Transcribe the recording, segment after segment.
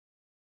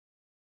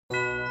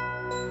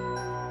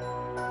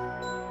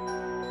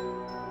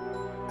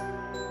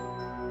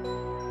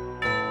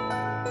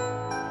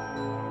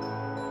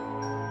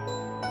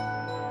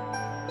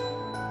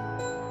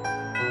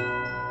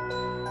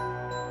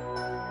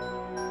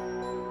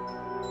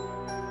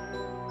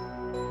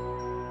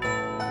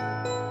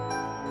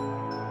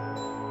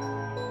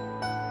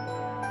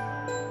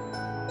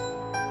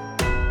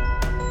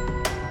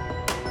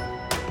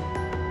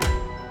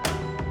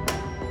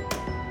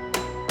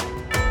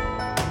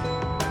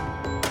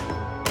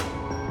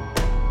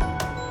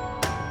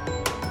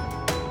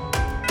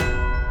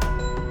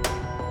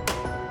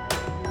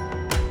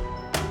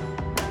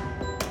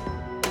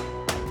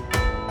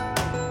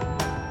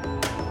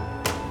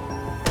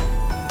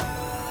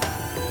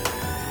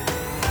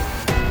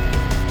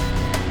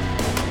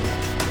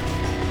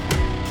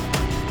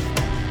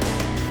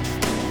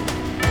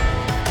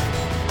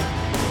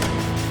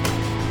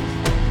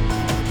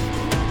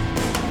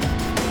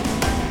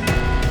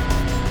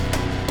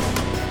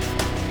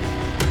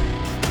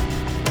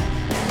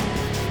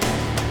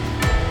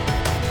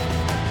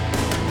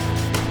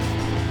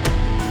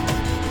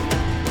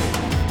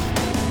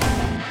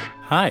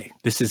Hi,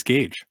 this is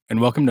Gage, and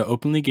welcome to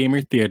Openly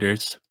Gamer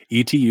Theater's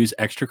ETU's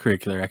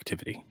extracurricular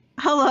activity.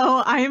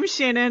 Hello, I am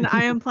Shannon.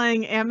 I am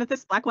playing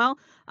Amethyst Blackwell.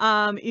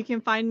 You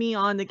can find me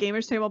on the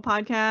Gamers Table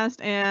podcast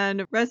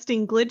and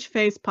Resting Glitch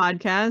Face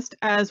podcast,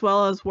 as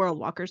well as World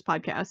Walkers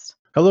podcast.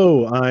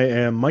 Hello, I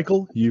am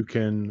Michael. You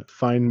can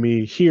find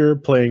me here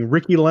playing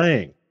Ricky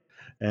Lang,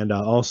 and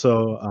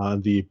also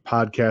on the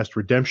podcast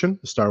Redemption,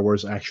 the Star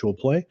Wars actual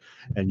play,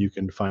 and you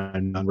can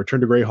find on Return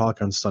to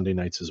Greyhawk on Sunday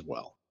nights as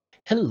well.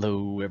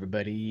 Hello,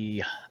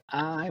 everybody.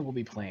 I will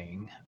be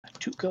playing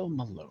Tuco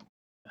Malone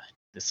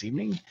this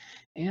evening,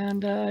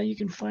 and you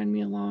can find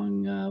me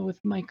along with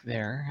Mike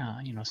there,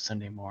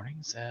 Sunday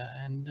mornings,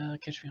 and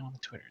catch me on the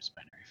Twitter's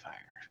Binary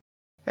Fire.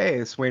 Hey,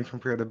 it's Wayne from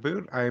Fear the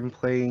Boot. I'm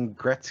playing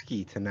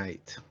Gretzky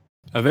tonight.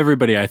 Of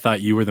everybody, I thought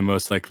you were the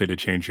most likely to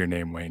change your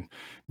name, Wayne.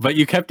 But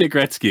you kept it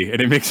Gretzky,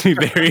 and it makes me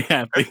very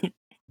happy.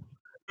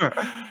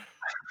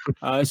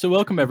 So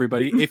welcome,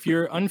 everybody. If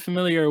you're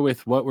unfamiliar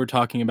with what we're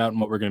talking about and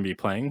what we're going to be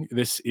playing,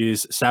 this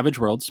is Savage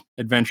Worlds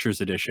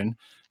Adventures Edition.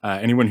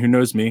 Anyone who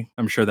knows me,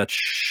 I'm sure that's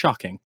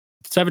shocking.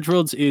 Savage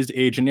Worlds is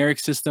a generic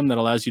system that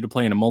allows you to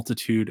play in a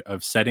multitude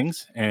of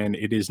settings, and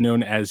it is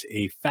known as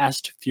a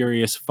fast,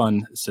 furious,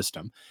 fun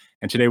system.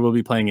 And today we'll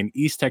be playing in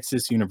East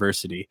Texas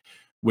University,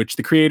 which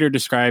the creator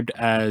described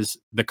as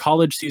the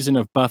college season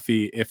of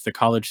Buffy if the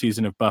college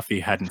season of Buffy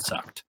hadn't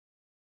sucked.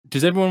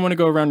 Does everyone want to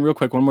go around real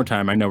quick one more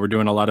time? I know we're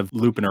doing a lot of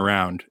looping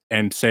around,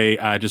 and say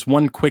just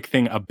one quick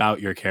thing about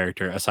your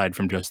character aside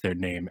from just their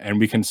name. And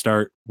we can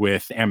start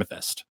with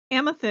Amethyst.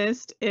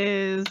 Amethyst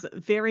is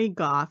very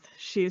goth.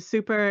 She's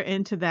super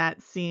into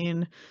that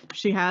scene.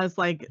 She has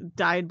like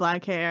dyed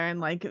black hair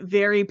and like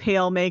very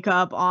pale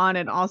makeup on,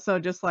 and also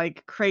just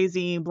like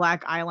crazy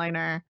black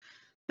eyeliner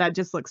that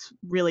just looks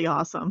really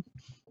awesome.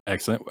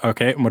 Excellent.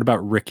 Okay, and what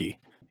about Ricky?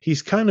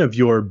 He's kind of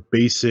your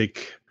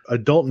basic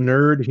adult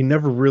nerd. He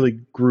never really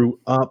grew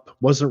up,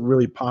 wasn't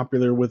really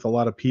popular with a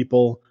lot of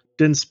people,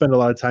 didn't spend a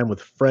lot of time with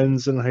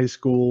friends in high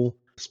school,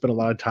 spent a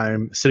lot of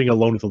time sitting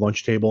alone at the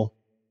lunch table.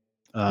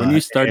 When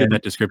you started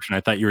that description, I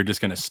thought you were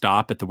just going to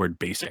stop at the word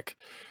basic.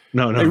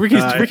 No. Like,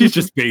 Ricky's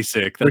just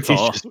basic. That's Ricky's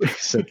all. Just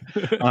basic.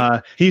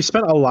 He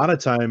spent a lot of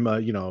time,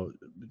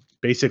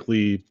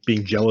 basically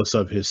being jealous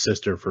of his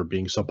sister for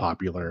being so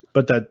popular.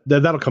 But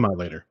that'll come out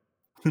later.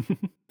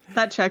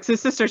 That checks.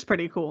 His sister's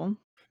pretty cool.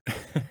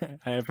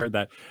 I have heard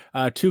that.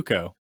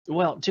 Tuco.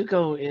 Well,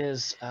 Tuco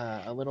is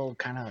a little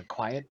kind of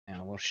quiet and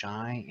a little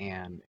shy,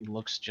 and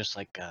looks just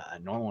like a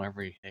normal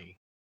everyday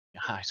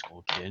high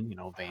school kid,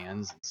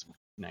 Vans and some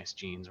nice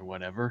jeans or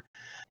whatever.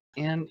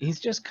 And he's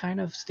just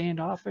kind of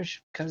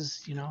standoffish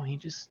because, he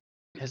just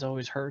has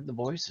always heard the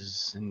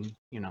voices, and,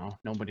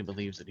 nobody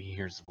believes that he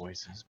hears the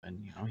voices, but,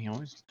 he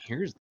always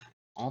hears them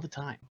all the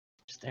time,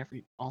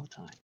 all the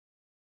time.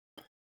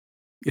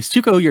 Is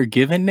Tuco your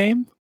given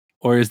name,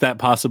 or is that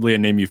possibly a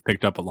name you've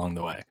picked up along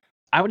the way?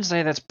 I would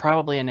say that's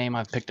probably a name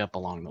I've picked up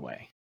along the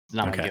way. It's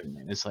not Okay. my given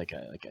name. It's like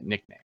a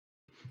nickname.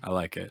 I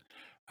like it.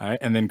 All right,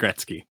 and then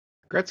Gretzky.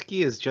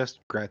 Gretzky is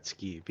just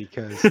Gretzky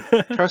because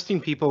trusting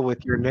people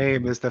with your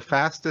name is the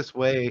fastest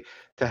way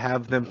to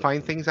have them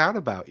find things out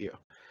about you.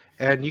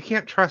 And you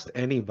can't trust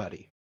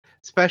anybody,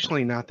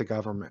 especially not the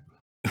government.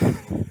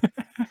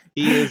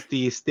 He is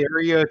the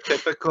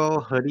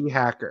stereotypical hoodie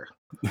hacker.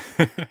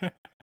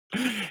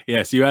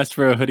 Yes, you asked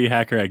for a hoodie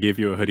hacker. I gave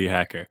you a hoodie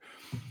hacker.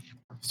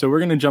 So we're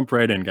going to jump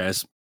right in,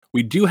 guys.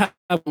 We do have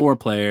more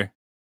player.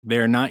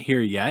 They're not here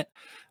yet.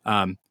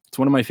 It's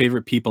one of my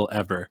favorite people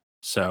ever.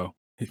 So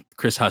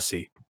Chris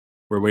Hussey,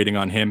 we're waiting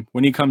on him.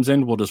 When he comes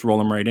in, we'll just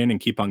roll him right in and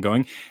keep on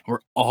going.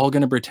 We're all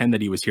going to pretend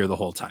that he was here the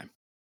whole time.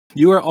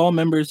 You are all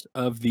members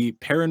of the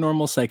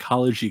Paranormal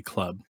Psychology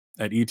Club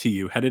at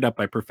ETU, headed up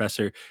by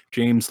Professor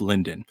James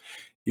Linden.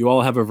 You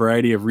all have a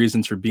variety of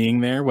reasons for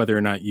being there, whether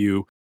or not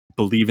you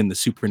believe in the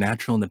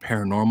supernatural and the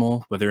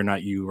paranormal, whether or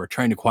not you are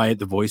trying to quiet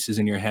the voices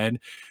in your head,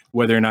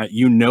 whether or not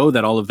you know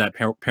that all of that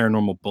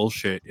paranormal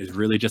bullshit is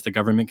really just a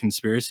government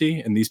conspiracy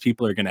and these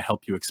people are going to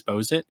help you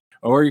expose it,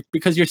 or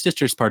because your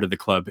sister's part of the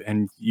club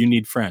and you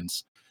need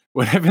friends.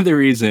 Whatever the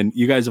reason,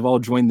 you guys have all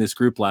joined this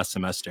group last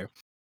semester.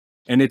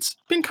 And it's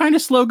been kind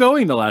of slow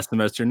going the last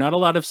semester. Not a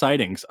lot of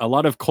sightings, a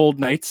lot of cold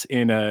nights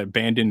in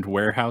abandoned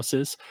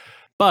warehouses.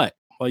 But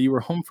while you were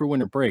home for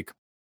winter break,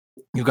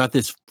 you got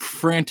this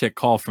frantic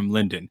call from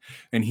Linden,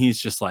 and he's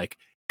just like,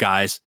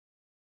 guys,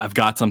 I've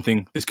got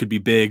something. This could be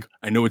big.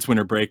 I know it's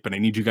winter break, but I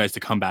need you guys to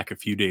come back a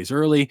few days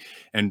early.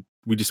 And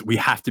we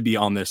have to be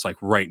on this like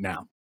right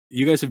now.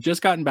 You guys have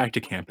just gotten back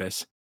to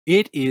campus.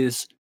 It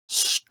is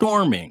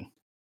storming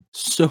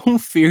so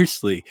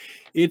fiercely.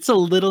 It's a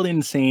little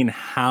insane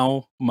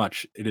how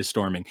much it is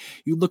storming.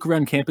 You look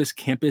around campus.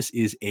 Campus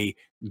is a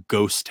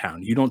ghost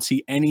town. You don't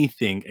see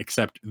anything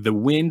except the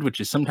wind, which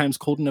is sometimes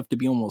cold enough to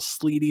be almost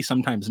sleety,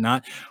 sometimes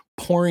not,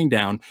 pouring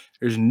down.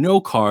 There's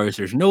no cars.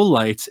 There's no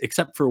lights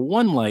except for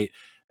one light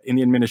in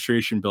the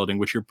administration building,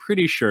 which you're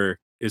pretty sure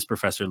is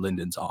Professor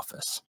Linden's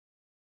office.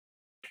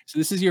 So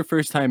this is your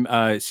first time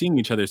seeing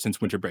each other since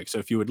winter break. So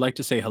if you would like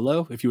to say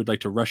hello, if you would like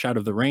to rush out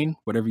of the rain,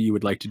 whatever you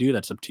would like to do,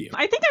 that's up to you.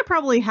 I think I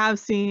probably have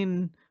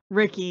seen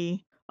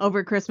Ricky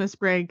over Christmas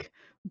break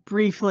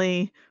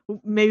briefly.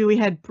 Maybe we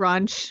had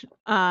brunch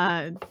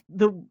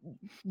the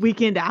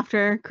weekend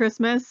after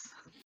Christmas.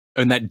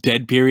 And that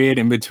dead period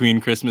in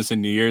between Christmas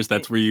and New Year's,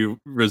 that's where you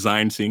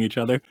resigned seeing each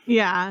other?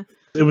 Yeah.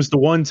 It was the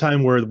one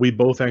time where we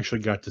both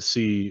actually got to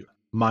see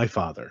my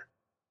father.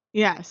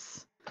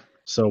 Yes.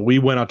 So we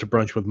went out to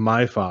brunch with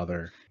my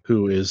father,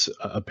 who is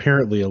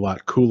apparently a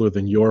lot cooler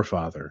than your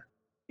father.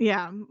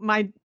 Yeah,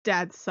 my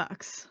dad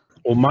sucks.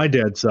 Well, my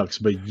dad sucks,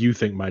 but you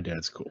think my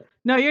dad's cool.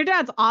 No, your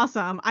dad's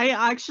awesome. I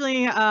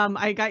actually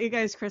I got you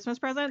guys Christmas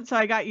presents. So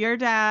I got your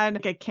dad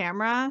like a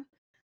camera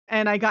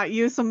and I got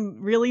you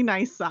some really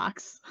nice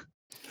socks.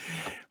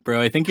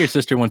 Bro, I think your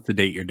sister wants to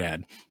date your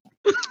dad.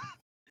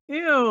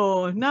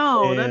 Ew,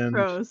 no, that's And-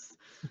 gross.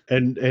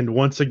 And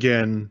once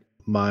again,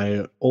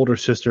 my older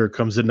sister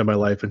comes into my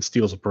life and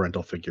steals a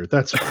parental figure.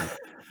 That's fine.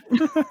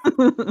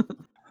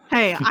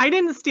 Hey, I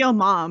didn't steal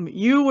mom.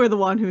 You were the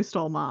one who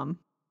stole mom.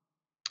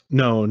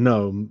 No,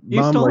 You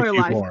mom stole liked her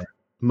you life. more.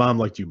 Mom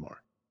liked you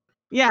more.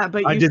 Yeah,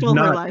 but I you did stole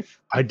her not.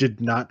 life. I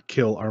did not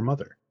kill our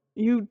mother.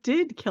 You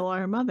did kill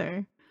our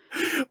mother.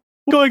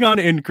 Going on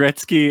in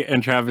Gretzky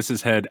and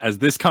Travis's head as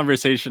this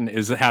conversation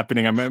is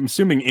happening, I'm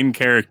assuming in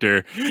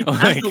character.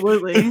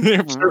 Absolutely.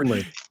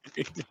 Certainly.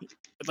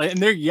 And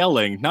they're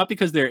yelling, not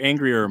because they're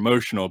angry or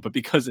emotional, but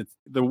because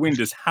the wind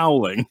is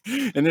howling.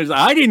 And there's,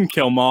 I didn't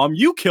kill mom.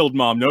 You killed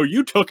mom. No,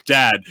 you took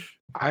dad.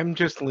 I'm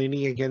just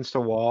leaning against a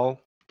wall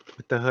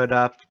with the hood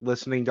up,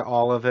 listening to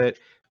all of it,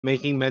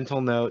 making mental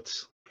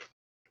notes.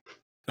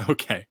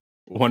 Okay,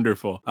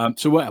 wonderful.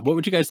 So what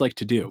would you guys like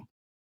to do?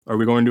 Are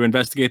we going to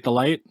investigate the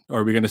light, or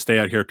are we going to stay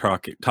out here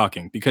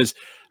talking? Because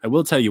I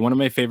will tell you, one of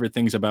my favorite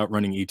things about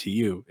running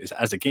ETU is,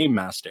 as a game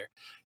master,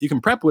 you can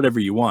prep whatever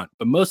you want,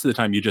 but most of the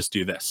time you just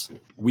do this.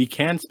 We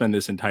can spend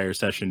this entire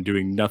session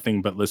doing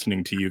nothing but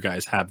listening to you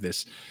guys have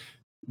this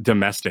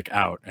domestic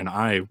out, and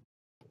I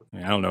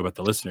don't know about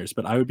the listeners,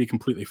 but I would be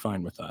completely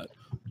fine with that.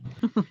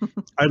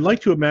 I'd like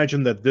to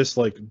imagine that this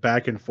like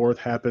back and forth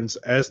happens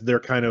as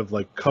they're kind of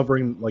like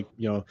covering, like,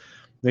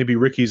 maybe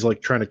Ricky's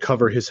like trying to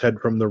cover his head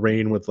from the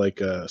rain with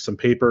like some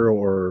paper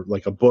or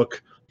like a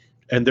book,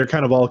 and they're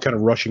kind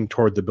of rushing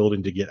toward the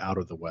building to get out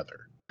of the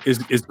weather. Is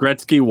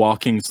Gretzky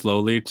walking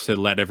slowly to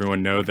let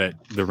everyone know that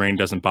the rain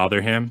doesn't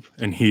bother him,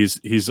 and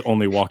he's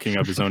only walking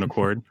of his own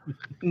accord?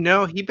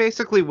 No, he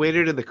basically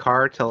waited in the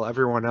car till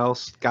everyone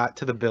else got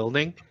to the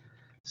building.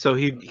 So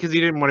because he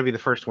didn't want to be the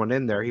first one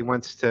in there, he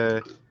wants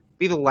to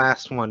be the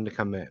last one to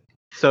come in.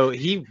 So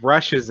he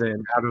rushes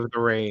in out of the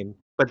rain,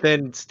 but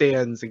then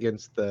stands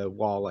against the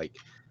wall like,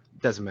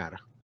 doesn't matter.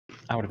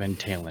 I would have been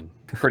tailing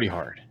pretty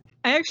hard.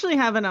 I actually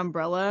have an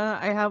umbrella.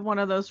 I have one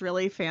of those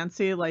really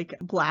fancy like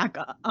black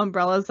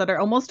umbrellas that are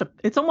almost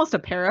a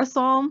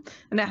parasol,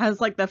 and it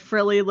has like the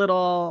frilly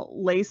little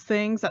lace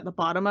things at the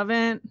bottom of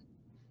it.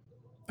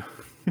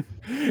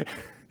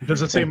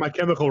 Does it say My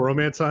Chemical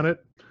Romance on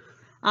it?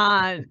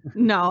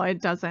 No, it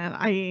doesn't.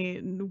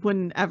 I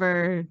wouldn't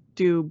ever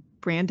do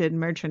branded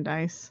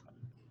merchandise.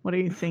 What are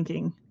you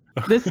thinking?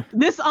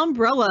 This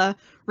umbrella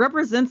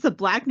represents the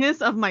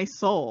blackness of my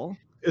soul.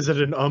 Is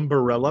it an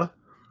umbrella?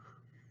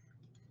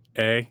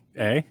 Yeah.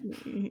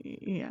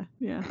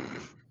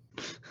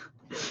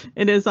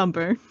 It is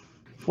umber.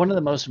 One of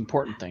the most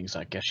important things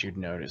I guess you'd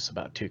notice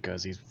about Tuco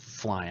as he's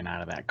flying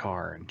out of that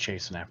car and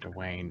chasing after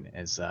Wayne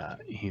is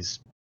he's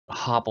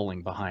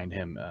hobbling behind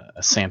him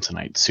a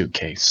Samsonite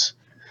suitcase,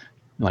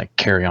 like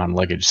carry-on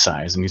luggage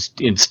size, and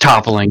it's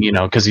toppling,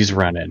 because he's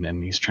running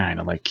and he's trying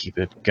to like keep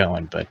it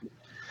going, but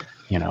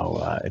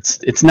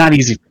it's not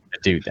easy for him to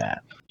do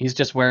that. He's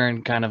just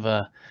wearing kind of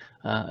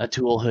a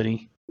Tool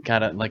hoodie,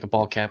 got like a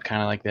ball cap,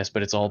 kind of like this,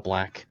 but it's all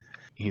black.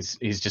 He's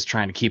just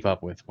trying to keep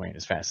up with Wayne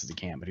as fast as he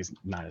can, but he's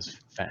not as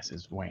fast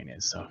as Wayne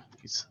is, so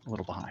he's a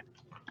little behind.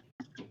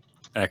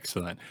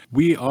 Excellent.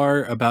 We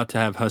are about to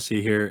have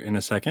Hussey here in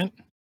a second.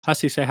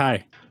 Hussey, say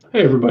hi.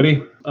 Hey,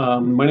 everybody.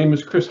 My name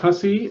is Chris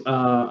Hussey.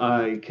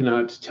 I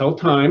cannot tell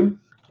time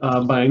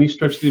by any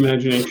stretch of the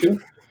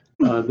imagination.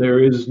 There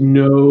is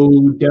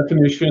no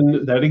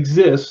definition that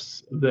exists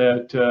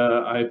that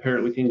I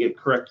apparently can get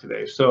correct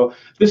today. So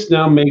this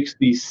now makes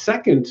the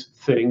second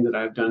thing that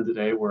I've done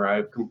today where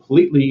I've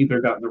completely either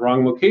gotten the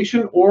wrong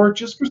location or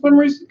just for some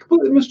reason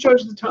completely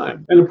misjudged the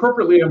time. And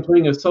appropriately, I'm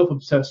playing a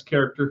self-obsessed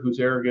character who's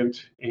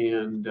arrogant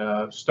and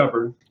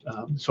stubborn.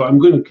 So I'm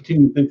going to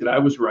continue to think that I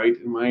was right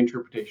in my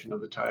interpretation of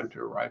the time to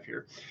arrive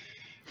here.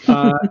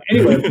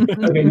 Anyway,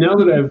 okay. Now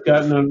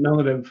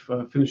that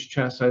I've finished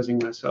chastising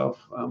myself,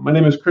 my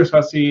name is Chris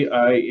Hussey.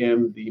 I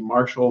am the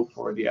marshal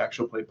for the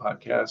Actual Play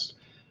podcast,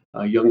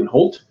 Young and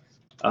Holt.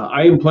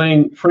 I am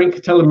playing Frank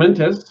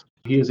Telementes.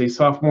 He is a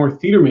sophomore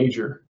theater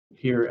major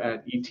here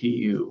at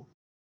ETU.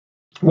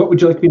 What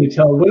would you like me to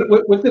tell?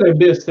 What did I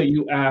miss that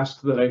you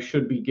asked that I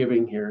should be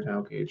giving here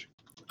now, Gage?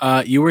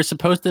 You were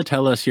supposed to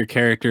tell us your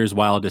character's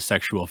wildest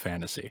sexual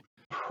fantasy.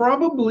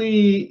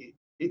 Probably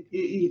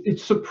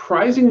it's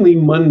surprisingly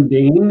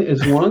mundane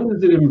as long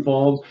as it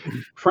involves.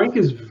 Frank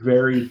is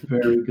very,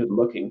 very good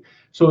looking.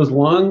 So as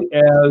long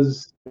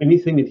as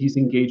anything that he's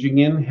engaging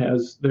in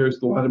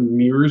there's a lot of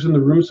mirrors in the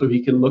room, so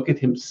he can look at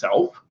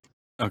himself.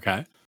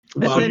 Okay.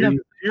 It's in a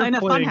You're fun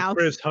playing house.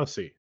 Chris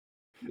Hussey.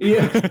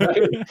 Yes,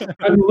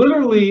 I'm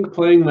literally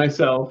playing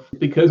myself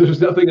because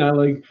there's nothing I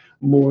like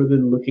more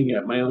than looking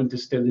at my own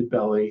distended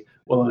belly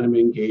while I'm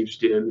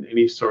engaged in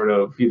any sort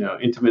of,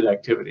 intimate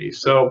activity.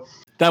 So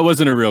That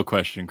wasn't a real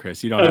question,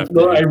 Chris. You don't have to.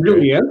 well, I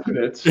really answered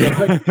it. So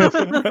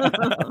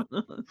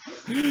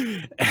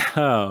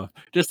Oh,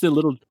 just a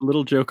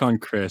little joke on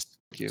Chris.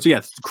 you. So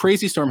yes,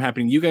 crazy storm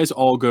happening. You guys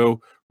all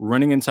go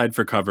running inside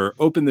for cover.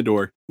 Open the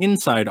door.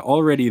 Inside,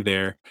 already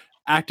there,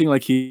 acting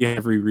like he has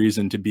every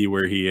reason to be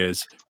where he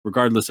is,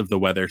 regardless of the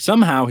weather.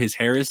 Somehow his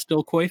hair is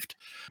still coiffed.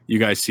 You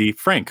guys see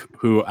Frank,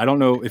 who I don't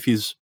know if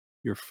he's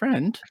your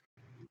friend,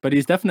 but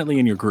he's definitely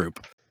in your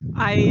group.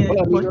 I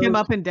Well, look him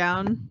up and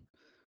down.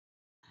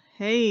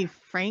 Hey,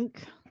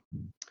 Frank.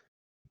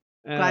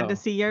 Glad to Oh,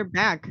 see you're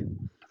back.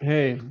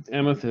 hey,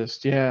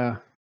 Amethyst. Yeah.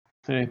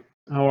 Hey,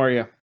 how are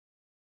you?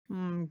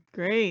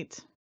 Great.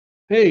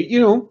 Hey,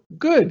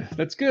 good.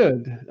 That's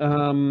good.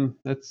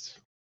 That's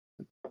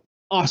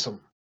awesome.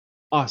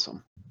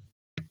 Awesome.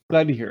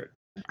 Glad to hear it.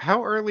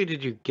 How early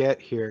did you get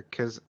here?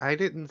 Because I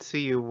didn't see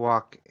you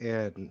walk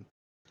in.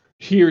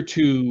 Here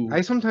to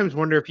I sometimes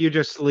wonder if you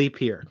just sleep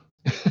here.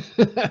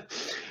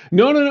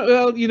 no.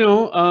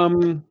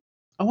 Well,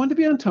 I want to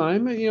be on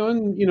time,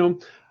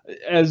 and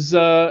as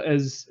I've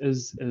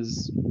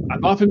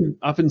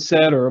often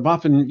said, or I've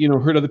often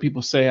heard other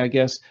people say, I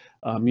guess,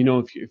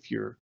 if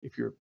you're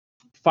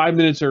 5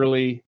 minutes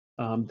early,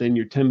 then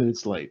you're 10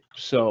 minutes late.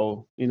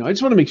 So I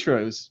just want to make sure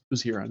I was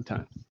here on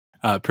time.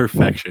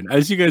 Perfection.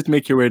 As you guys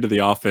make your way to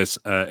the office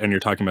and you're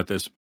talking about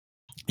this,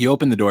 you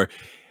open the door.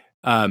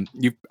 I'm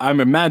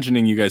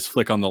imagining you guys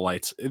flick on the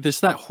lights. There's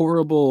that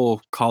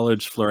horrible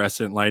college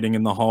fluorescent lighting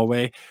in the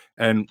hallway,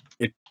 and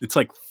it's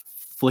like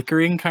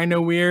flickering kind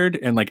of weird.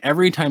 And like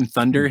every time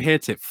thunder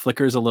hits, it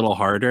flickers a little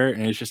harder,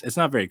 and it's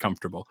not very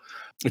comfortable.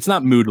 It's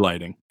not mood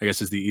lighting, I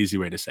guess is the easy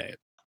way to say it.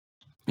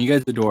 You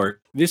guys at the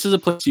door. This is a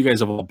place you guys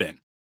have all been,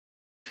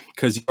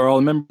 because you're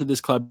all members of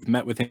this club, you've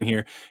met with him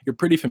here, you're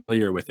pretty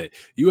familiar with it.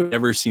 You have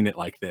never seen it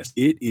like this.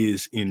 It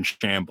is in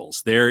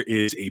shambles. There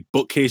is a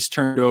bookcase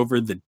turned over,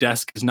 the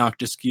desk is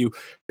knocked askew,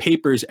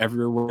 papers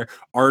everywhere,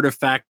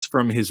 artifacts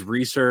from his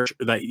research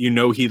that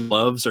he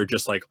loves are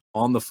just like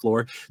on the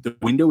floor. The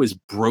window is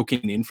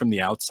broken in from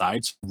the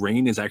outside, so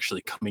rain is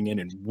actually coming in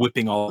and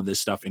whipping all of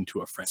this stuff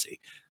into a frenzy.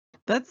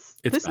 This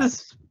bad.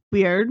 is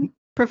weird.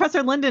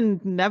 Professor Linden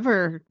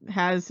never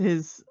has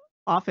his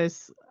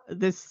office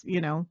this,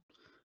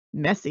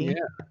 messy. Yeah.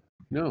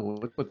 No,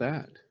 look at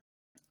that.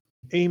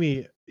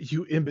 Amy,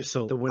 you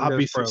imbecile. The window's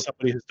Obviously, broke.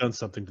 somebody has done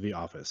something to the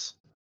office.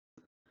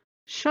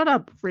 Shut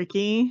up,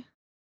 Ricky.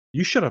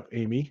 You shut up,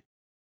 Amy.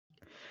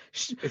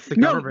 It's the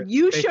No, government.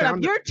 you They shut up.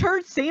 found it. You're a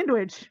turd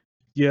sandwich.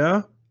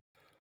 Yeah.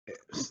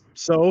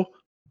 So,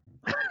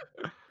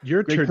 you're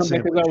a Great turd comeback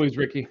as sandwich. always,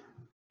 Ricky.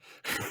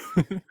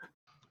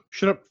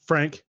 Shut up,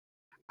 Frank.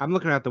 I'm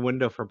looking out the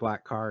window for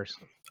black cars.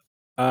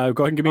 Go ahead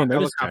and give me a Oh,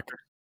 notice check.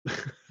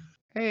 helicopter.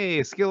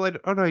 Hey, skill.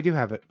 Oh no, I do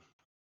have it.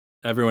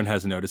 Everyone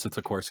has a notice. It's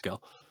a core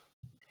skill.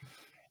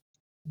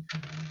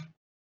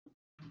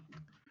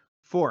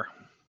 4.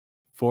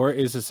 4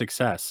 is a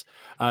success.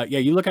 Yeah,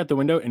 you look out the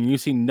window and you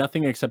see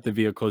nothing except the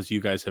vehicles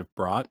you guys have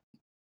brought.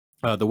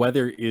 The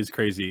weather is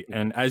crazy.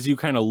 And as you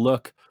kind of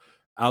look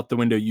out the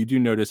window, you do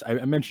notice, I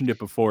mentioned it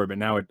before, but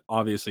now it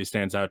obviously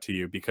stands out to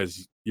you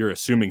because you're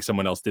assuming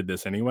someone else did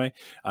this anyway,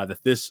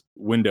 that this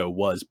window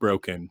was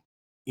broken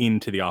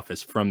into the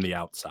office from the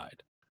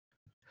outside.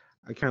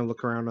 I kind of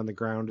look around on the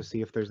ground to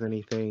see if there's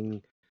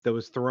anything that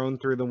was thrown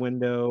through the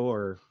window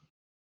or.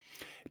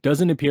 It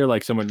doesn't appear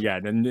like someone,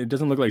 and it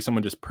doesn't look like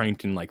someone just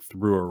pranked and like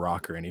threw a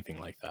rock or anything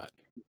like that.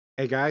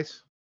 Hey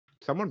guys,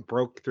 someone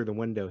broke through the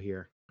window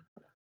here.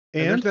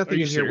 And And there's nothing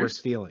you in here worth serious?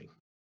 stealing.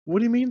 what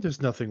do you mean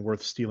there's nothing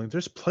worth stealing?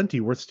 There's plenty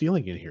worth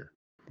stealing in here.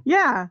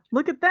 Yeah,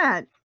 look at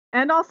that.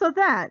 And also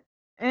that.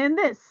 And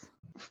this.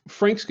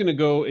 Frank's going to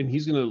go and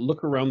he's going to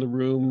look around the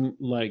room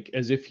like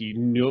as if he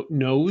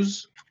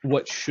knows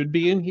what should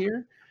be in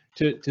here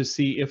to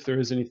see if there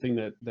is anything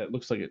that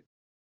looks like it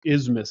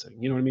is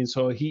missing. You know what I mean?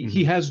 So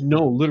he has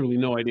literally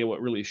no idea what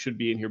really should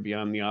be in here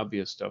beyond the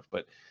obvious stuff,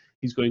 but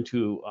he's going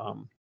to,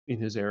 in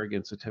his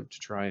arrogance, attempt to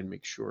try and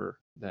make sure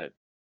that,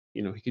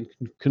 he can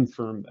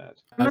confirm that.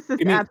 This is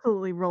give me-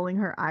 absolutely rolling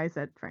her eyes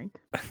at Frank.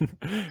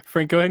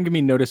 Frank, go ahead and give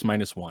me notice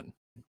 -1.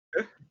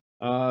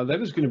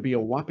 That is going to be a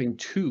whopping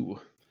 2.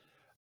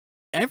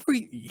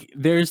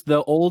 There's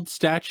the old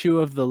statue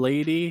of the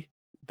lady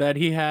that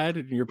he had,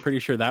 and you're pretty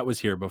sure that was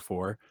here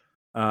before.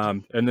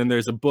 And then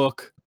there's a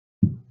book,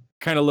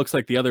 kind of looks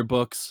like the other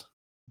books,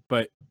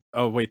 but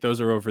oh wait, those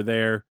are over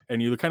there.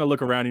 And you kind of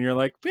look around and you're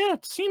like, yeah,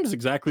 it seems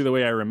exactly the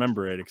way I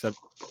remember it, except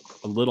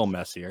a little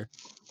messier.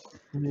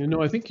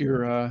 I think you're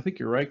right,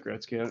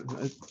 Gretzky.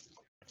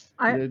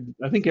 I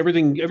I think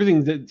everything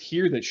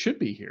that should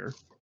be here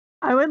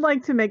I would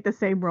like to make the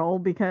same roll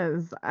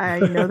because I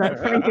know that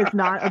Frank is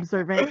not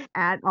observant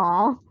at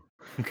all.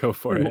 Go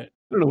for I it.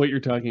 don't know what you're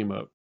talking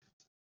about.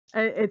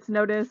 It's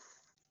notice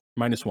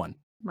 -1.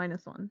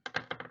 -1.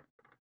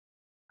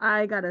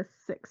 I got a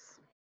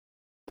 6.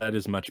 That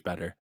is much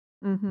better.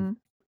 Mm-hmm.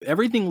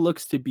 Everything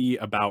looks to be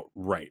about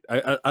right.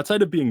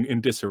 Outside of being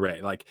in disarray,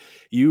 like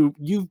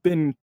you've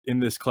been in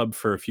this club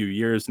for a few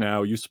years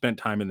now. You spent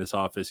time in this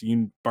office.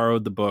 You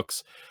borrowed the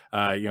books.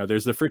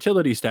 There's the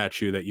fertility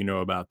statue that you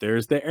know about.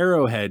 There's the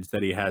arrowheads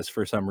that he has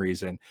for some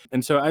reason.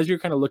 And so as you're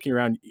kind of looking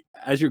around,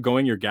 as you're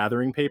going, you're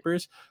gathering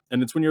papers.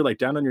 And it's when you're like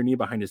down on your knee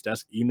behind his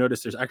desk, you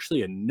notice there's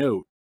actually a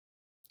note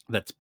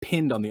that's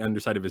pinned on the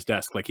underside of his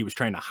desk, like he was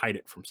trying to hide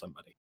it from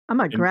somebody. I'm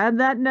gonna And- grab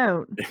that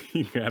note.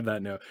 You grab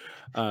that note.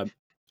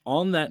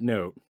 On that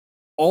note,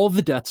 all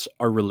the deaths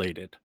are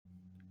related.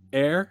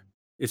 Air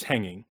is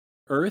hanging,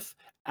 earth,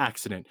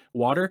 accident,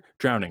 water,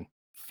 drowning,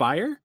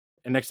 fire,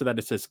 and next to that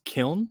it says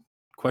kiln, ?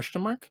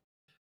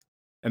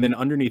 And then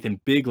underneath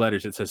in big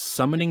letters it says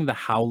summoning the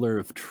howler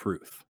of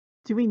truth.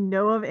 Do we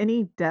know of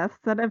any deaths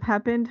that have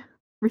happened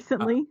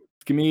recently?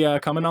 Give me a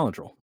common knowledge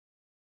roll.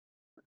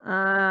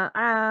 All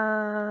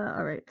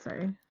right,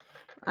 sorry.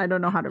 I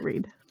don't know how to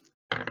read.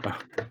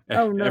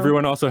 Oh, no.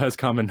 Everyone also has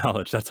common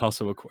knowledge. That's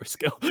also a core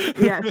skill.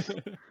 Yes.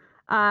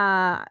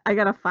 I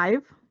got a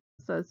 5,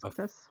 so it's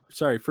success.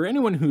 Sorry, for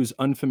anyone who's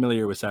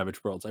unfamiliar with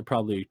Savage Worlds, I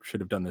probably should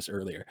have done this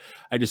earlier.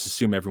 I just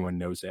assume everyone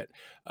knows it.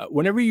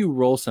 Whenever you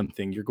roll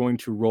something, you're going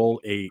to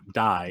roll a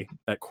die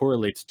that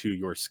correlates to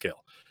your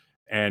skill.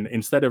 And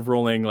instead of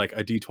rolling like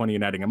a d20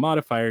 and adding a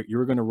modifier,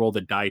 you're going to roll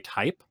the die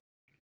type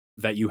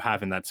that you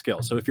have in that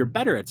skill. So if you're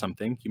better at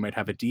something, you might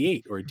have a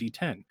d8 or a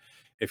d10.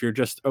 If you're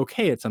just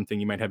okay at something,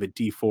 you might have a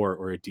d4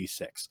 or a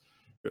d6.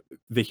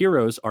 The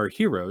heroes are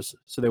heroes,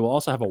 so they will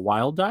also have a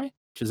wild die,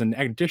 which is an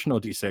additional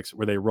d6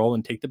 where they roll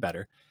and take the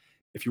better.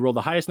 If you roll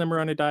the highest number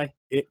on a die,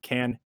 it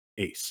can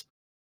ace.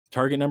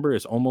 Target number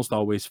is almost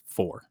always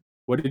 4.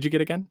 What did you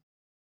get again?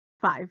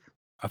 5.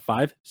 A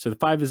 5? So the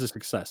 5 is a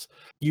success.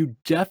 You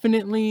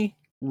definitely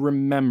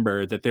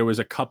remember that there was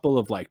a couple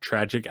of like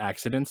tragic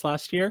accidents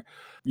last year.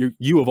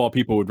 You of all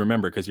people would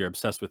remember because you're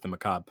obsessed with the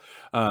macabre.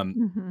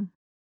 Mm-hmm.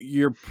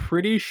 You're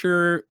pretty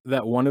sure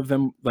that one of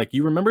them, like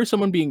you remember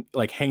someone being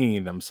like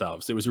hanging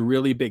themselves. It was a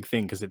really big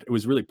thing because it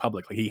was really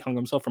public. Like he hung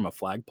himself from a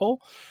flagpole.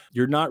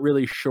 You're not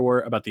really sure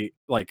about the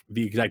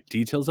exact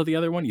details of the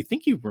other one. You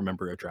think you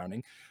remember a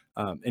drowning.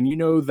 And you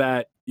know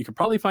that you could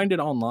probably find it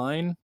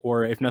online,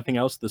 or if nothing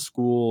else, the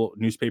school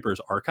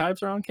newspaper's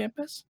archives are on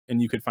campus and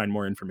you could find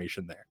more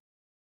information there.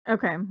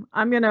 Okay,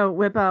 I'm gonna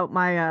whip out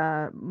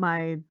my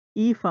my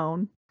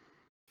e-phone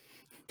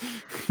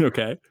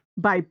Okay.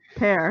 by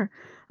Pear,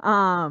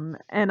 and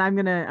I'm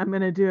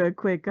gonna do a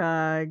quick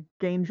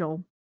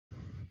Gangel.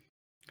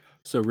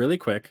 So really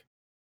quick,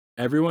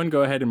 everyone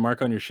go ahead and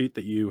mark on your sheet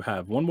that you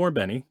have one more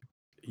Benny.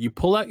 You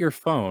pull out your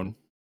phone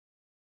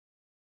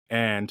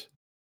and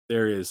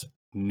there is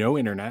no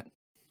internet.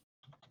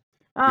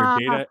 Your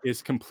data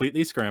is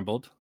completely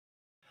scrambled.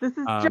 This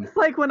is just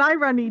like when I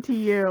run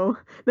ETU.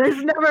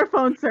 There's never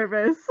phone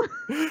service.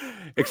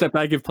 Except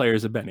I give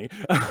players a Benny.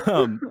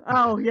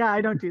 Oh yeah, I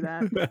don't do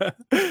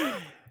that.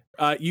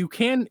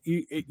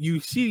 You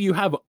see you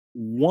have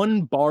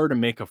one bar to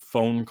make a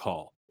phone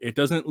call. It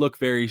doesn't look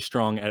very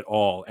strong at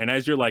all. And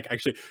as you're like,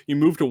 actually, you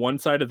move to one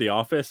side of the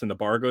office and the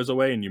bar goes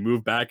away and you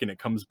move back and it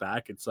comes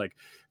back. It's like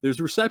there's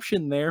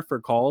reception there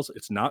for calls.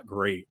 It's not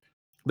great.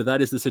 But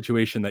that is the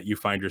situation that you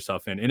find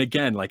yourself in. And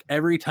again, like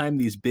every time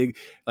these big,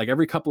 like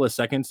every couple of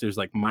seconds, there's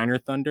like minor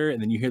thunder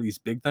and then you hear these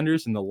big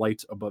thunders and the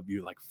lights above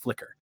you like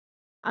flicker.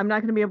 I'm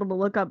not going to be able to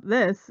look up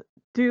this.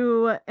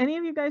 Do any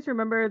of you guys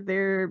remember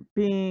there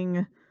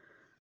being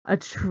a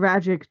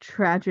tragic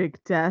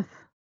death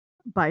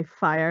by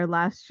fire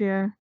last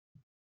year?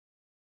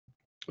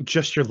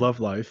 Just your love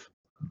life.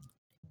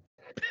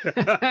 All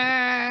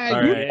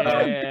right.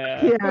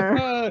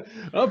 Yeah.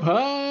 Up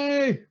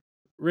high.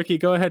 Ricky,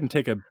 go ahead and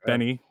take a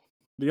Benny.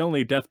 The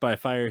only death by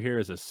fire here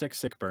is a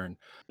sick burn.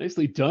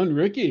 Nicely done,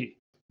 Ricky.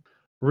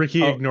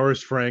 Ricky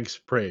ignores Frank's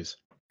praise.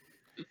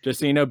 Just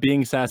so you know,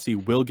 being sassy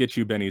will get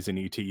you Bennies in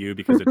ETU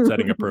because it's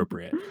setting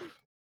appropriate.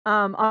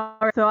 All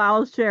right, so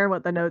I'll share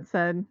what the note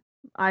said.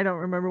 I don't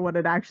remember what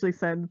it actually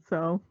said,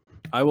 so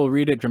I will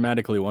read it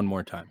dramatically one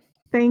more time.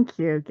 thank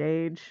you,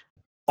 Gage.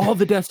 All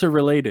the deaths are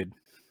related.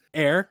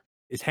 Air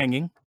is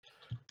hanging.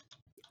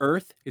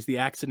 Earth is the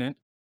accident.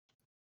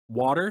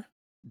 Water,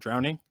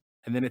 drowning.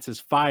 And then it says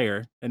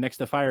fire. And next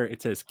to fire,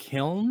 it says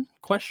kiln, ?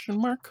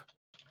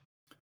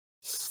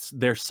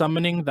 They're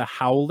summoning the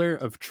howler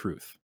of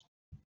truth.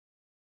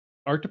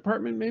 Art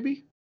department,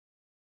 maybe?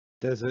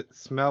 Does it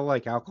smell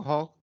like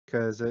alcohol?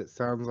 Because it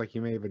sounds like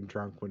you may have been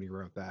drunk when you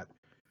wrote that.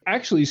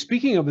 Actually,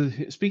 speaking of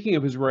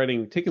his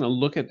writing, taking a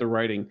look at the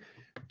writing,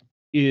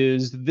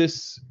 is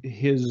this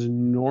his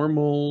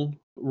normal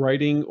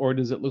writing, or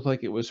does it look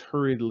like it was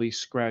hurriedly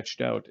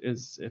scratched out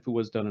as if it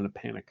was done in a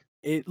panic?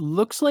 It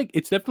looks like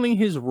it's definitely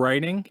his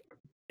writing.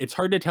 It's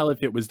hard to tell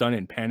if it was done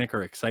in panic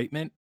or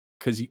excitement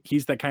because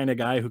he's that kind of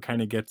guy who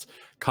kind of gets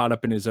caught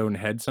up in his own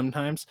head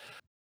sometimes.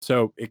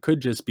 So it could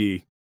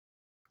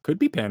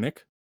be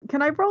panic.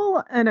 Can I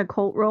roll an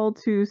occult roll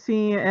to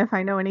see if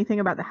I know anything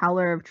about the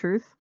Howler of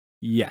Truth?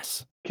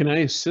 Yes. Can I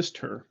assist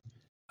her?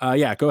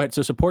 Yeah, go ahead.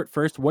 So support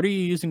first. What are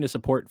you using to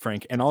support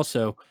Frank? And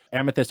also,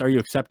 Amethyst, are you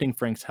accepting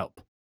Frank's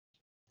help?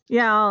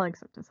 Yeah, I'll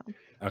accept his help.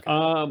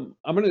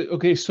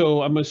 Okay.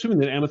 So I'm assuming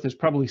that Amethyst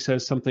probably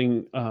says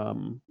something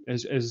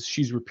as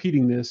she's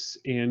repeating this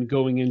and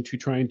going into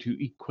trying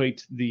to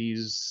equate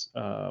these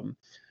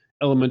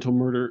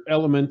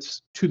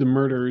elements to the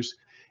murders.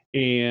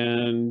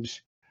 And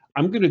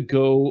I'm going to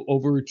go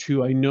over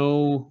to, I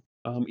know,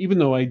 even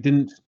though I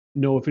didn't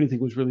know if anything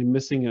was really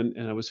missing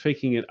and I was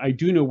faking it, I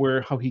do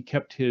know how he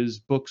kept his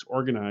books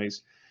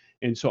organized.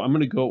 And so I'm going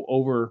to go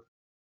over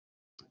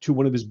to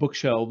one of his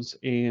bookshelves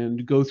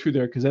and go through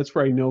there, because that's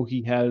where I know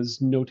he has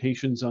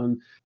notations on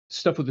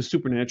stuff with the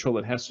supernatural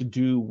that has to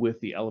do with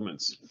the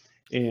elements.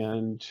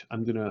 And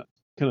I'm going to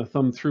kind of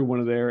thumb through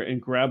one of there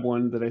and grab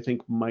one that I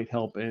think might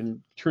help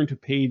and turn to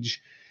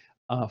page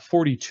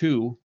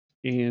 42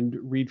 and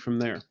read from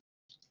there.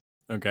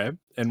 Okay.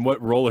 And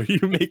what role are you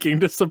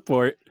making to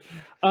support?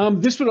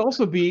 This would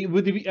also be,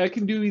 I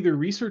can do either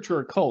research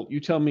or occult.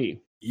 You tell me.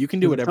 You can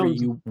do whatever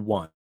you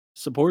want.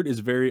 Support is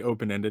very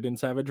open-ended in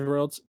Savage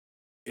Worlds.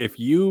 If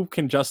you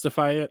can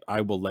justify it,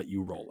 I will let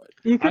you roll it.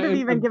 You could have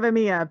even given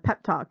me a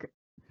pep talk.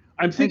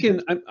 I'm thinking,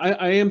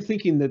 I am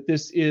thinking that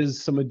this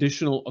is some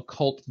additional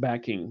occult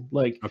backing.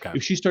 Like,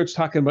 if she starts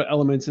talking about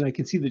elements and I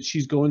can see that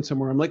she's going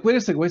somewhere, I'm like, wait a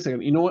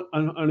second. You know what?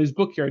 On his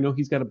book here, I know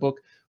he's got a book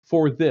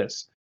for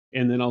this.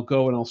 And then I'll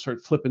go and I'll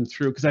start flipping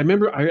through. Because I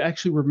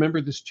actually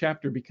remember this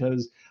chapter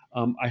because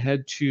I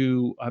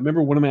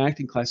remember one of my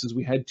acting classes,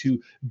 we had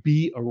to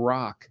be a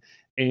rock.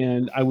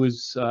 And I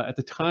was, at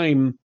the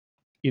time,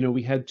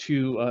 we had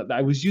to,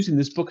 I was using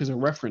this book as a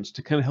reference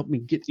to kind of help me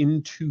get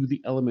into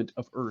the element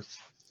of earth.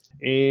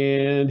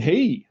 And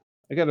hey,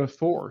 I got a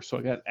 4, so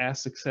I got a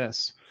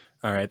success.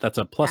 All right, that's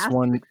a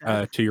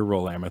 +1 to your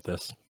roll,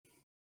 Amethyst.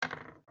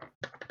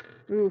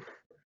 Oof.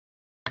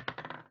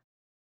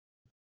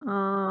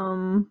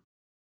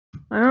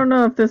 I don't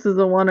know if this is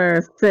a 1 or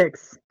a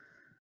 6. I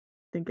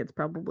think it's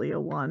probably a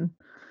 1.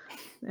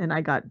 And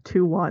I got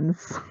 2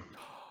 1s.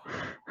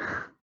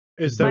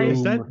 Is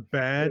that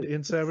bad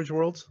in Savage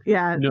Worlds?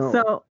 Yeah. No.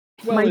 So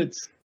well,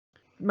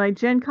 my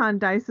Gen Con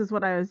dice is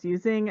what I was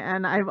using,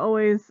 and I've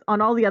always, on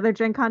all the other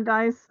Gen Con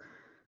dice,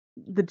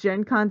 the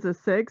Gen Con's a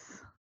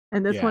 6.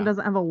 And this one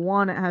doesn't have a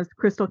 1, it has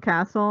Crystal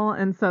Castle,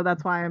 and so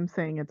that's why I'm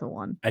saying it's a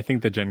 1. I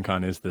think the Gen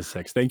Con is the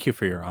 6. Thank you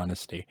for your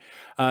honesty.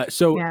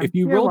 So if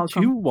you you're roll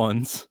welcome. 2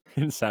 1s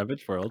in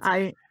Savage Worlds,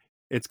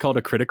 it's called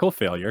a critical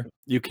failure.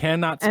 You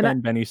cannot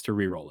spend bennies to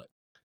reroll it.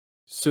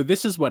 So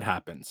this is what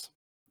happens.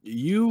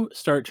 You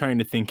start trying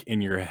to think in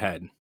your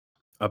head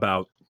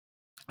about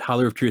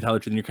Howler of Truth,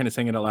 and you're kind of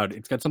saying it out loud.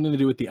 It's got something to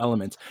do with the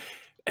elements.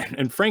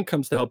 And Frank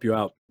comes to help you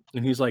out.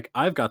 And he's like,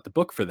 I've got the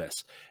book for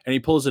this. And he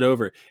pulls it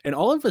over. And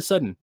all of a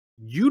sudden,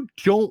 you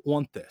don't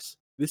want this.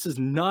 This is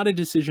not a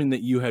decision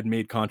that you had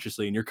made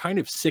consciously. And you're kind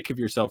of sick of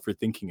yourself for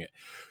thinking it.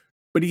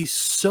 But he's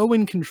so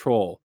in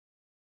control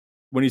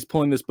when he's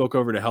pulling this book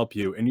over to help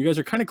you. And you guys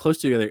are kind of close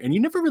together. And you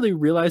never really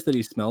realize that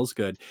he smells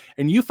good.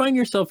 And you find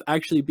yourself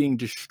actually being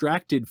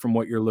distracted from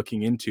what you're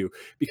looking into.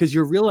 Because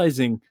you're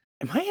realizing,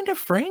 am I into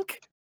Frank?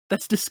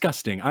 That's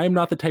disgusting. I am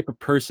not the type of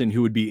person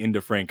who would be into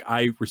Frank.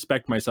 I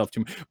respect myself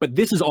too much. But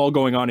this is all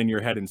going on in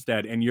your head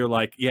instead. And you're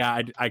like,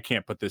 yeah, I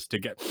can't put this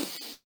together.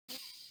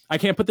 I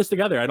can't put this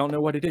together. I don't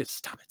know what it is.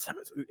 Stop it.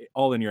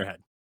 All in your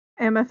head.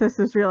 Amethyst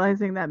is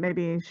realizing that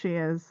maybe she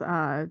is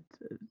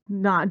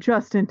not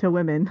just into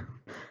women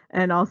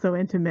and also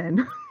into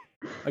men.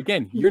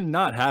 Again, you're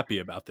not happy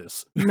about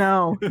this.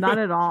 No, not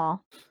at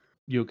all.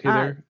 You okay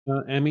there,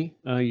 Amy?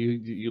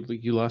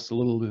 You lost a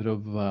little bit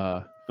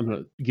of... I'm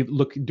gonna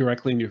look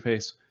directly in your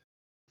face.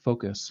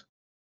 Focus.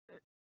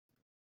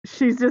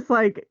 She's just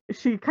like,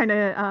 she kind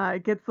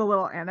of gets a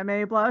little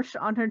anime blush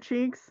on her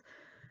cheeks,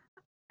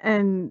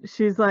 and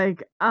she's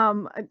like,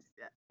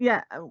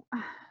 yeah.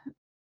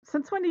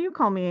 Since when do you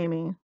call me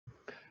Amy?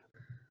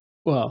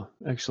 Well,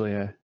 actually,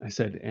 I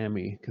said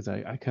Amy because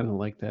I kind of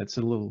like that. It's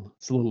a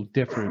little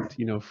different,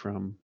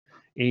 from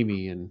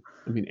Amy and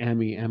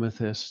Amy,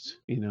 Amethyst.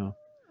 You know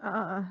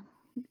what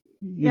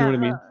I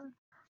mean.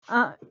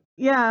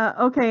 Yeah,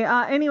 okay.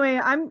 Anyway,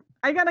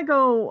 I gotta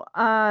go.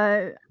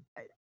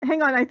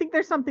 Hang on, I think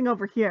there's something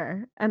over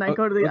here. And I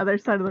go to the other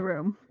side of the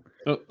room.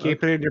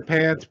 Keep it in your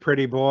pants,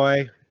 pretty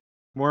boy.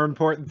 More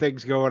important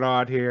things going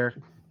on here.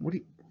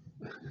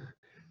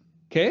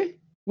 Okay?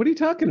 What are you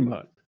talking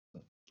about?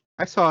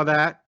 I saw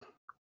that.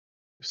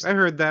 I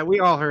heard that.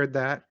 We all heard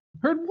that.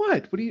 Heard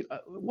what?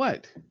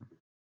 What?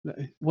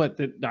 What?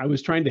 That I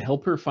was trying to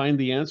help her find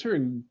the answer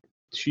and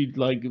she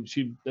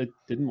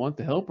didn't want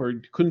the help or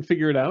couldn't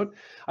figure it out.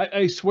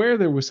 I swear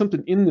there was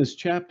something in this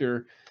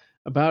chapter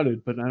about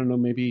it, but I don't know.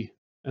 Maybe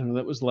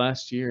that was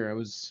last year. I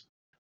was.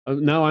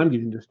 Now I'm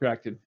getting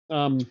distracted.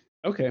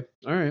 Okay.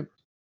 All right.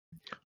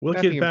 We'll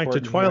Nothing get back to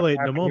important Twilight in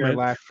a happened here moment.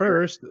 last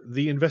First,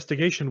 the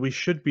investigation we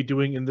should be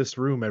doing in this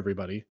room,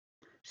 everybody.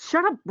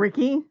 Shut up,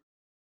 Ricky.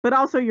 But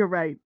also, you're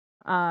right.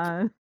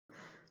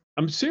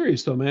 I'm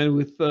serious though, man.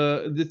 With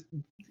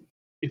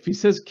if he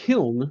says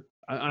kiln,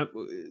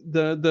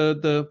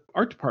 the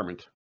art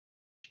department.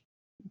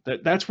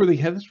 That's where they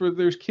have. That's where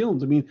there's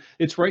kilns. I mean,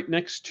 it's right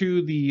next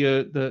to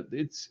the.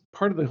 It's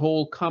part of the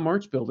whole Com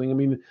Arts building. I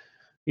mean,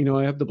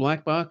 I have the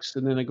black box,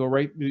 and then I go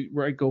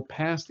go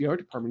past the art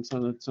department.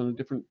 It's on a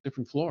different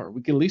floor.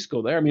 We can at least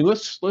go there. I mean,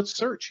 let's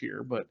search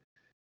here, but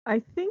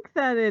I think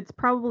that it's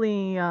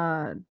probably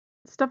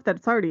stuff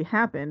that's already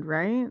happened,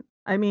 right?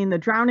 I mean, the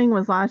drowning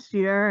was last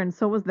year, and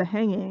so was the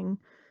hanging.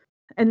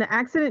 And the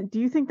accident, do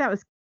you think that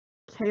was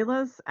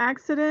Kayla's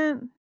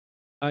accident?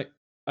 I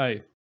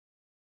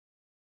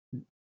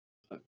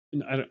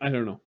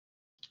don't know.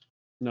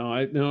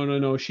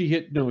 No. She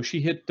hit a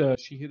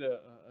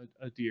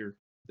deer.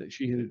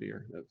 She hit a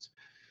deer.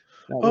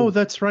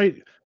 That's right.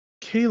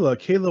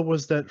 Kayla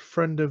was that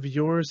friend of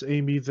yours,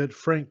 Amy, that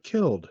Frank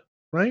killed,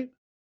 right?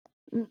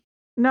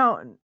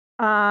 No,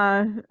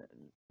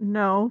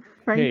 no.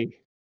 Frank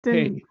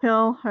didn't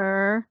kill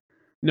her.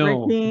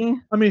 No. Ricky.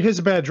 I mean, his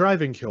bad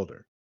driving killed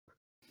her.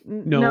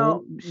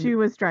 No, she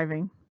was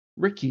driving.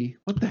 Ricky,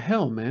 what the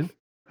hell, man?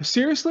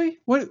 Seriously?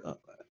 What?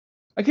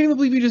 I can't even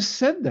believe you just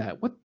said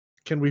that. What?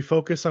 Can we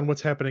focus on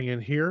what's happening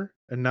in here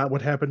and not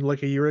what happened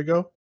like a year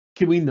ago?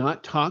 Can we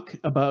not talk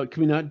in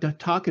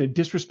a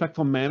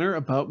disrespectful manner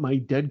about my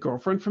dead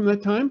girlfriend from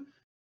that time?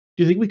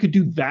 Do you think we could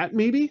do that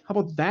maybe? How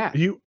about that?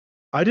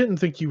 I didn't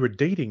think you were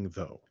dating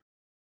though.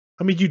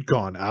 I mean, you'd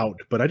gone out,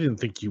 but I didn't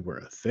think you were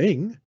a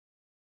thing.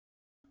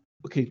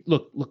 Okay,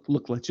 look,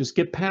 let's just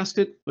get past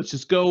it.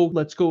 Let's go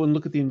and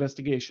look at the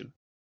investigation.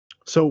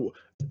 So,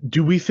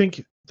 do we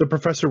think the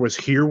professor was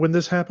here when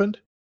this happened?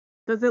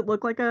 Does it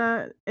look like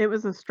it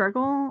was a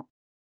struggle?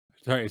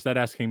 Sorry, is that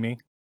asking me?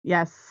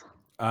 Yes.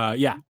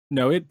 Yeah.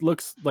 No, it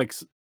looks like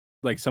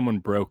someone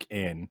broke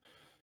in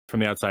from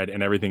the outside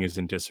and everything is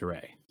in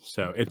disarray.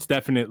 So it's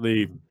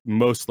definitely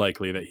most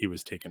likely that he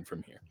was taken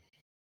from here.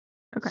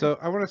 Okay. So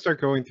I want to start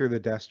going through the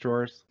desk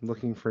drawers,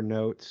 looking for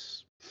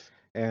notes,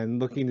 and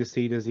looking to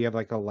see, does he have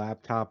like a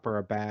laptop or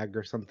a bag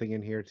or something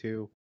in here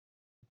too?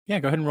 Yeah,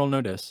 go ahead and roll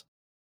notice.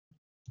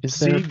 Is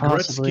there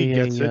possibly Gretzky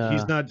gets it.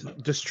 He's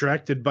not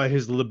distracted by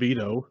his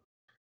libido.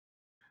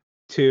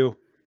 2.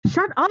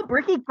 Shut up,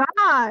 Ricky.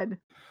 God.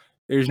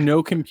 There's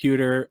no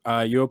computer.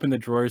 You open the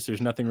drawers.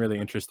 There's nothing really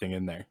interesting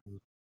in there.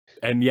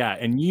 And yeah,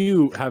 and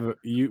you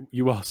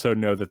also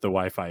know that the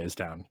Wi-Fi is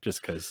down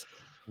just because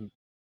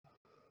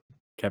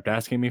kept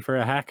asking me for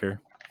a hacker.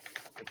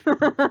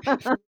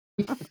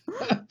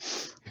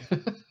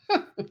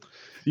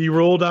 You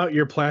rolled out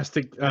your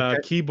plastic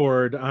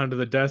keyboard onto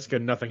the desk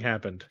and nothing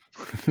happened.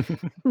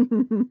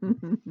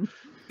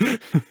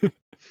 There's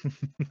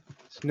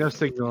no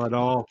signal at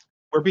all.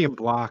 We're being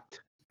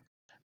blocked.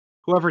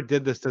 Whoever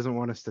did this doesn't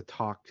want us to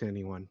talk to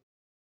anyone.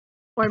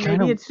 Or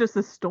maybe it's just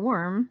a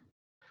storm.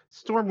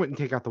 Storm wouldn't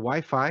take out the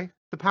Wi-Fi.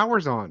 The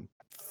power's on.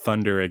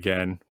 Thunder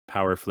again.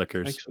 Power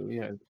flickers. Actually,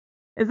 yeah.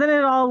 Isn't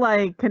it all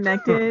like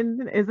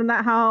connected? Isn't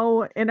that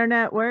how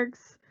internet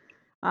works?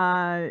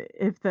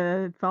 If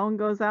the phone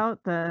goes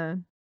out,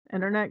 the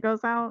internet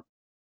goes out.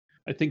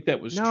 I think that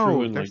was No,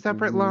 true in they're like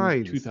separate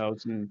lines.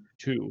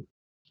 2002.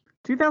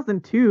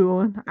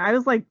 2002. I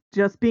was like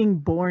just being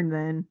born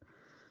then.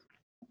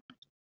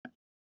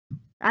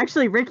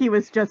 Actually, Ricky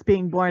was just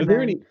being born Are there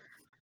then. any?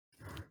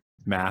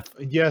 Math.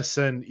 Yes,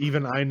 and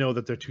even I know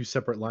that they're two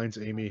separate lines,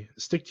 Amy.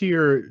 Stick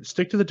to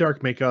the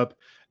dark makeup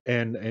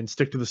and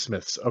stick to the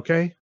Smiths,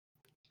 okay?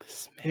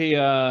 Hey,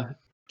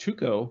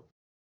 Tuco,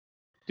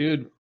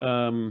 dude,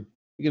 you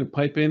gonna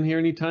pipe in here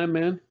anytime,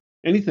 man?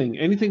 Anything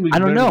we I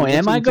don't know. listen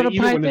Am I to going to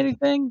either pipe one of-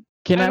 anything?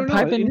 Can I don't know.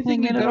 pipe Anything anything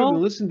in we've at done to all?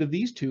 listen to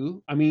these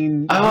two. I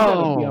mean,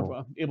 Oh. we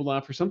gotta be able to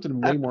offer something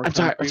way more. I'm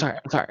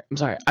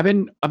sorry. I've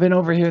been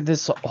over here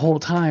this whole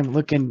time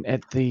looking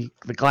at the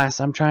glass.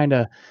 I'm trying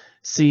to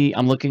see.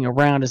 I'm looking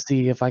around to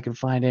see if I can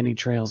find any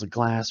trails of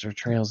glass or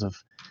trails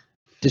of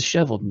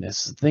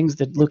disheveledness, things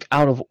that look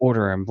out of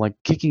order. I'm like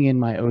kicking in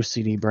my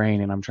OCD brain,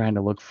 and I'm trying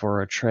to look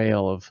for a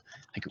trail of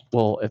like,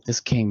 well, if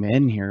this came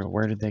in here,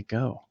 where did they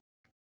go?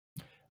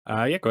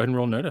 Yeah, go ahead and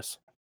roll notice.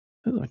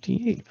 Ooh, a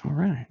D8. All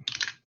right,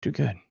 too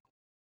good.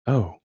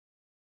 Oh,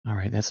 all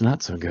right, that's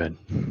not so good.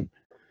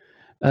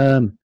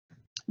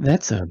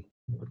 That's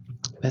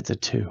a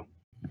 2.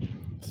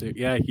 So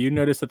yeah, you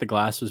notice that the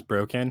glass was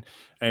broken,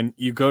 and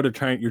you go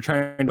to you're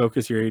trying to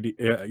focus your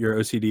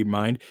OCD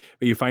mind,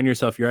 but you find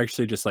yourself you're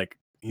actually just like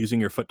using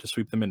your foot to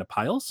sweep them into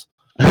piles.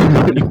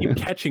 And you keep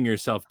catching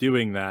yourself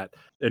doing that,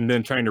 and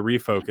then trying to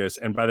refocus.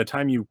 And by the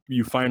time you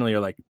finally are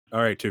like,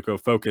 all right, Tuco,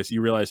 focus,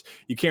 you realize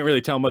you can't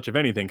really tell much of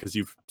anything because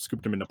you've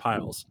scooped them into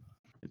piles.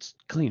 It's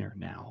cleaner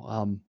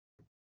now.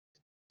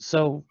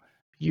 So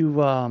you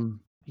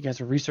guys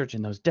are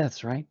researching those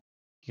deaths, right?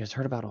 You guys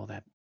heard about all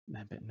that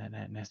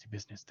nasty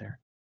business there.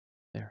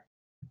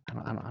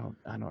 I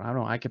don't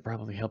know. I could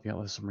probably help you out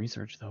with some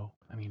research, though.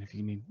 I mean, if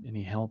you need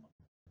any help.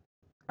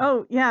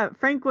 Oh yeah,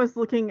 Frank was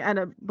looking at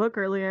a book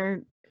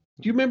earlier.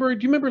 Do you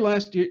remember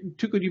last year,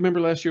 Tuco? Do you remember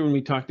last year when we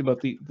talked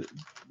about the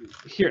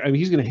here? I mean,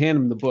 he's going to hand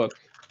him the book.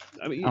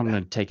 I mean, I'm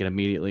gonna take it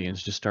immediately and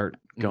just start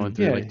going Mhm.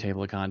 through Yeah. like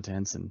table of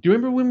contents and. do you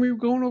remember when we were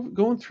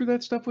going through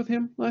that stuff with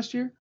him last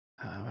year?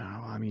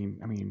 Well, I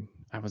mean,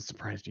 I was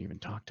surprised you even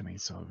talked to me.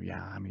 So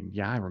yeah, I mean,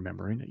 yeah, I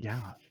remember it.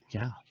 Yeah.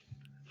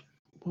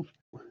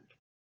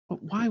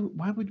 But why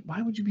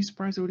would you be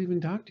surprised I would even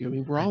talk to you? I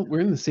mean, we're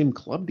in the same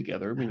club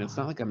together. I mean, it's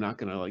not like I'm not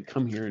gonna like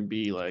come here and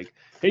be like,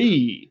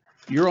 hey,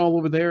 you're all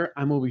over there,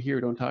 I'm over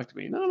here, don't talk to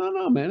me.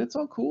 No, man, it's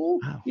all cool.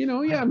 Wow. You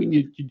know, yeah. I mean,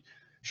 you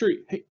sure,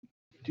 hey,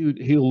 dude,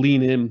 he'll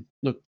lean in.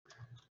 Look,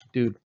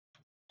 dude,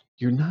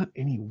 you're not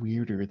any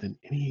weirder than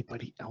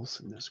anybody else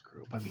in this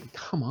group. I mean,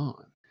 come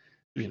on,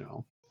 you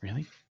know.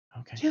 Really?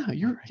 Okay. Yeah,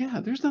 you're. Alright. Yeah,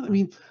 there's not. I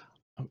mean,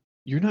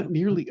 you're not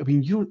nearly. I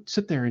mean, you don't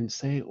sit there and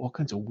say all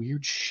kinds of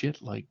weird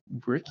shit like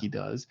Ricky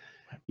does.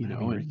 You know, I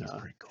mean, and Ricky's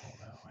pretty cool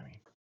though.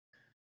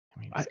 I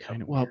mean, I- it's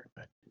kind of well, weird,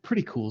 but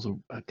pretty cool is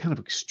a kind of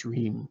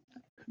extreme,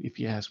 if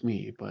you ask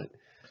me. But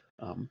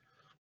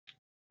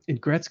in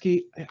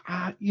Gretzky,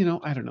 you know,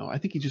 I don't know. I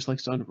think he just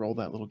likes to unroll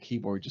that little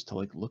keyboard just to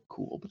like look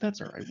cool. But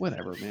that's all right.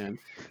 Whatever, man.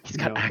 he's you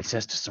got know.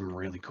 access to some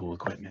really cool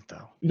equipment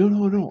though. No.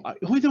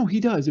 No, he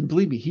does. And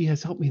believe me, he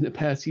has helped me in the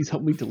past. He's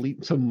helped me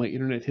delete some of my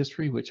internet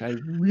history, which I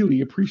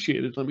really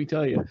appreciated, let me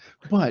tell you.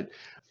 But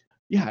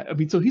yeah, I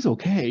mean, so he's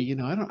okay. You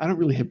know, I don't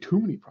really have too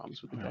many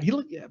problems with the guy.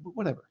 Yeah, but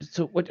whatever.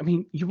 So what? I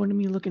mean, you wanted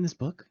me to look in this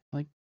book,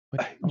 like?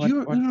 Do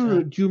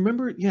you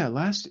remember? Yeah,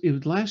 it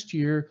was last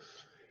year,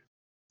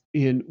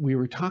 and we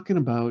were talking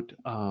about.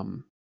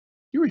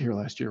 You were here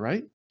last year,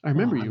 right? I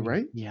remember you,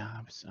 right? Yeah,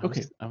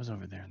 I was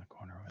over there in the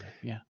corner over there.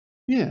 Yeah.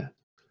 Yeah,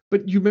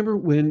 but you remember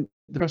when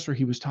the professor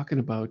he was talking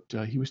about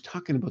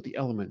the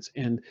elements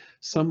and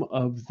some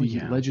of the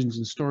yeah. legends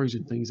and stories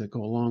and things that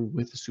go along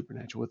with the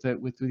supernatural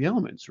with the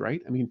elements,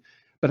 right? I mean,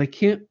 but I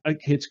can't.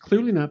 It's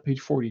clearly not page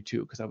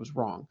 42 because I was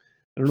wrong.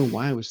 I don't know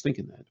why I was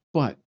thinking that,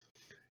 but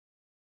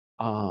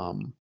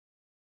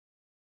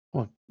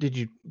Well, did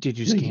you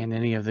Yeah, scan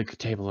any of the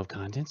table of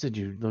contents? Did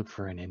you look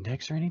for an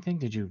index or anything?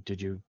 Did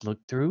you look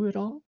through it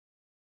all?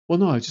 well,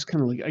 no, I just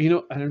kind of like I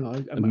don't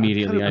know.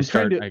 Immediately, I'm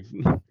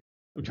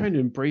trying to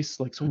embrace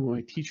like some of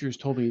my teachers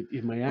told me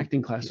in my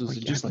acting classes, well,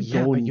 and just like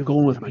yeah, but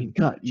going with I my mean,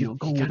 gut, you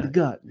going with the gotta-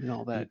 gut and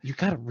all that. you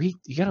gotta read.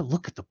 You gotta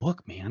look at the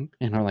book, man.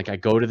 And I'm like, I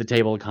go to the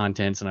table of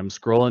contents and I'm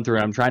scrolling through.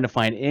 I'm trying to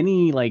find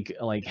any like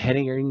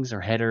headings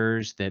or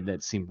headers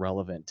that seem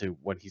relevant to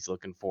what he's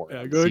looking for.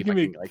 Yeah, and go see if give I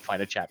me- can like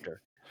find a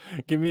chapter.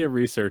 Give me a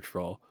research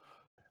roll.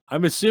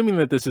 I'm assuming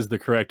that this is the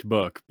correct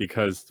book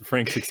because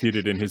Frank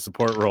succeeded in his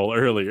support role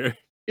earlier.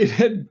 It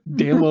had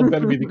damn well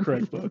better be the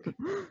correct book.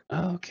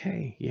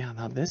 Okay, yeah.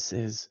 Now this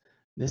is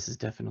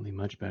definitely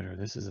much better.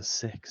 This is a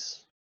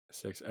 6.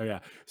 6. Oh yeah.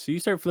 So you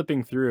start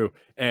flipping through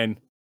and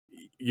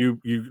you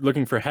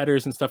looking for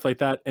headers and stuff like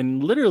that.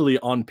 And literally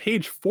on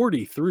page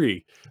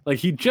 43, like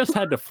he just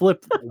had to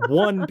flip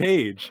one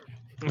page.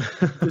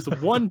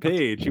 Just one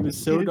page. He was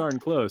so darn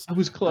close. I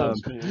was close,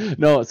 man.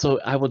 No,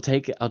 so I'll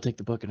take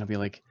the book and I'll be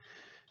like,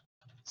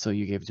 so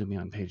you gave it to me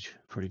on page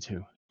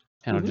 42.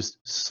 And I'll Mhm. just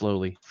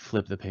slowly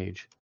flip the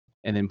page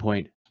and then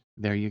point,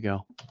 there you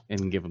go,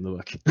 and give him the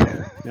book.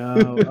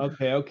 No,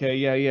 okay,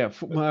 yeah.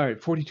 All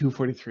right, 42,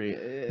 43.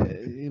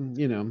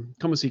 You know,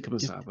 come see,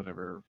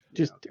 whatever.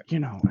 Just,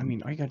 Yeah, I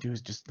mean, all you gotta do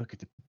is just look at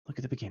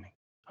the beginning.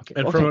 Okay.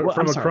 And okay, from well,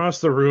 from I'm sorry. across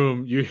the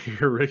room, you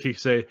hear Ricky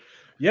say,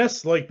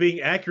 "Yes, like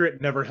being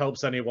accurate never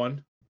helps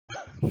anyone."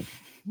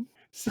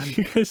 So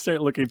you guys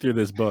start looking through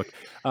this book,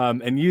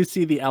 and you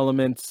see the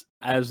elements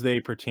as they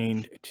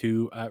pertained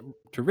to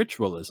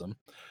ritualism.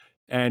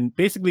 And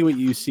basically, what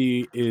you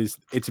see is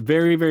it's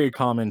very, very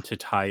common to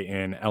tie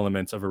in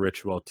elements of a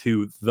ritual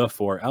to the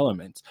 4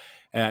 elements.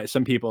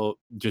 Some people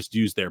just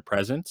use their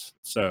presence.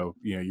 So,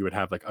 you would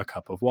have like a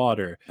cup of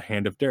water, a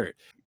hand of dirt.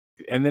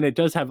 And then it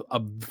does have a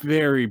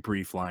very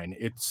brief line.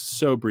 It's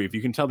so brief.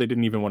 You can tell they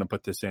didn't even want to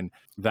put this in,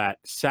 that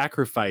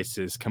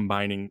sacrifices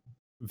combine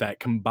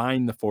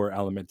the 4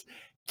 elements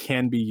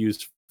can be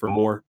used for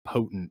more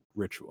potent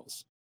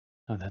rituals.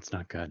 Oh, that's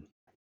not good.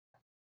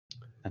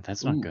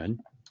 That's not Ooh. good.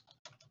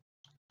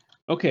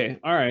 Okay,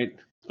 all right.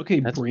 Okay,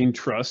 That's- brain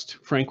trust.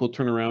 Frank will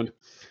turn around.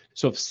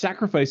 So if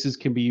sacrifices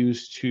can be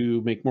used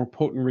to make more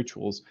potent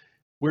rituals,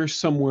 where's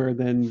somewhere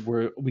then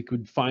where we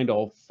could find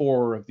all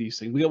 4 of these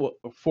things? We got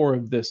 4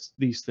 of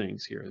these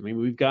things here. I mean,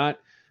 we've got.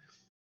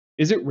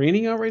 Is it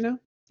raining out right now?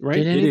 Right?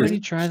 Did It is anybody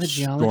try the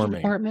geology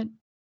storming. department?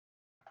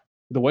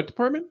 The what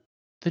department?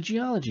 The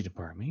geology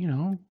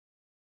department,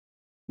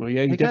 Well,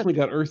 yeah, you They got- definitely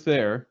got Earth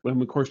there.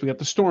 And of course, we got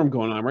the storm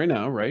going on right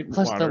now, right?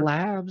 Plus Water. the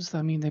labs.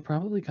 I mean, they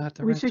probably got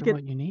the We rest should of get-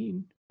 what you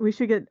need. We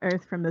should get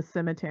Earth from the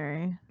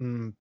cemetery.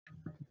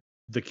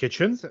 The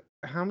kitchen. So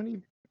how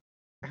many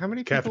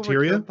people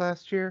Cafeteria? were killed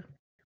last year?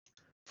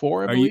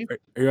 4, I Are you believe.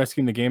 are you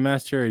asking the game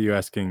master or are you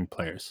asking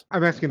players?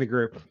 I'm asking the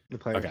group, the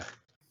players. Okay.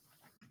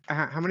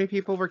 How many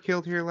people were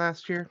killed here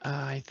last year?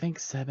 I think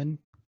 7.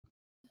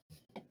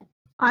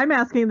 I'm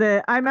asking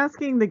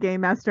the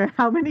game master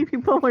how many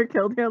people were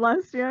killed here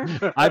last year.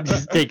 I'm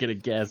just taking a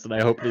guess, and I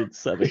hope it's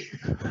 7.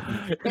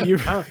 You-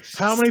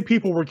 How many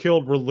people were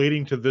killed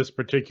relating to this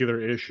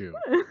particular issue?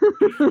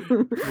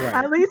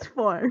 At least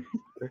 4.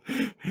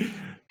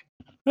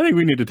 I think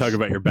we need to talk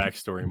about your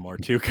backstory more,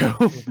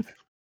 Tuco.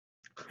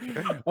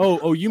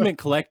 Oh, you meant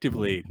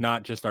collectively,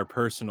 not just our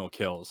personal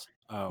kills.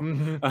 Oh,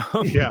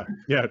 Mhm.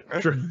 Yeah,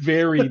 true.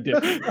 Very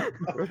different.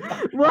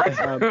 What?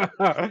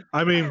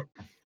 I mean,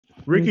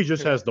 Ricky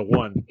just has the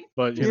one,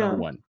 but you Yeah. know,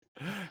 One.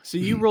 So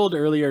you rolled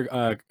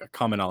earlier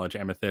common knowledge,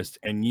 Amethyst,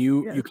 and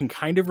you Yes. can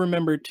kind of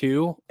remember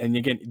too. And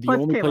again, the Plus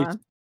only place Kayla.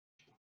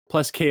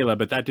 plus Kayla,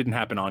 but that didn't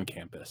happen on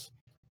campus.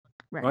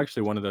 Right. Well,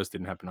 actually, one of those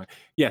didn't happen on.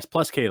 Yes,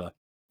 plus Kayla.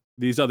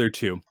 These other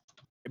two.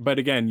 But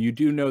again, you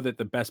do know that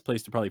the best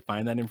place to probably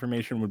find that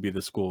information would be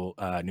the school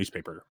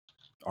newspaper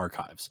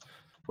archives,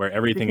 where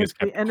everything Because is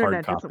kept the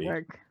internet hard doesn't copy.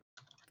 work.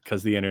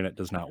 Because the internet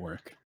does not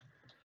work.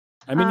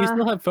 I mean, you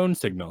still have phone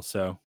signals,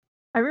 so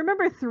I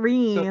remember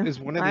 3. So is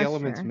one of the last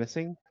elements year.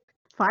 missing?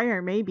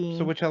 Fire, maybe.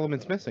 So which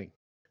element's missing?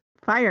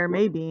 Fire,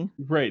 maybe.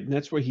 Right, and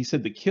that's why he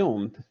said the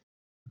kiln.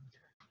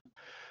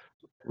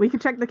 We could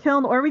check the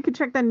kiln, or we could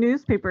check the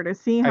newspaper to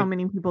see how I-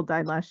 many people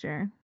died last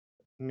year.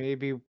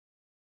 Maybe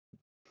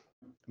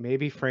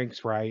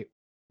Frank's right.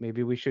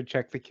 Maybe we should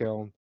check the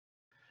kiln.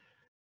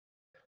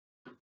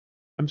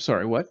 I'm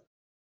sorry, what?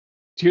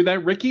 Did you hear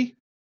that, Ricky?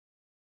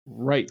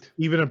 Right.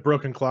 even a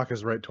broken clock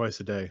is right twice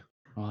a day.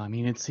 Well, I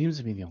mean, it seems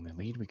to be the only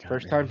lead we got.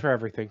 First time really. for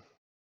everything.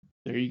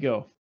 There you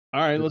go.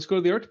 All right, let's go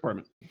to the art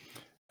department.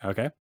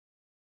 okay.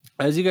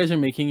 As you guys are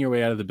making your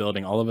way out of the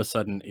building, all of a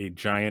sudden a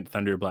giant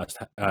thunder blast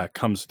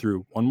comes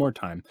through one more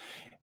time,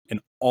 and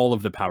all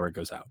of the power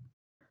goes out.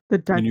 The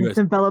And you darkness guys-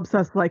 envelops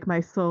us like my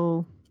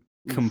soul.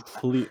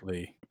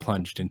 Completely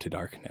plunged into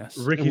darkness.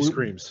 Ricky And we-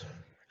 screams.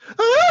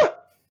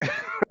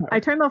 I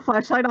turned the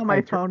flashlight on my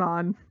I tur- phone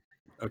on.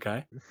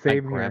 Okay. I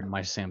Same grabbed here.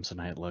 my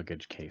Samsonite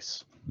luggage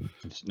case.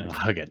 And just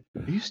hug it.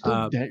 Are you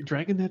still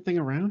dragging that thing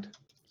around?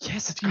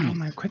 Yes, it's got all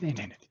my equipment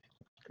in it.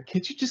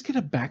 Can't you just get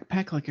a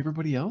backpack like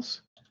everybody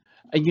else?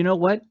 And you know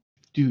what?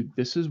 Dude,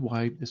 this is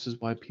why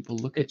people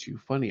look at you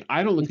funny.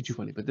 I don't look at you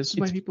funny, but this is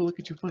why it's- people look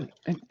at you funny.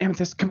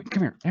 Amethyst, come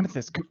here.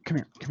 Amethyst,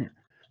 come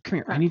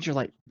here. I need your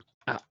light.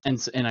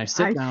 And I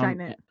sit I down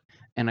shine it.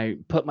 and I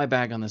put my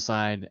bag on the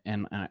side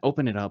and I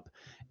open it up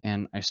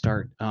and I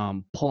start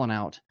pulling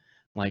out.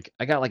 Like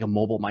I got like a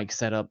mobile mic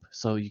set up,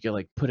 so you can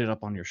like put it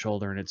up on your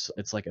shoulder and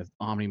it's like an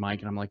Omni mic.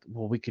 And I'm like,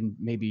 well, we can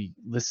maybe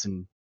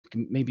listen.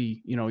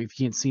 Maybe, you know, if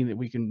you can't see that,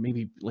 we can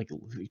maybe like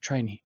try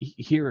and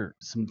hear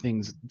some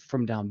things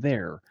from down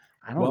there.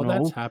 I don't While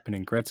know. that's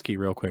happening, Gretzky,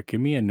 real quick, give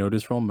me a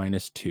notice roll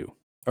 -2.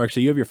 Or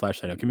actually, you have your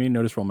flashlight out. Give me a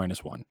notice roll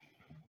 -1.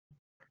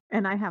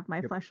 And I have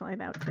my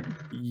flashlight out too.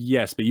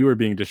 Yes, but you were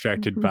being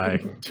distracted by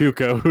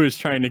Tuco, who is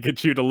trying to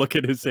get you to look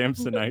at his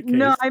Samsonite case.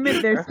 No, I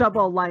meant there's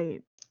double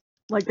light.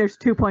 Like there's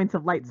 2 points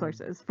of light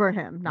sources for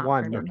him, not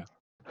One. for me. Okay.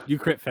 You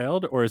crit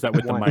failed, or is that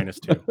with the One.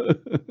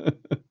 -2?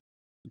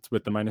 It's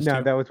with the -2?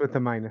 No, that was with the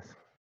minus.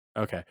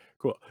 Okay,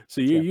 cool.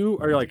 So you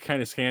are like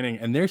kind of scanning,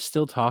 and they're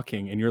still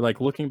talking, and you're like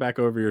looking back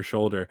over your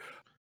shoulder,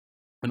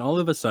 and all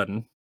of a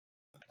sudden,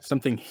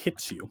 something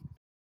hits you.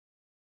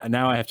 And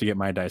now I have to get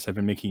my dice. I've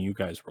been making you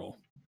guys roll.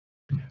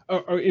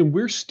 And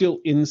we're still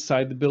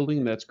inside the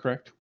building, that's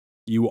correct?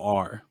 You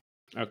are.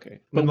 Okay.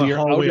 From the we are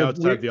hallway out of-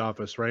 outside the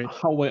office, right?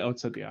 hallway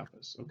outside the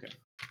office. Okay.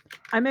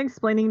 I'm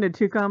explaining to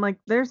Tuco, I'm like,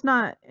 there's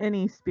not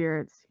any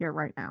spirits here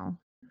right now.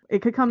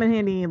 It could come in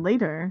handy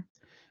later.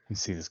 You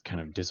see this kind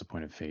of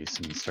disappointed face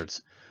and he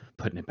starts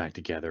putting it back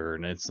together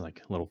and it's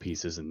like little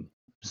pieces and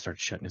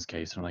starts shutting his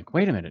case. And I'm like,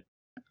 wait a minute.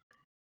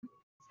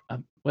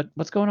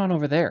 What's going on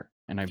over there?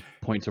 And I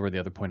point to where the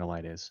other point of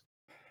light is.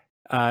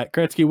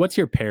 Gretzky, what's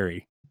your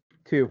parry?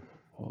 2.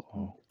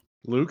 Oh.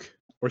 Luke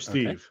or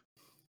Steve?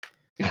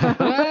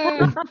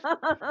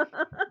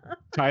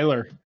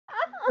 Tyler.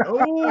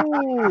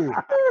 Oh,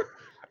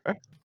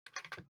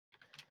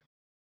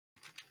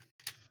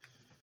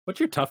 What's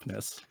your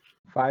toughness?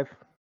 5.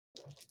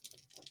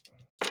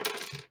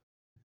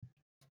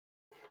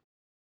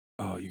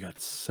 Oh, you got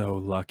so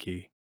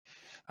lucky.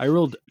 I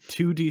rolled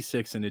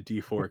 2d6 and a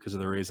d4 because of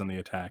the raise on the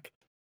attack,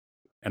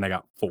 and I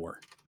got 4.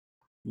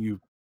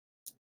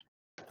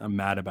 I'm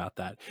mad about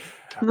that.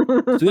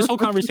 So this whole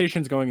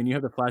conversation's going, and you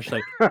have the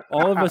flashlight.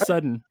 All of a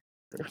sudden,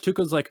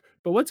 Tuco's like,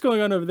 "But what's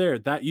going on over there?"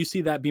 That you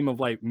see that beam of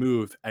light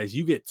move as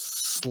you get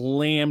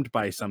slammed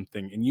by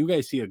something, and you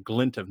guys see a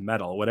glint of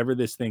metal. Whatever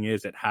this thing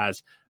is, it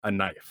has a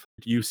knife.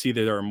 You see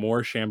that there are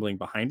more shambling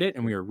behind it,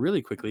 and we are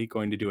really quickly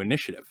going to do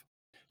initiative.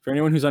 For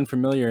anyone who's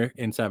unfamiliar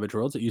in Savage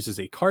Worlds, it uses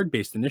a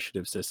card-based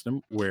initiative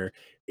system where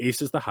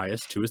Ace is the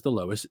highest, 2 is the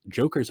lowest.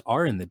 Jokers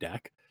are in the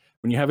deck.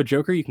 When you have a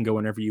Joker, you can go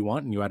whenever you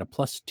want, and you add a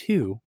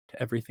 +2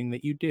 to everything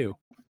that you do.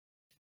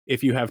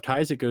 If you have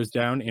ties, it goes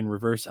down in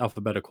reverse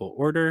alphabetical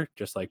order,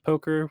 just like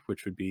poker,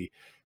 which would be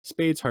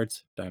spades,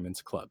 hearts,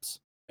 diamonds, clubs.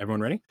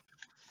 Everyone ready?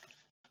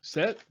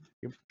 Set.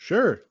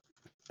 sure.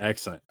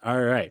 Excellent.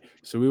 All right.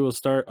 So we will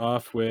start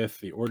off with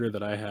the order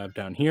that I have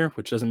down here,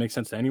 which doesn't make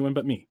sense to anyone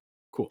but me.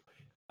 Cool.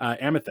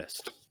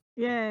 Amethyst,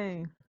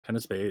 Yay. 10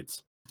 of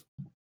spades.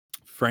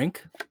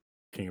 Frank,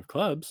 king of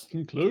clubs.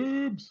 King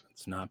clubs.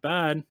 It's not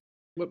bad.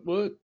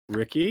 What?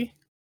 Ricky,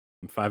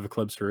 5 of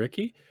clubs for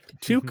Ricky.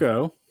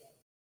 Tuco,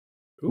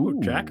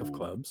 jack of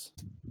clubs.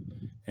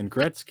 And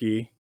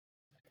Gretzky,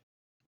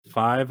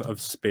 5 of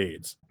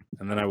spades.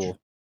 And then I will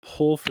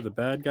pull for the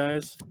bad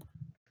guys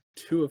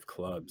 2 of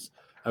clubs.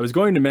 I was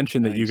going to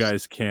mention that you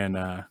Nice.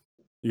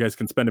 guys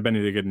can spend a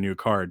penny to get a new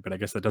card, but I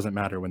guess that doesn't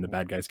matter when the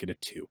bad guys get a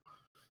 2.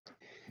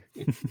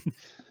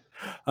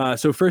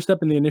 So first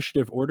up in the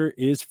initiative order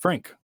is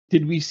Frank.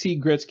 Did we see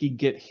Gretzky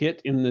get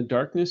hit in the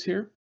darkness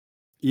here?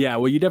 Yeah,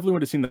 well, you definitely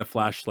would have seen the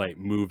flashlight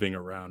moving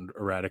around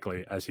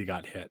erratically as he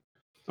got hit.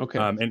 Okay.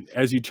 And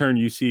as you turn,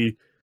 you see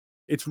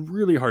it's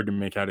really hard to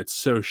make out. It's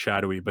so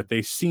shadowy, but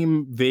they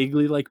seem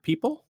vaguely like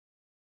people.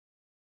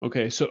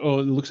 Okay. So,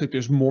 it looks like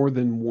there's more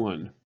than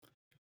one.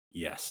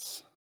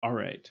 Yes. All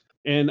right.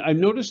 And I've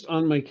noticed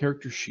on my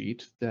character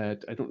sheet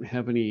that I don't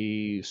have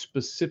any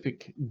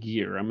specific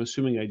gear. I'm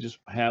assuming I just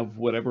have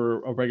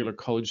whatever a regular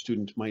college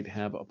student might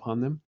have upon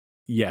them.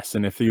 Yes,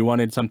 and if you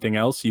wanted something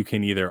else, you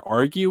can either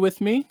argue with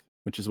me,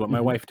 which is what my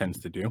Mhm. wife tends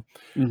to do,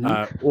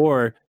 Mhm.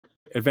 or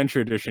Adventure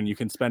Edition, you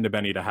can spend a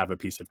penny to have a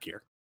piece of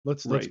gear.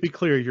 Let's Right. be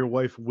clear. Your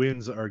wife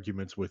wins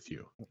arguments with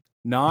you.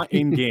 Not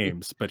in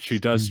games, but she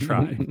does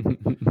try.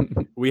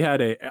 We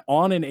had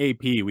on an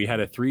AP, we had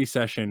a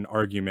 3-session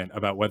argument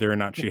about whether or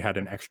not she had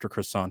an extra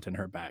croissant in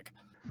her bag.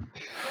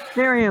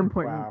 Very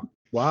important.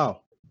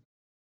 Wow.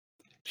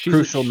 She's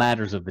Crucial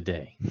matters of the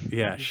day.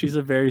 Yeah, she's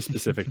a very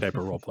specific type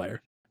of role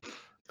player.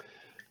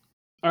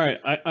 All right.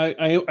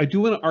 I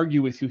do want to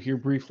argue with you here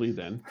briefly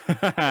then.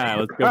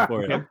 Let's go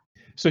for it. Okay.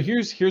 So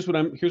here's what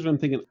I'm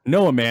thinking.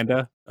 No,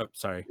 Amanda. Oh,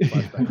 sorry.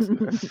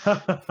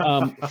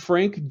 Flashbacks.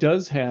 Frank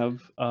does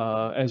have,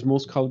 as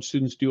most college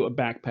students do, a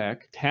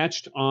backpack.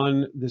 Attached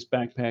on this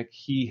backpack,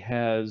 he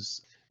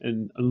has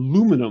an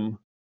aluminum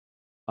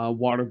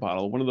water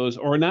bottle. One of those,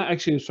 or not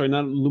actually, sorry,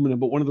 not aluminum,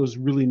 but one of those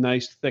really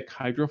nice thick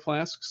hydro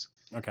flasks.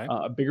 Okay.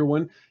 A bigger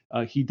one.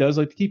 He does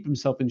like to keep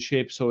himself in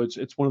shape, so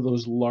it's one of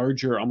those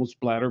larger, almost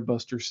bladder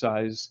buster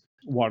size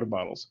water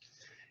bottles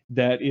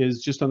that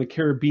is just on a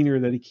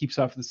carabiner that he keeps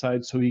off the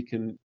side so he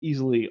can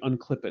easily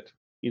unclip it,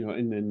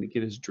 and then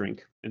get his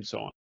drink and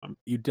so on.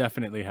 You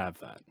definitely have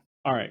that.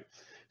 All right.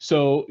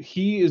 So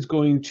he is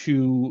going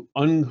to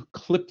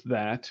unclip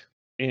that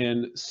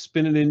and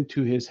spin it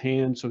into his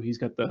hand. So he's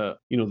got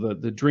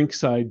the drink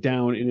side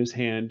down in his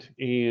hand.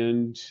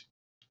 And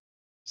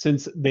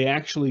since they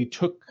actually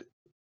took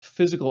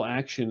physical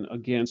action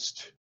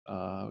against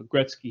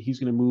Gretzky, he's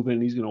going to move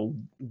in. He's going to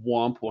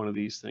whomp one of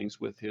these things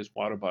with his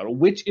water bottle,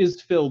 which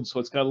is filled, so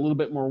it's got a little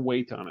bit more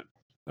weight on it.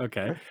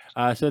 Okay.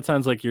 So it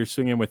sounds like you're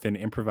swinging with an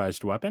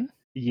improvised weapon?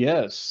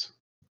 Yes.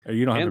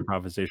 You don't have And-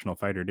 improvisational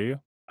fighter, do you?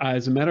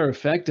 As a matter of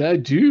fact, I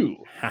do.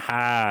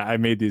 Haha, I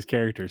made these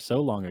characters so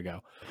long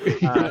ago.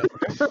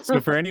 So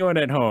for anyone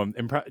at home,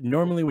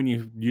 normally when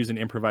you use an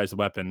improvised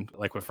weapon,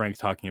 like what Frank's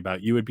talking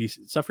about, you would be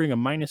suffering a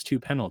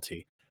 -2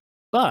 penalty.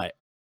 But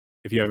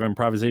if you have an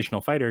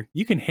improvisational fighter,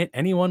 you can hit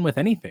anyone with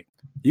anything.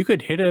 You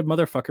could hit a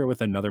motherfucker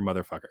with another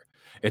motherfucker.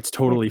 It's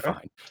totally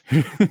fine.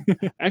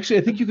 Actually,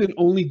 I think you can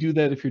only do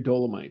that if you're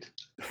Dolomite.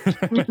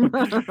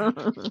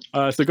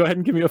 So go ahead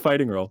and give me a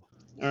fighting roll.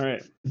 All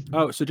right.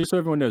 Oh, so just so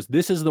everyone knows,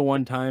 this is the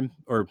one time,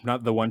 or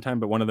not the one time,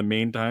 but one of the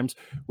main times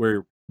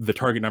where the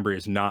target number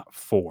is not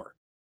 4.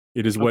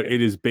 It is what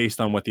it is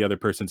based on what the other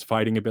person's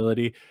fighting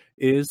ability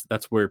is.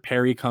 That's where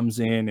parry comes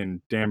in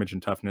and damage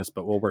and toughness,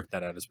 but we'll work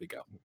that out as we go.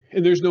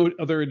 And there's no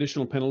other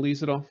additional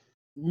penalties at all?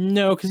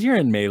 No, because you're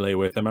in melee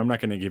with them. I'm not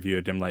going to give you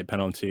a dim light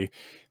penalty.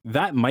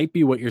 That might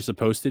be what you're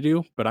supposed to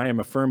do, but I am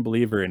a firm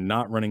believer in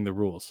not running the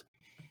rules.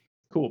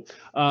 Cool.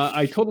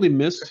 I totally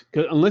missed,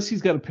 unless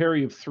he's got a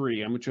parry of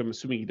 3, which I'm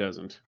assuming he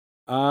doesn't.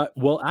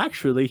 Well,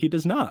 actually, he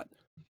does not.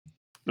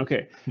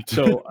 Okay,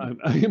 so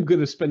I am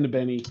going to spend a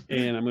penny,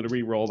 and I'm going to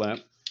re-roll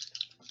that.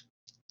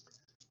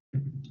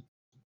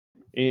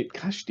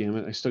 Gosh damn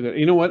it, I still got...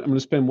 You know what? I'm going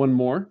to spend one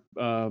more,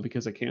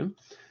 because I can.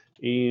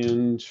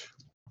 And...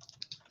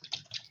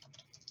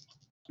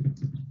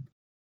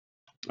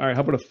 All right,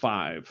 how about a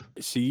 5?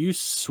 So you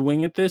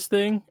swing at this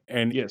thing,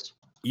 and Yes.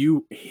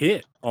 you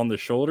hit on the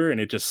shoulder, and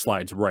it just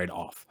slides right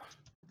off.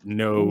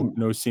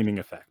 No seeming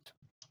effect.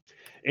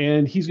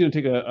 And he's going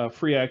to take a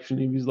free action.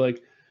 He's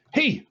like,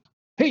 hey,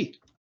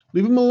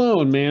 leave him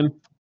alone, man.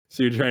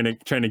 So you're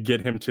trying to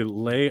get him to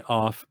lay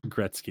off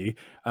Gretzky.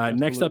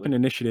 Next up in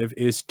initiative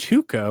is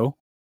Tuco,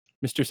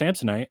 Mr.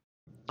 Samsonite.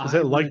 Is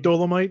that like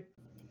Dolomite?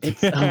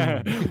 It's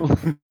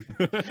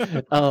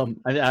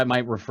I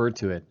might refer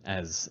to it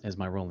as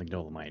my rolling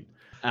Dolomite.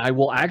 I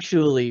will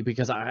actually,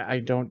 because I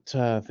don't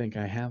think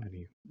I have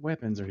any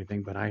weapons or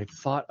anything, but I had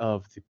thought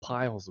of the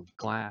piles of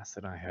glass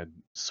that I had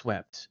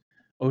swept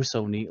oh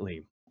so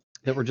neatly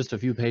that were just a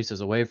few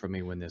paces away from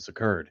me when this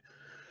occurred.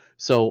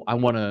 So I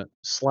want to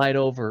slide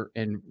over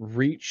and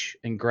reach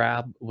and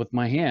grab with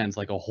my hands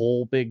like a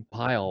whole big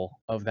pile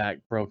of that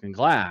broken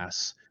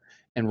glass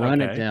and run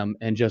at Okay. them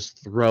and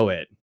just throw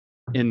it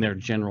in their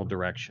general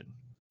direction.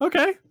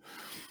 Okay.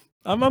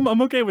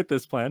 I'm okay with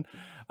this plan.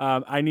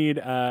 I need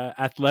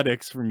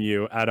athletics from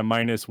you at a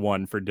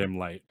 -1 for dim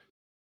light.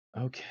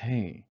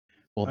 Okay.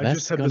 Well, I that's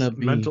just have gonna this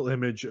be mental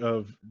image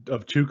of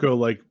Tuco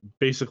like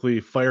basically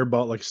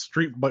fireball, like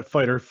street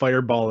fighter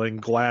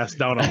fireballing glass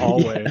down a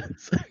hallway.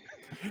 Yes.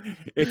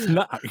 It's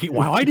not.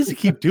 Why does he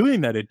keep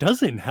doing that? It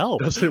doesn't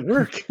help. Doesn't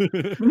work.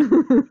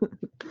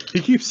 He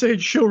keeps saying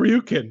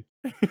Shoryuken.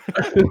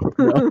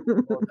 No,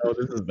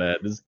 this is bad.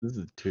 This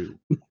is 2.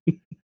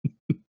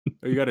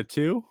 Oh, you got a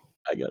 2?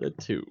 I got a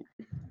 2.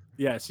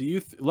 Yeah. So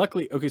you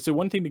luckily. Okay. So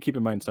one thing to keep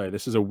in mind. Sorry,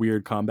 this is a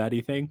weird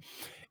combat-y thing.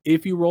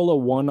 If you roll a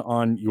 1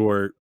 on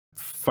your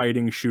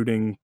fighting,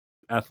 shooting,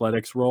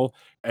 athletics roll,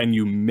 and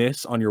you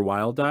miss on your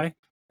wild die,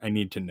 I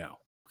need to know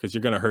because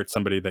you're going to hurt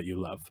somebody that you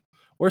love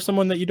or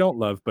someone that you don't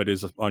love but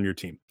is on your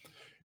team.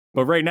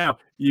 But right now,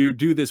 you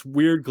do this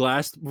weird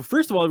glass.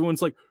 First of all,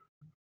 everyone's like,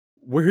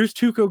 "Where's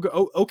Tuco go?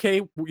 Oh,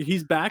 okay,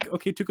 he's back.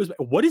 Okay, Tuco's back.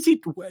 What is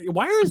he?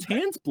 Why are his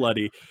hands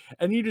bloody?"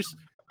 And you just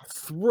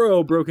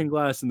throw broken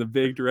glass in the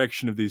vague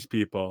direction of these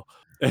people,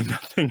 and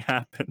nothing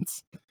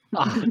happens.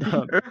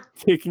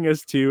 Taking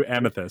us to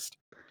Amethyst.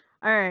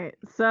 All right.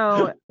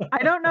 So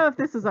I don't know if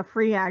this is a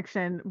free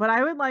action, but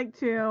I would like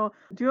to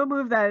do a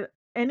move that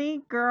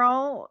any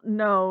girl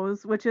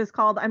knows, which is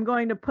called I'm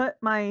going to put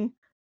my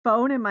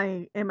phone in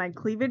my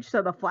cleavage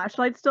so the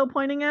flashlight's still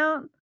pointing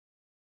out.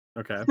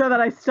 Okay. So that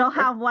I still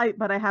have light,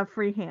 but I have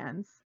free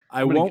hands.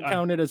 I won't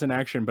count it as an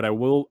action, but I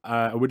will.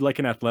 I would like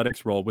an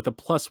athletics roll with a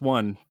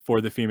 +1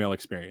 for the female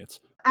experience.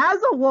 As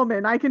a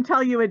woman, I can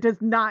tell you it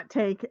does not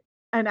take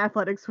an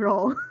athletics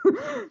roll.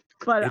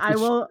 But It's I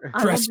will.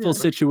 Stressful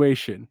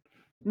situation.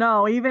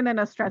 No, even in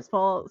a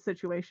stressful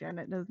situation,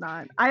 it does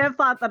not. I have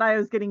thought that I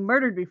was getting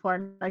murdered before,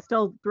 and I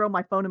still throw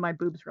my phone in my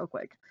boobs real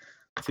quick.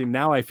 See,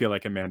 now I feel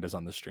like Amanda's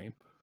on the stream.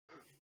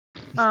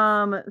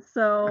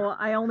 So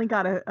I only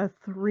got a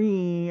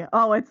 3.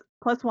 Oh, it's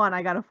 +1.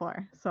 I got a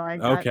 4. So I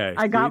got, Okay.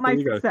 I got See, my there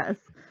you go. success.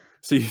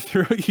 So you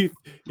throw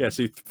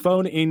so you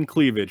phone in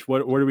cleavage.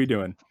 What are we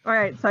doing? All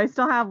right, so I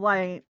still have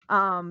light.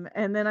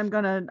 And then I'm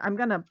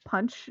gonna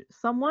punch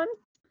someone.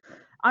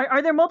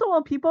 Are there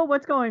multiple people?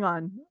 What's going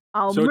on?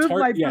 I'll So it's move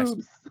hard- my yes.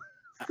 boobs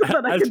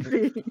so that I As- can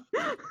see.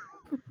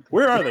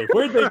 Where are they?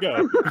 Where'd they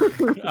go?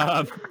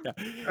 Yeah.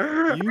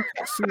 You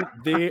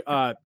see,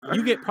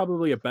 you get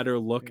probably a better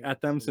look at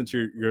them since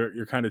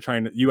you're kind of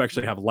trying to. You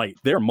actually have light.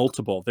 There are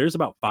multiple. There's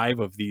about 5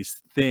 of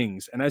these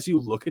things, and as you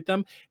look at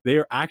them, they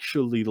are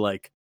actually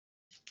like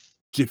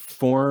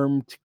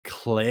deformed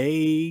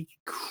clay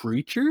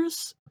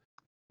creatures,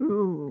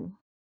 Ooh.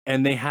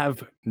 and they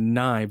have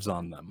knives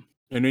on them.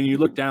 And when you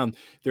look down,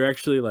 they're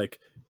actually like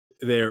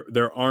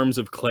their arms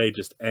of clay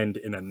just end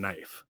in a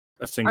knife,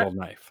 a single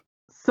knife.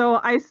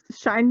 So I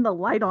shine the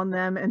light on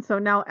them, and so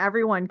now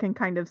everyone can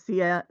kind of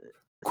see it.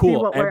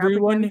 Cool. what we're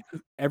up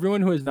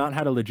Everyone who has not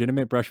had a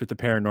legitimate brush with the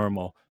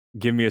paranormal,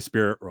 give me a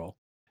spirit roll.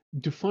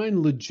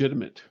 Define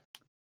legitimate.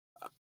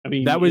 I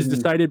mean, That was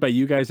decided by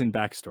you guys in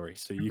backstory,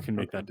 so you can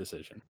make that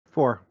decision.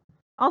 4.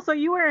 Also,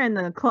 you were in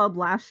the club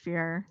last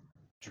year.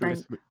 Right.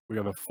 We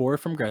have a 4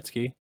 from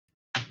Gretzky.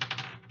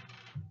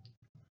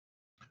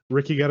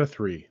 Ricky got a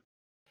 3.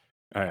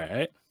 All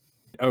right.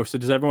 Oh, so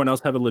does everyone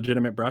else have a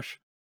legitimate brush?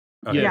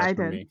 Okay, Yeah, that's I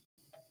for did. me.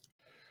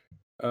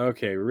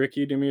 Okay,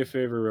 Ricky, do me a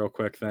favor real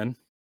quick then.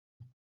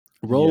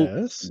 Roll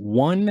Yes.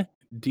 1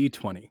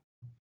 d20.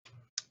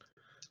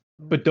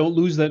 But don't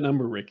lose that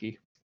number, Ricky.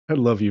 I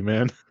love you,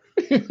 man.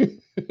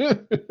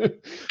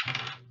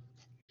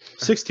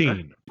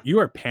 16. You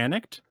are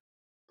panicked.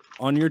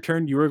 On your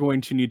turn, you are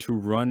going to need to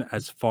run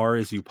as far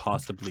as you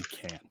possibly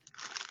can.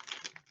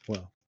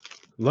 Well,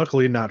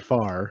 luckily not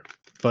far.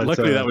 But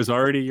Luckily, that was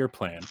already your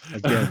plan.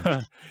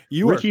 again,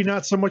 you are Ricky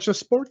not so much a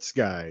sports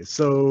guy.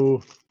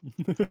 So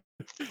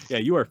yeah,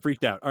 you are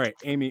freaked out. All right,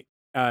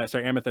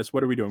 Amethyst,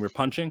 what are we doing? We're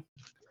punching?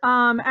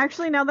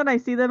 Actually, now that I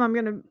see them, I'm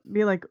gonna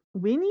be like,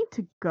 we need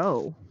to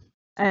go,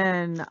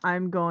 and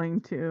I'm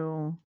going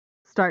to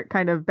start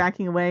kind of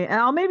backing away, and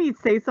I'll maybe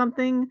say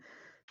something,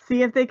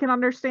 see if they can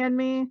understand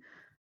me.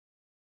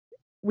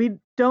 We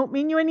don't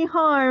mean you any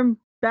harm.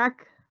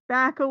 Back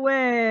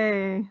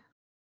away.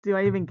 Do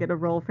I even get a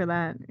roll for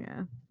that?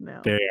 Yeah,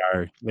 no. They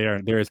are.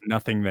 There is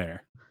nothing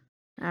there.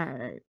 All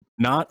right.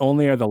 Not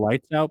only are the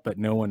lights out, but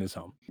no one is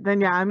home. Then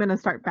yeah, I'm gonna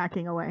start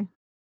backing away,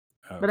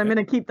 but I'm Okay.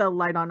 gonna keep the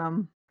light on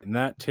them. And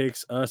that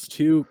takes us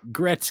to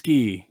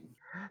Gretzky.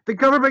 The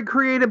government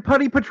created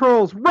putty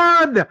patrols.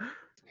 Run!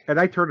 And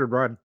I turned and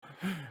run.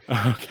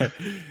 Okay,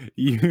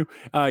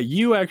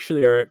 you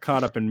actually are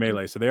caught up in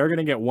melee, so they are going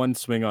to get one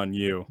swing on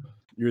you.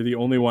 You're the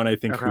only one I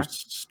think who Okay.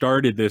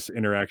 started this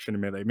interaction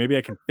in melee. Maybe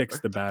I can fix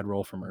the bad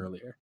roll from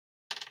earlier.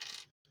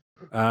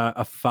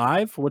 A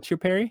 5. What's your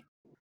parry?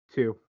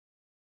 2.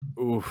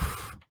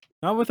 Oof.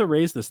 Not with a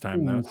raise this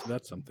time though. So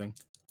that's something.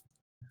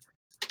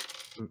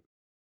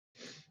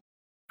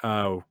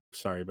 Oh,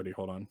 sorry, buddy.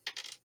 Hold on.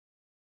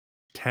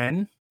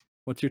 10.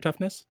 What's your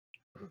toughness?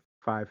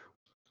 5.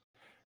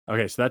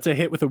 Okay, so that's a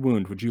hit with a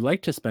wound. Would you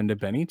like to spend a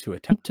Benny to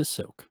attempt to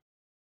soak?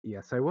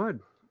 Yes, I would.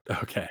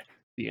 Okay.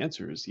 The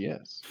answer is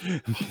yes.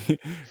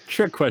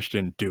 Trick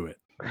question. Do it.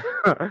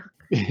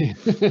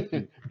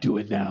 Do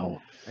it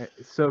now.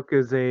 Soak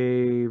is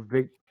a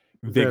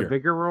Vigor.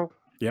 vigor roll.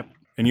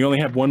 And you only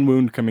have one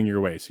wound coming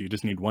your way, so you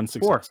just need one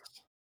success.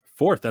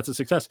 Fourth, that's a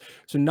success.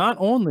 So not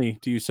only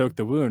do you soak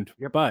the wound,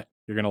 Yep. but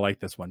you're going to like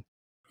this one.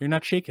 You're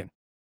not shaken.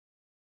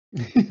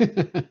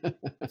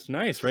 It's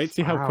nice, right?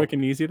 See how Wow. quick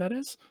and easy that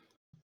is?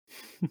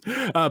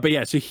 But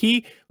yeah, so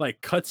he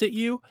like cuts at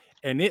you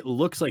and it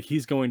looks like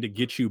he's going to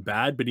get you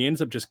bad, but he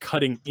ends up just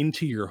cutting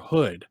into your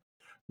hood,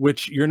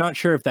 which you're not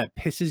sure if that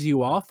pisses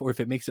you off or if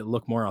it makes it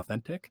look more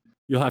authentic.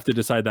 You'll have to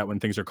decide that when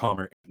things are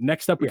calmer.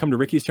 Next up, we come to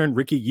Ricky's turn.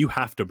 Ricky, you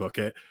have to book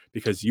it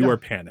because you are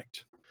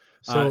panicked.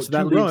 So, So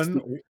that to leaves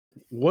run,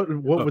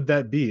 what would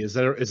that be? Is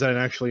that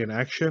actually an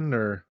action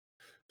or?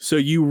 So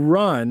you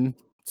run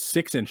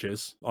 6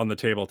 inches on the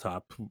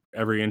tabletop.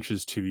 Every inch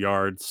is 2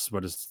 yards.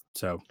 What is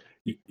so?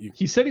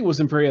 He said he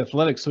wasn't very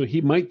athletic, so he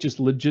might just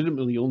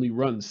legitimately only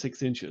run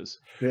 6 inches.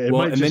 It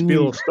Well, might and just then be a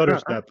you- little stutter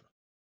step.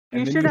 You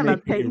and then should have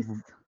a make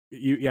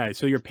pace.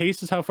 So your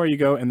pace is how far you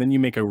go, and then you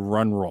make a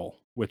run roll.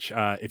 Which,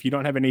 if you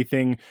don't have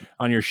anything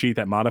on your sheet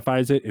that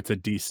modifies it, it's a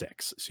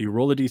d6. So you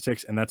roll a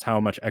d6, and that's how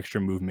much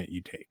extra movement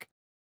you take.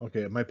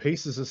 Okay, my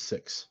pace is a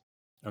 6.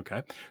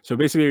 Okay. So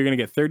basically, you're going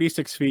to get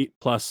 36 feet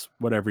plus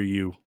whatever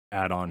you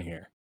add on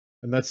here.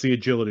 And that's the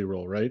agility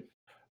roll, right?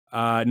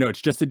 No,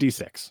 it's just a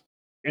d6.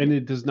 And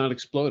it does not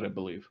explode, I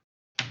believe.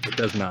 It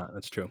does not.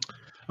 That's true.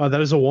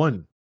 That is a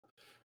 1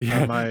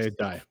 Yeah. on my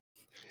die.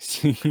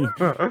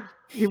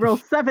 You roll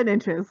 7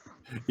 inches.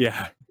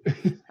 Yeah.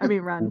 I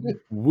mean, run.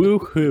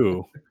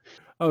 Woohoo.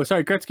 Oh,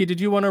 sorry, Gretzky, did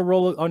you want to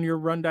roll on your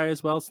run die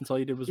as well, since all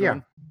you did was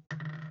run?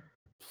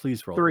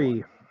 Please roll.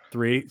 3.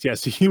 3. Yeah,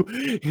 so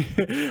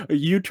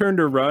you turn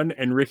to run,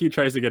 and Ricky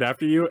tries to get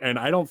after you, and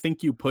I don't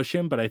think you push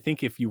him, but I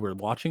think if you were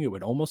watching, it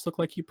would almost look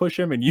like you push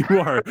him, and you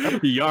are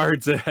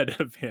yards ahead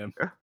of him.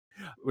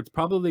 What's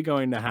probably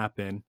going to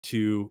happen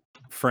to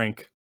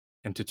Frank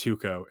and to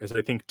Tuco is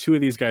I think 2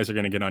 of these guys are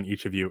going to get on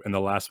each of you, and the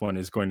last one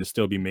is going to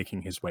still be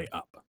making his way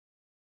up.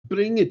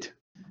 Bring it.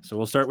 So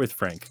we'll start with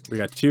Frank. We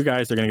got 2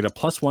 guys. They're going to get a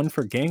 +1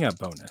 for gang up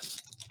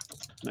bonus.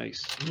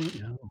 Nice.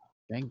 No,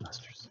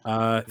 gangbusters.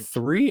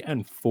 3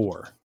 and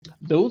 4.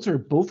 Those are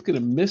both going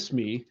to miss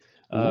me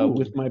Ooh.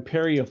 with my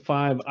parry of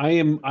 5. I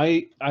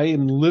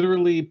am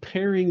literally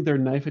parrying their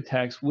knife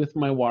attacks with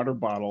my water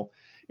bottle,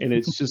 and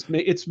it's just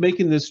it's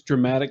making this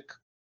dramatic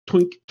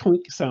twink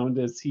twink sound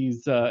as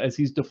he's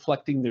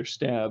deflecting their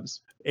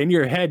stabs. In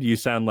your head, you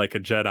sound like a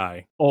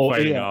Jedi. Oh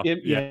fighting yeah, off. in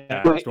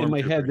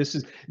my head.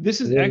 Stormtrooper.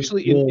 This is Yeah,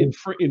 actually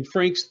in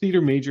Frank's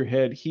theater major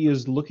head. He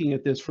is looking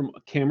at this from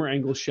camera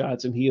angle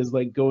shots, and he is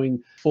like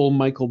going full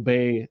Michael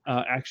Bay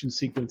action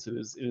sequence in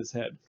his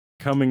head.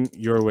 Coming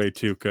your way,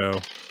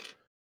 Tuco.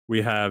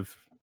 We have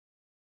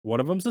one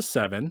of them's a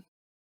 7.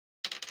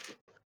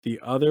 The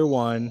other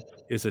one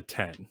is a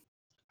 10.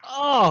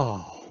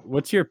 Oh,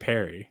 What's your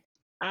parry?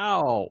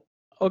 ow.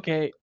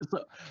 Okay,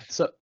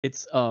 so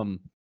it's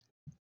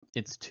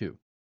 2.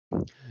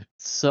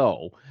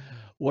 So,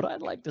 what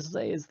I'd like to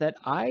say is that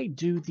I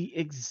do the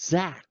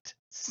exact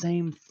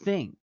same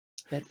thing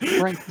that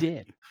Frank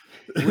did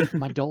with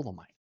my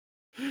Dolomite.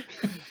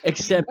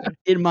 Except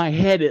in my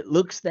head, it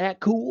looks that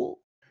cool.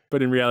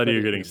 But in reality,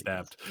 But you're it getting isn't.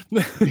 stabbed.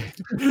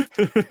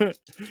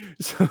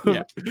 So,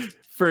 Yeah.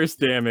 first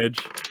damage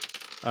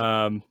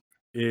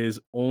is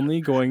only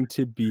going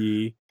to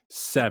be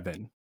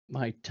 7.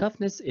 My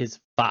toughness is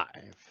 5.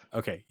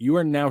 Okay, you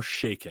are now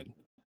shaken.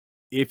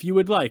 If you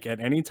would like, at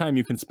any time,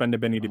 you can spend a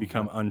Benny to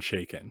become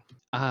unshaken.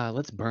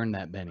 Let's burn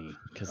that Benny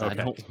because I Okay.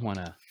 don't want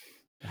to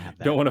have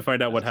that. Don't want to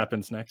find out what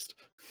happens next.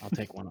 I'll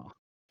take one off.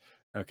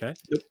 Okay.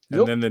 Yep.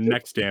 And then the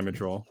next damage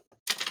roll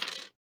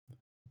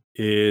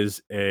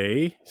is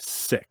a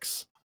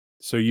 6.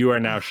 So you are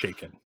now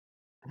shaken.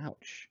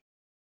 Ouch.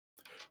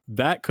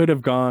 That could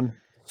have gone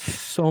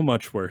so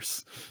much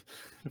worse.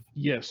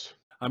 Yes.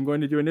 I'm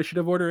going to do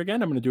initiative order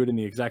again. I'm going to do it in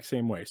the exact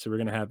same way. So we're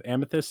going to have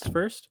Amethyst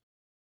first.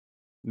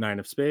 9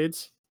 of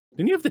spades.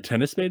 Didn't you have the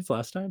 10 of spades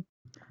last time?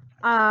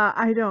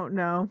 I don't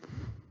know.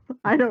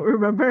 I don't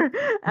remember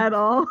at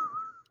all.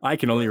 I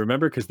can only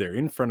remember because they're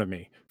in front of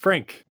me.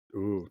 Frank.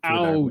 Ooh. 2 of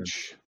diamonds.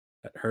 Ouch.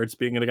 That hurts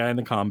being the guy in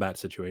the combat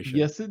situation.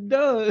 Yes, it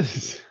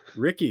does.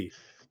 Ricky.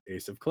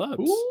 Ace of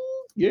clubs.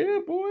 Ooh, yeah,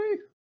 boy.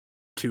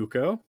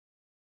 Tuco.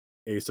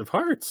 Ace of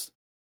hearts.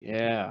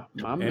 Yeah,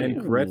 my And man.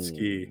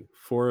 Gretzky,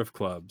 4 of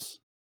clubs.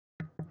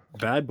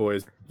 Bad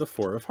boys, the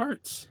 4 of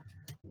hearts.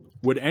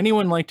 Would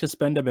anyone like to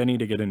spend a Benny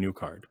to get a new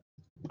card?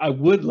 I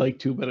would like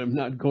to, but I'm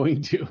not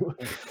going to.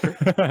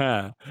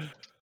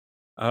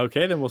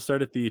 Okay, then we'll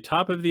start at the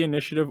top of the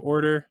initiative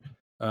order,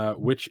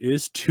 which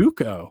is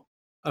Tuco.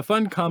 A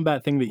fun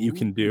combat thing that you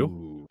can do.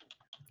 Ooh.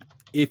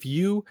 If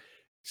you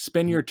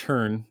spend your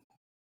turn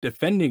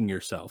defending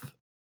yourself,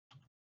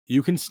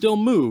 you can still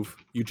move,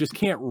 you just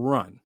can't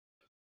run.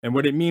 And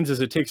what it means is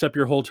it takes up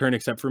your whole turn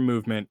except for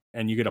movement,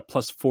 and you get a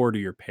 +4 to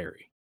your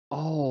parry.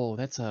 Oh,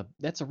 that's a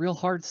real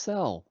hard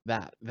sell.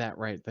 That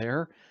right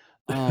there.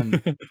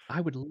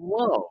 I would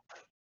love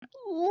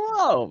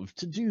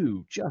to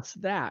do just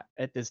that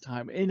at this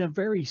time in a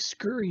very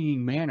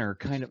scurrying manner,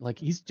 kind of like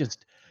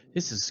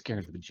this is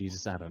scared the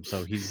bejesus out of him.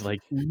 So he's like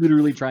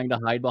literally trying to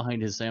hide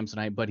behind his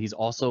Samsonite, but he's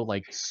also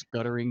like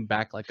scuttering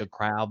back like a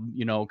crab,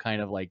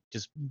 kind of like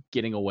just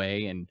getting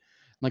away. And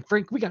I'm like,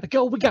 Frank, we gotta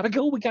go. All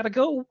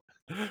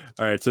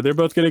right, so they're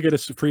both going to get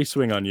a free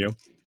swing on you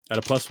at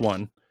a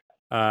 +1.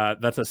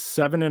 That's a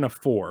 7 and a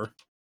 4.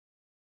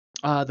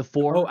 The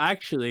 4. Oh,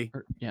 actually,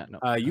 yeah,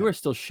 no. you are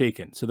still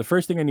shaken. So the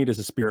first thing I need is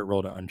a spirit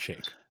roll to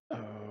unshake. Oh,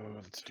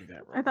 let's do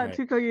that. I thought Right.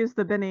 Tuco used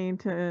the Benny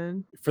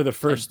to. For the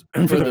first,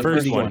 for for the the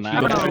first first one, one, she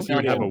I thought got you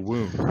would have a it.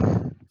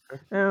 wound.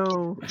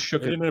 Oh.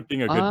 Shook It it. ended up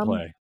being a good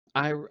play.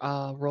 I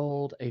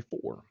rolled a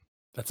 4.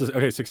 That's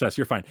okay. Success.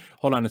 You're fine.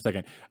 Hold on a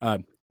second.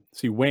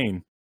 See,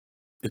 Wayne,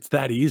 it's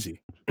that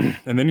easy,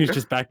 and then he's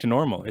just back to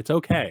normal. It's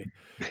okay.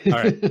 All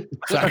right.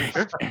 Sorry.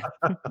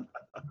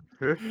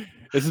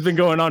 This has been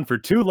going on for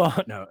too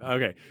long. No.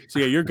 Okay. So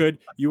yeah, you're good.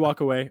 You walk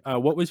away.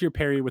 What was your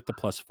parry with the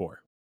 +4?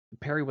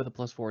 Parry with a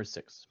 +4 is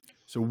 6.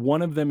 So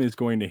one of them is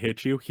going to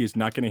hit you. He's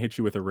not going to hit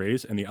you with a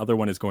raise, and the other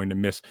one is going to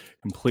miss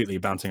completely,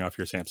 bouncing off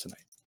your Samsonite.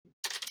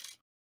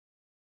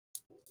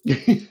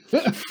 You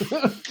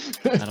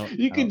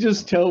can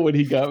just tell what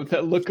he got with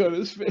that look on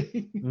his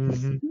face.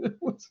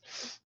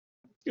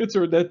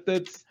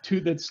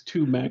 That's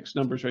two max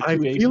numbers, right? I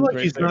Two feel aces like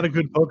right he's there. not a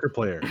good poker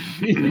player.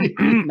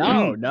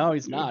 No,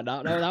 he's not.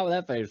 Not with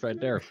that face right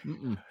there.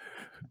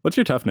 What's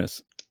your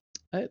toughness?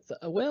 It's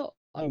well,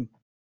 I'm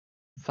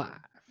 5.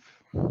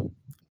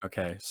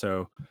 Okay,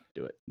 so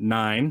Do it.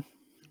 9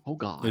 Oh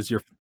God. is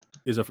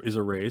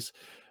a raise.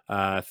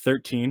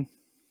 13,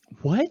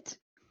 What?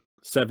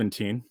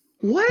 17.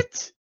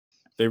 What?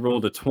 They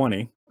rolled a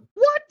 20.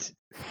 What?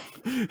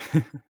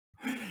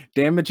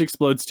 Damage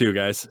explodes too,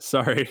 guys.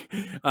 Sorry.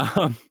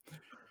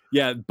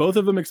 Yeah, both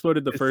of them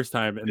exploded the first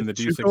time, and then the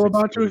Is D6 Tuco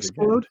about to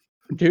exploded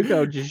explode?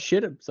 Tuco just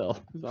shit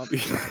himself.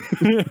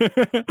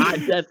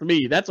 again. That's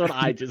me. That's what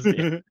I just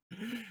did.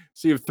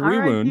 So you have 3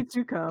 R.I.P. wounds.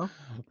 Tuco.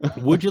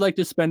 Would you like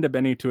to spend a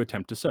Benny to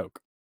attempt to soak?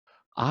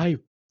 I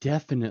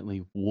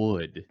definitely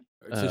would.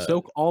 To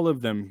soak all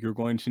of them, you're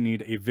going to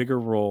need a vigor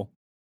roll.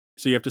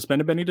 So you have to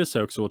spend a Benny to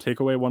soak, so we'll take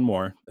away one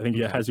more. I think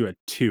it Okay. has you at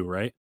 2,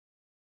 right?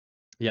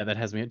 Yeah, that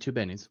has me at 2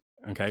 bennies.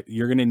 Okay.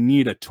 You're going to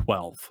need a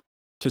 12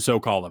 to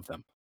soak all of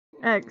them.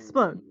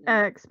 Explode.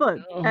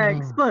 Explode. Oh.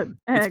 Explode.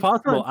 It's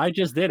possible. Explode. I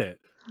just did it.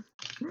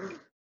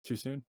 Too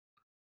soon?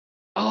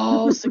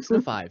 Oh, 6 and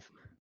a 5.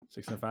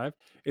 6 and a 5.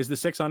 Is the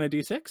 6 on a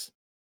D6?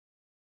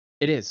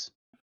 It is.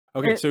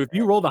 Okay, It- so if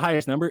you roll the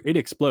highest number, it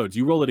explodes.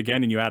 You roll it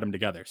again and you add them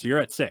together. So you're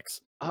at 6.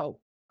 Oh.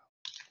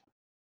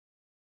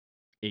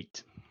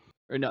 8.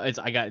 Or no,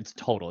 it's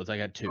total. I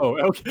got 2. Oh,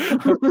 okay.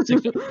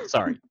 6,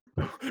 sorry.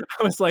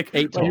 I was like,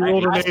 8 You total.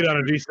 rolled an 8 on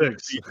a d6.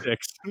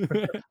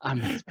 D6. I'm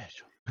not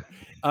special.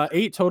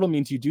 8 total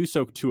means you do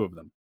soak 2 of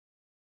them.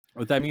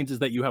 What that means is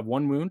that you have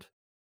 1 wound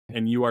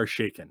and you are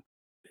shaken.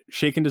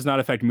 Shaken does not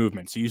affect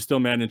movement, so you still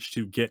manage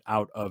to get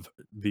out of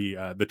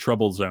the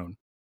trouble zone.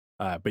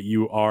 But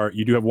you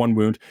do have 1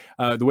 wound.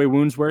 The way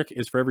wounds work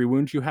is for every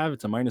wound you have,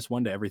 it's a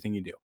 -1 to everything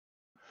you do.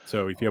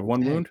 So if you have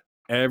 1 Okay. wound,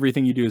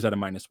 everything you do is at a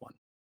 -1.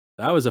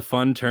 That was a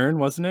fun turn,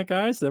 wasn't it,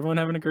 guys? Everyone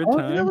having a good Oh,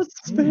 time? that was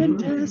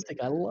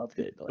fantastic. I loved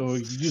it. Oh,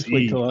 you just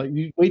See.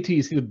 wait till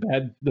you see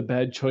the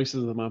bad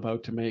choices I'm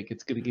about to make.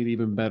 It's going to get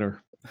even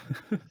better.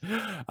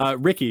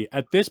 Ricky,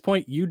 at this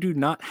point, you do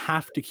not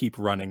have to keep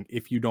running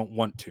if you don't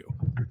want to.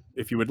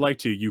 If you would like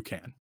to, you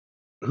can.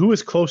 Who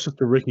is closest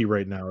to Ricky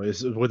right now?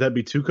 Would that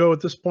be Tuco at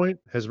this point?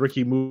 Has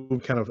Ricky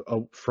moved kind of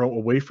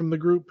away from the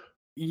group?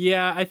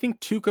 Yeah, I think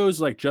Tuco's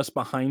like just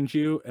behind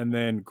you, and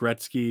then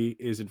Gretzky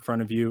is in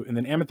front of you, and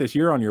then Amethyst,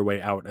 you're on your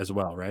way out as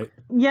well, right?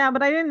 Yeah,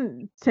 but I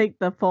didn't take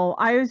the full.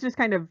 I was just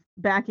kind of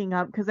backing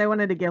up because I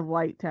wanted to give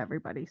light to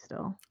everybody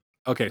still.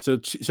 Okay, so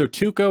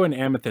Tuco and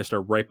Amethyst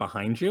are right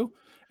behind you,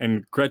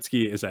 and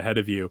Gretzky is ahead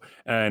of you,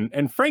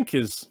 and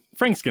Frank's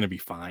gonna be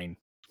fine.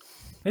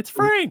 It's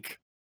Frank.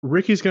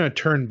 Ricky's going to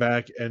turn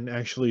back and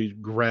actually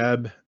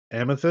grab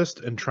Amethyst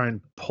and try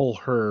and pull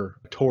her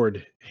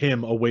toward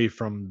him away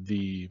from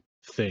the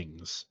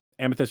things.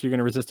 Amethyst, you're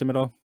gonna resist him at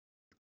all?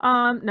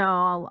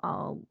 No,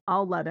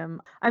 I'll let him.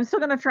 I'm still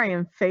gonna try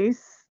and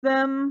face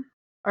them,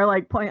 or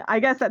like point. I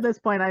guess at this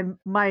point I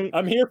might.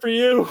 I'm here for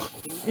you.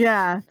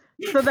 Yeah,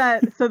 so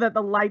that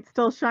the light's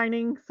still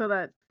shining, so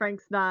that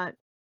Frank's not.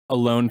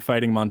 Alone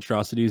fighting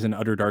monstrosities in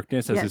utter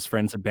darkness as Yes. his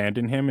friends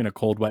abandon him in a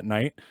cold, wet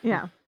night.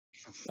 Yeah.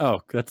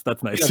 Oh, that's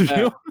nice Yeah,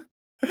 of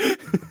you.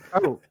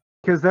 Oh,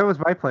 because that was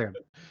my plan.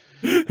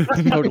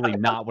 That's totally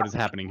not what is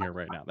happening here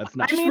right now. That's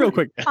not. I mean, Real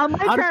quick, on my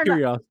out of turn,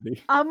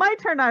 curiosity, on my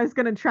turn, I was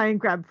gonna try and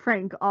grab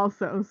Frank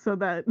also, so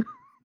that.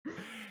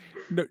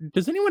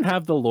 does anyone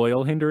have the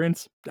loyal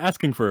hindrance?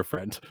 Asking for a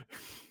friend.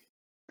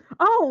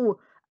 Oh,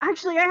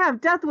 actually, I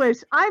have Death Wish.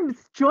 I'm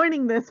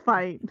joining this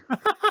fight.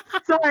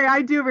 Sorry,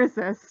 I do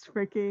resist,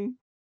 Ricky.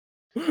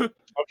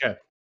 Okay.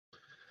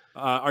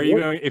 Are you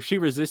going? If she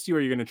resists you, are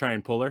you going to try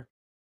and pull her?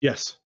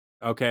 Yes.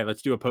 Okay,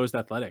 let's do opposed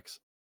athletics.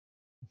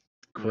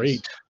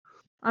 Great.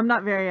 I'm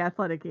not very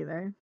athletic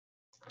either.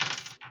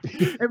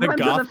 It The runs in the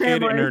goth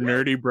kid and family. her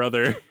nerdy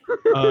brother.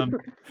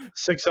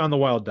 6 on the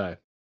wild die.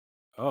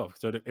 Oh,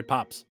 so it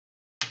pops.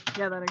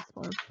 Yeah, that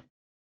explodes.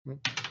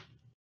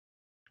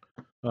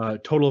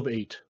 Total of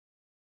 8.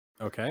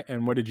 Okay,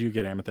 and what did you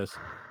get, Amethyst?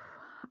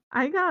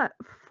 I got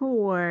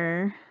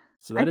 4.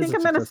 So that I is think a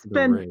I'm gonna success with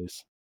a spin-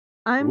 raise.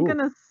 I'm Ooh.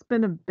 gonna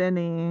spin a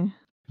Benny.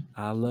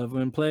 I love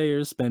when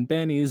players spend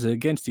bennies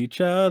against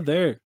each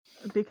other.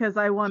 Because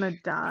I want to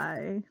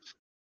die.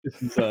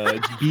 This is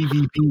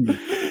BVP.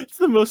 It's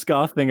the most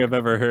goth thing I've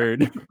ever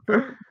heard.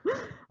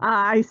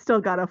 I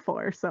still got a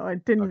 4, so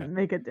it didn't Okay.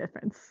 make a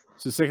difference.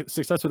 So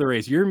success with a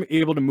raise. You're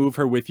able to move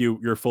her with you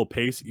your full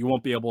pace. You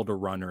won't be able to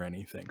run or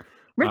anything.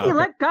 Ricky, Okay.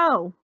 let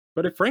go.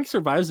 But if Frank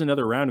survives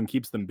another round and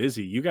keeps them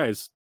busy, you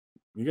guys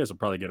will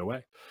probably get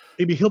away.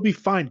 Maybe he'll be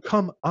fine.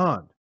 Come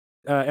on.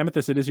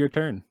 Amethyst, it is your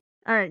turn.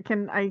 All right,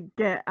 can I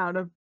get out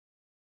of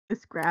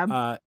this grab?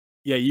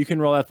 Yeah, you can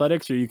roll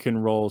athletics or you can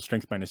roll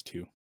strength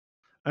 -2.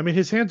 I mean,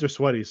 his hands are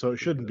sweaty, so it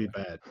shouldn't be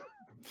bad.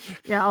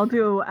 Yeah, I'll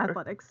do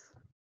athletics.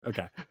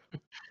 Okay.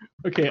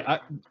 Okay,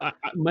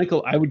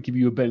 Michael, I would give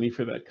you a Benny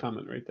for that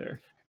comment right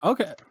there.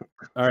 Okay.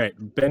 All right.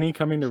 Benny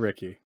coming to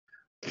Ricky.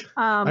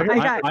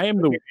 I I am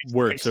the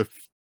worst, so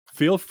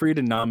feel free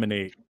to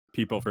nominate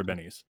people for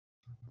Bennies.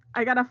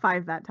 got a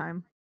 5 that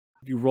time.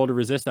 You roll to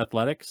resist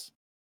athletics.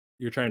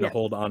 You're trying to Yes.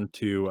 hold on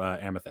to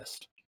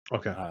Amethyst.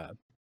 Okay,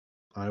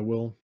 I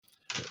will.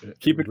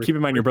 Keep in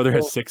mind your brother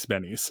has 6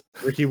 Bennies.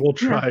 Ricky will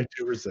try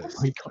to resist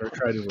or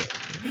try to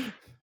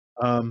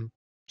win.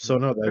 So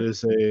no,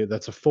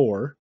 that's a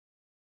 4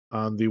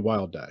 on the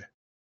wild die,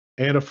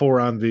 and a 4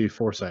 on the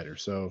 4-sider.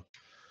 So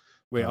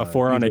Wait, a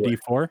 4 on a either way.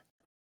 D4?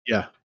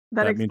 Yeah,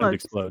 That means it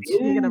explodes. explodes.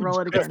 You're gonna roll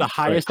it It's again. the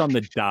highest on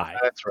the die.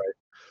 that's right.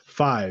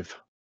 5.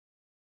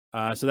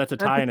 So that's a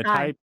That's tie, a and a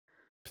tie. tie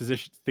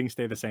position. Things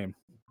stay the same.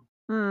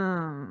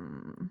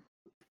 Hmm.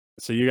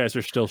 So you guys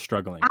are still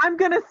struggling. I'm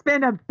gonna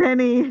spend a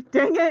penny.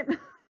 Dang it!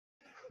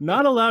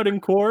 Not allowed in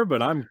core,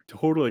 but I'm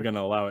totally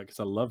gonna allow it because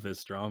I love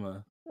this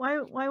drama. Why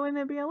wouldn't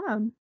it be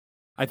allowed?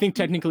 I think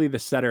technically the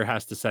setter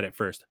has to set it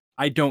first.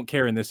 I don't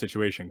care in this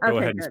situation. Go Okay,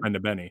 ahead and good. spend a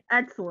Benny.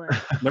 Excellent.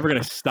 Never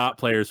gonna stop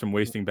players from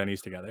wasting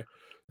Bennies together.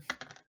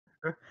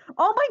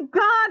 Oh my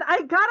god!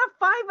 I got a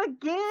 5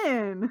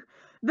 again.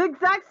 The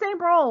exact same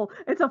roll.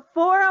 It's a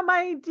 4 on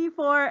my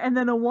D4 and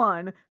then a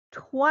 1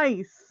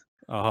 twice.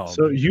 Oh,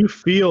 So you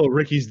feel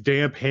Ricky's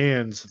damp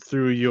hands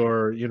through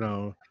your,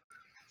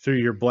 through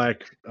your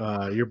black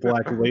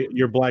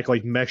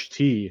like mesh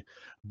tee,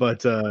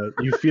 but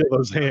you feel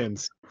those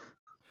hands.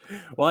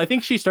 well, I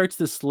think she starts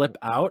to slip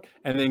out,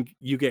 and then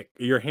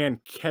your hand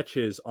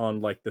catches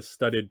on like the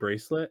studded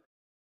bracelet,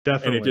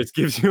 Definitely. and it just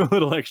gives you a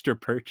little extra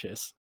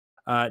purchase.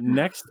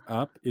 Next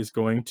up is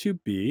going to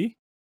be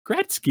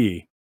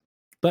Gretzky.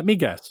 Let me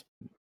guess.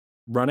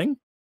 Running?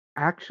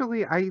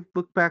 Actually, I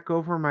look back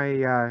over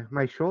my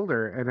my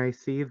shoulder and I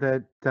see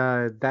that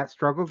that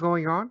struggle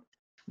going on,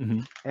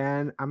 Mhm.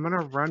 and I'm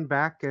gonna run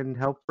back and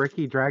help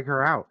Ricky drag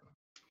her out.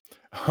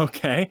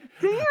 Okay.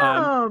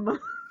 Damn!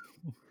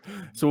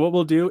 So what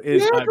we'll do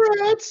is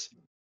Rats!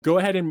 go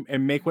ahead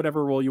and make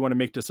whatever roll you want to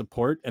make to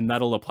support, and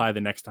that'll apply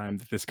the next time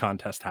that this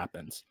contest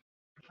happens.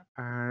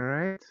 All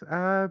right,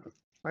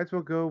 might as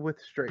well go with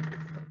strength.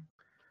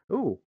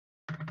 Ooh,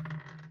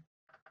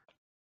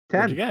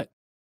 What'd you 10. get?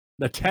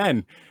 The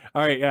 10.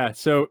 All right, yeah.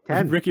 So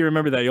 10. Ricky,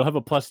 remember that you'll have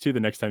a +2 the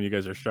next time you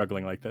guys are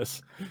struggling like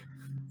this.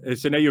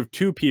 So now you have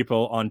 2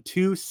 people on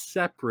 2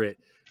 separate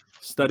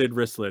studded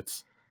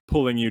wristlets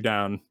pulling you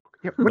down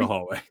Yeah, the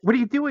hallway. what are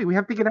you doing? We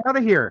have to get out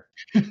of here.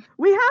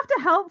 We have to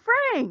help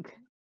Frank.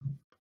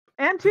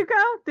 And Tuco?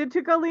 Did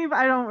Tuco leave?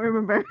 I don't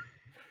remember.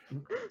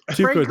 Tuco's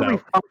Frank will be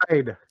out.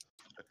 fine.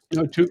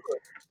 No, two.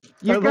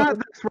 You I got love-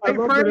 this I right,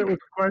 love that it Frank. was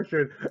a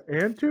question.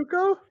 And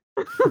Tuco?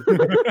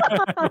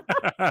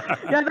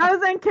 Yeah, that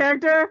was in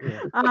character.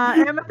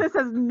 Amethyst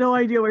has no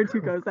idea where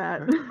Tuco's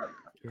at.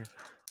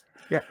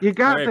 Yeah, you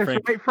got All right, this,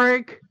 Frank. right,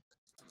 Frank?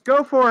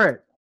 Go for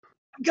it.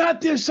 I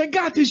got this.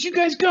 You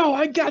guys go.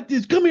 I got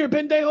this. Come here,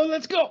 Pendejo.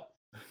 Let's go.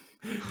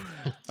 All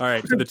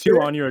right, so the 2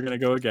 on you are going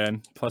to go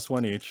again,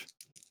 +1 each.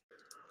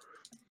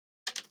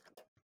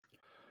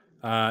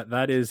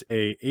 That is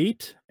a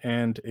 8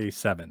 and a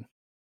 7.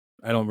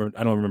 I don't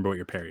remember what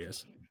your parry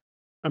is.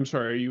 I'm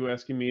sorry. Are you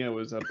asking me? I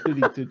was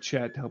pleading to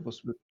chat to help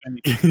us with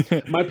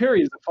Benny. My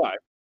parry is a 5.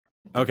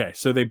 Okay,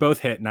 so they both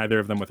hit, neither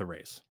of them with a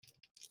raise.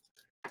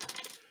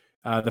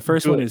 The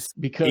first one Good, is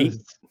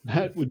because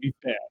that would be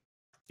bad.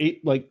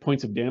 8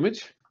 points of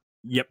damage.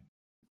 yep.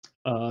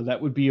 That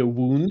would be a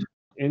wound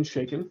and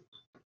shaken.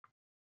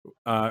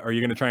 Are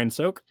you going to try and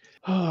soak?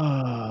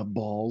 Ah,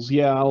 balls.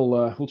 Yeah,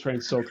 we'll try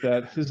and soak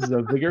that. This is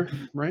a vigor,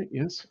 right?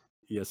 Yes.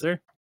 Yes, sir.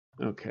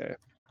 Okay.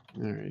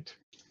 All right.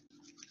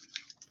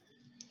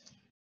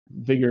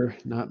 Vigor,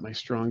 not my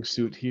strong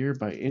suit here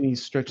by any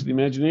stretch of the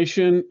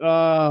imagination.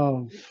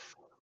 Oh,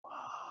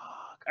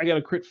 fuck. I got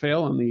a crit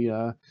fail on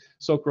the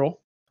soak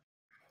roll.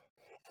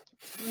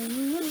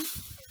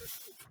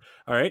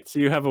 All right, so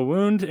you have a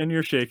wound and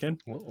you're shaken.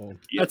 Uh-oh.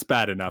 That's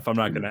bad enough. I'm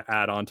not going to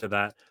add on to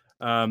that.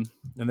 And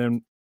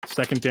then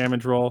second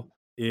damage roll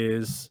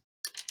is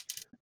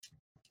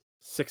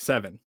 6,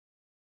 7.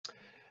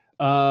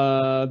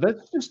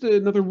 That's just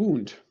another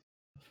wound.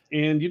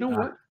 And you know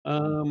what?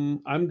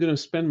 I'm going to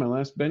spend my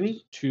last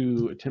Benny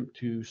to attempt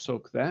to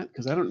soak that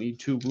because I don't need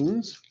 2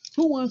 wounds.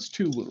 Who wants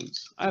 2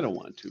 wounds? I don't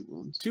want 2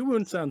 wounds. 2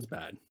 wounds sounds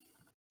bad.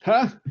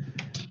 Huh?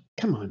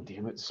 Come on,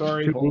 damn it.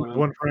 Sorry. Two Hold wounds, on.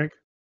 1 Frank.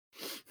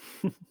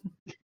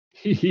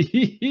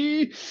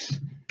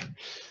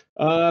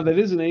 That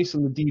is an ace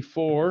on the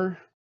D4.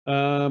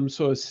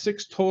 So a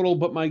 6 total,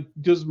 but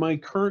does my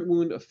current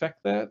wound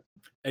affect that?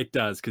 It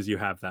does, because you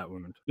have that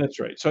wound. That's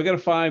right. So I got a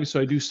 5, so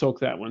I do soak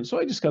that one. So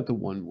I just got the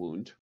 1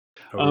 wound.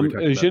 Oh, we were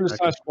talking Jenna about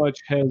that. Sasquatch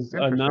has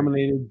Interesting.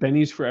 nominated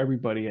Benny's for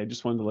everybody. I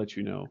just wanted to let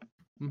you know.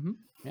 Mm-hmm.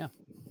 Yeah.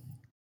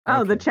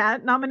 Oh, the Okay.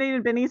 chat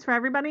nominated Benny's for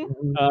everybody?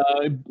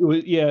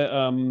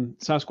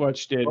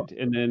 Sasquatch did,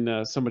 and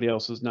then somebody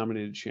else has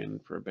nominated Shannon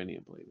for a Benny, I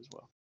believe, as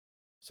well.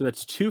 So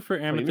that's 2 for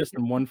Amethyst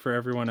and 1 for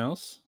everyone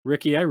else.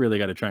 Ricky, I really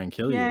got to try and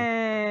kill you.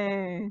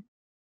 Yay.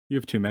 You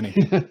have too many.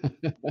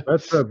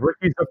 That's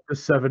Ricky's up to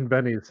 7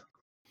 bennies.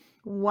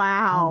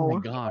 Wow. Oh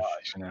my gosh.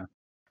 I know.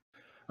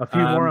 A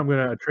few more. Um, I'm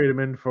going to trade him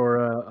in for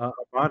a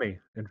Bonnie.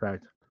 In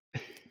fact,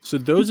 So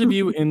those of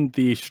you in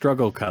the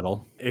struggle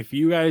cuddle, if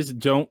you guys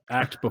don't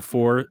act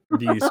before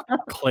these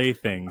clay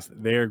things,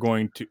 they are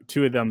going to,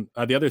 2 of them,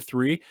 the other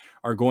 3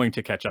 are going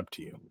to catch up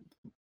to you.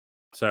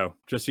 So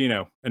just so you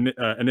know,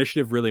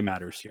 initiative really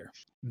matters here.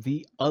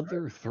 The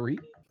other 3?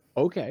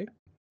 Okay.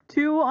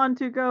 2 on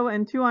Tuco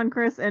and 2 on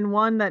Chris, and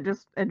 1 that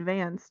just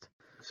advanced.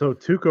 so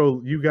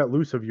Tuco, you got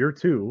loose of your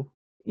 2,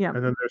 Yeah. and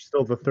then there's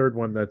still the third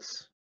one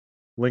that's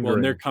Well, and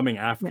lingering. they're coming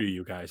after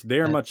you guys. They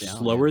are That's much down,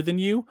 slower yeah. than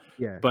you,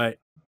 Yeah. but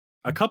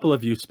a couple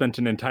of you spent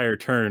an entire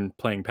turn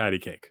playing patty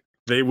cake.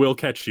 They will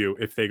catch you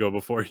if they go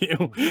before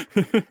you.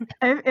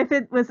 If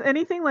it was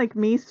anything like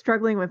me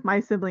struggling with my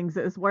siblings,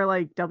 it's more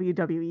like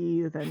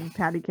WWE than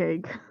patty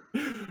cake.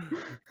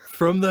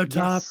 From the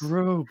top Yes.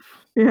 rope.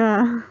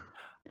 Yeah.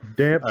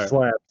 Damp All right.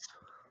 slaps.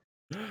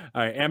 All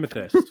right,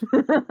 Amethyst.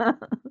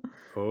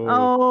 Oh,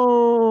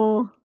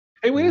 Oh.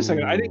 Hey, wait a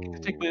second. I didn't get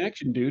to take my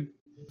action, dude.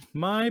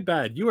 my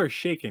bad. You are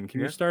shaken. Can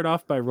Yeah. you start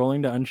off by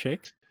rolling to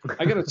unshake?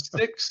 I got a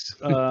 6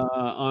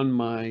 on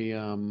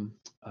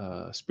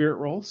my spirit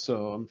roll,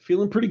 so I'm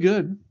feeling pretty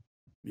good.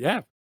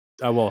 Yeah.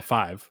 Well,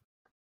 5.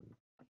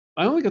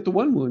 I only got the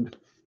 1 wound.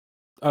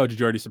 Oh, did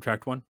you already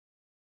subtract 1?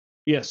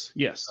 Yes.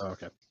 Oh,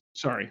 okay.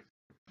 Sorry.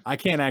 I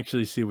can't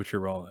actually see what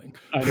you're rolling.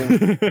 I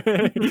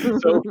know.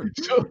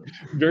 So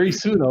very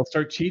soon I'll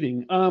start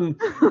cheating. So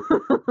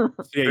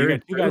yeah, you Very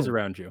got 2 guys true.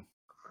 around you.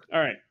 All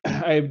right.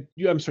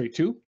 I'm sorry,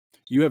 2.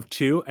 You have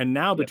 2, and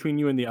now Yep. between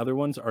you and the other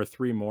ones are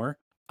 3 more.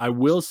 I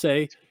will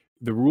say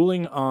the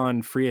ruling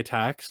on free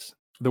attacks,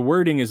 the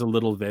wording is a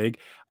little vague.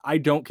 I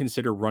don't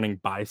consider running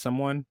by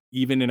someone,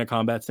 even in a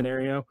combat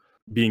scenario,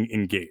 being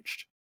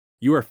engaged.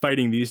 You are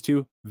fighting these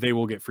 2, they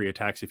will get free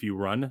attacks if you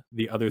run.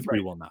 The other 3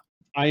 Right. will not.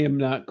 I am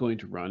not going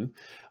to run.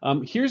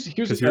 Here's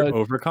Because you're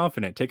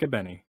overconfident. Take a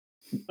Benny.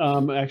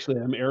 actually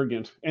I'm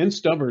arrogant and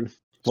stubborn.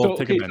 Well,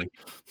 So take okay, a Benny.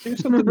 here's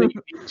something that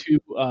you need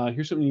to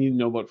here's something you need to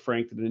know about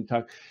Frank that I didn't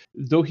talk.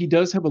 Though he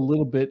does have a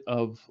little bit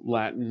of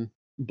Latin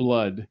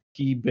blood,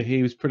 he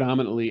behaves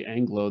predominantly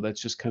Anglo.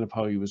 That's just kind of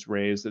how he was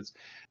raised. That's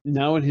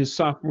now in his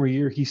sophomore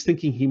year, he's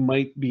thinking he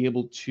might be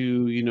able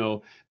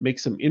to, make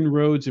some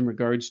inroads in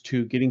regards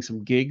to getting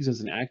some gigs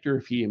as an actor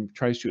if he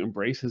tries to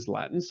embrace his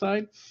Latin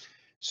side.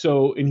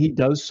 So, and he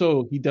does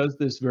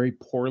this very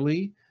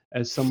poorly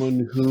as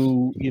someone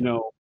who,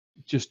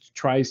 just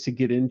tries to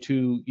get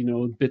into,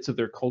 bits of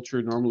their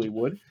culture normally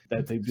would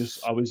that they've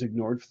just always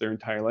ignored for their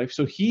entire life.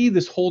 So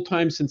this whole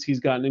time since he's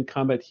gotten in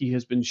combat, he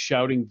has been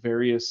shouting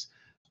various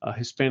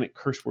Hispanic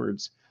curse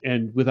words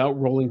and without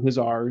rolling his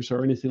R's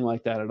or anything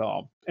like that at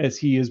all, as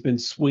he has been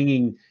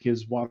swinging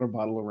his water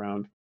bottle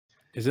around.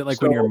 Is it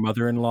like when your So-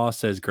 mother-in-law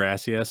says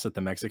gracias at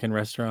the Mexican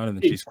restaurant and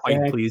then she's quite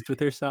Exactly. pleased with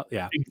herself?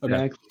 Yeah. Okay.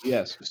 Exactly.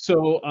 Yes.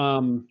 So,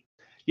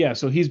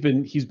 so he's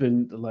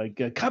been like,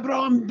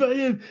 cabron,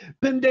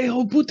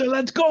 pendejo, puta,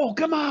 let's go,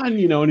 come on,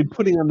 and he's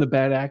putting on the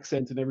bad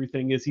accent and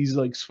everything as he's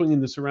like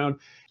swinging this around.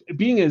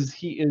 Being as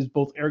he is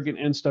both arrogant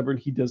and stubborn,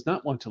 he does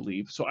not want to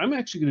leave. So I'm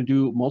actually going to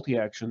do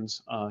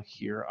multi-actions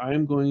here. I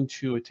am going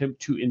to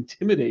attempt to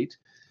intimidate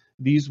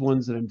these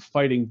ones that I'm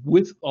fighting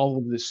with all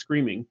of this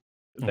screaming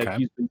that Okay.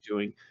 he's been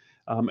doing.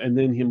 And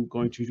then him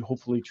going to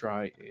hopefully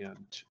try and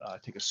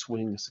take a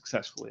swing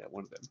successfully at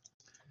one of them.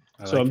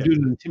 So I'm doing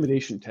an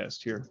intimidation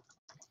test here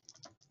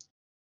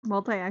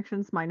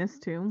Multi-actions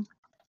 -2.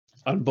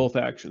 on both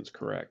actions,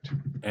 correct?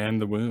 And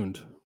the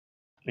wound.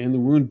 And the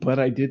wound, but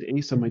I did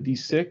ace on my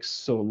d6,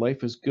 so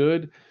life is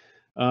good.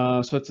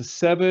 So that's a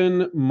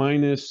 7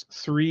 minus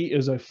 3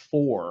 is a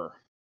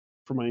 4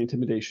 for my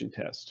intimidation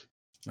test.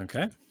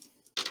 Okay.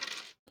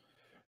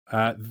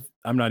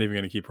 I'm not even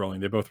going to keep rolling.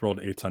 They both rolled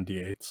 8s on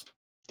d8s.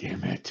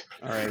 Damn it!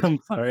 All right. I'm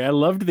sorry. I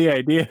loved the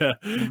idea.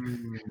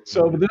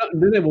 So but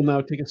then I will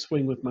now take a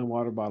swing with my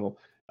water bottle.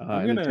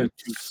 I'm and going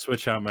to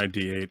switch out my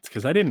d8s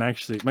because I didn't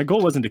actually. My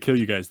goal wasn't to kill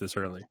you guys this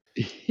early.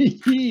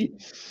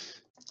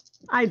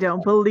 I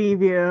don't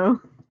believe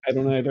you. I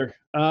don't either.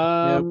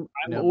 I'm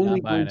Nope,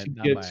 only not buying going to it,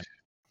 not get.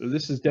 buying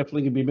This is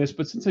definitely going to be missed,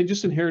 but since I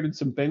just inherited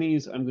some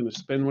bennies, I'm going to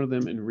spend one of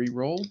them and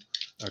re-roll.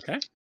 Okay.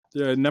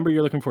 The number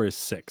you're looking for is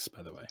 6,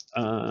 by the way.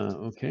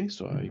 Okay,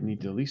 so I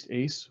need to at least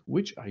ace,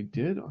 which I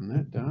did on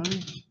that die.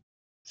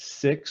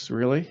 6,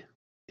 really?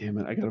 Damn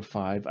it! I got a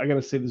 5. I got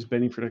to save this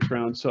Benny for next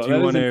round. So Do you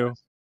that want isn't-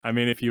 to? I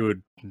mean, if you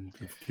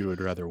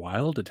would rather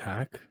wild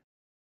attack.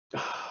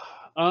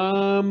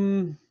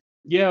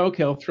 Yeah,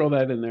 okay, I'll throw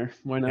that in there.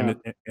 Why not?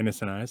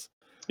 Innocent eyes.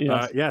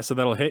 Yes. Yeah, so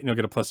that'll hit, and you'll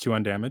get a +2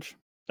 on damage.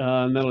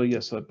 And that'll,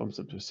 yes, so that bumps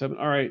up to 7.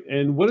 All right,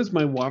 and what does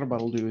my water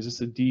bottle do? Is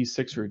this a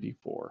D6 or a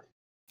D4?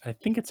 I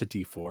think it's a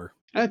D4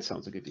 That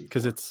sounds like a D4.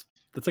 because it's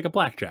like a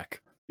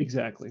blackjack.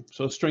 Exactly.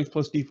 So strength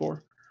plus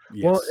D4.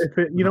 Yes. Well, if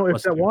it, with a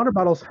if that +2. water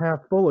bottle's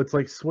half full, it's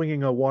like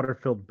swinging a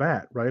water-filled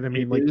bat, right? I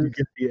mean, like you is.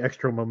 get the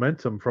extra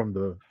momentum from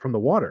the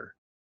water.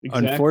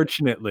 Exactly.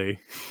 Unfortunately,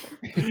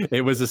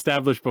 it was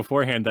established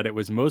beforehand that it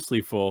was mostly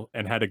full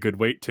and had a good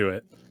weight to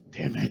it.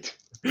 Damn it.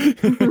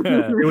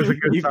 It was a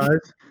good You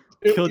size.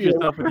 killed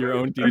yourself with your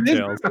own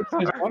details.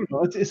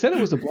 It said it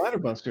was a bladder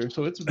buster,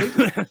 so it's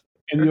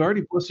and you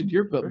already busted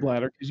your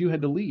bladder because you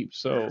had to leave.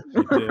 So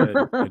It did.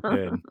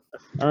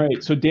 all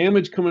right, so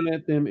damage coming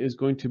at them is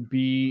going to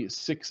be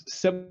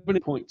 7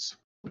 points.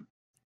 All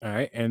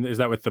right, and is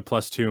that with the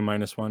 +2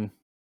 -1?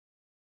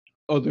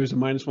 Oh, there's a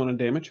 -1 on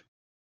damage.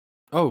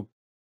 Oh,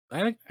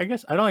 I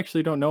guess I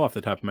don't know off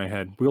the top of my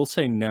head. We'll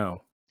say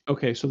no.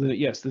 Okay, so then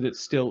yes, then it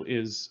still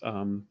is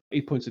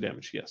 8 points of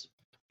damage. Yes.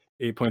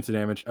 8 points of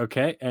damage.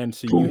 Okay, and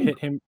so you hit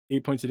him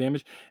 8 points of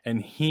damage,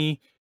 and he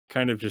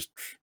kind of just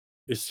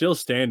is still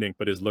standing,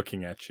 but is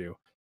looking at you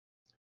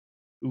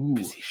Ooh.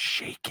 because he's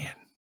shaking.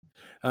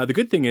 The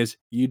good thing is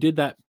you did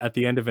that at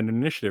the end of an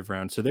initiative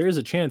round, so there is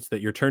a chance that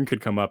your turn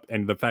could come up,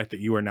 and the fact that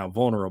you are now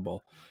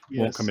vulnerable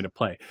won't come into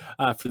play.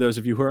 For those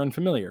of you who are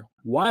unfamiliar,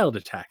 wild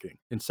attacking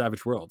in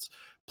Savage Worlds,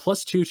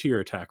 +2 to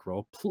your attack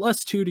roll,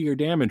 +2 to your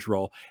damage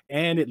roll,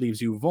 and it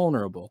leaves you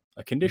vulnerable,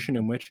 a condition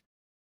in which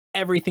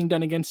everything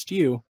done against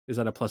you is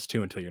at a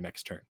 +2 until your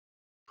next turn.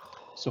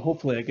 So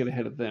hopefully I get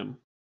ahead of them.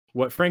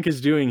 What Frank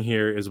is doing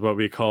here is what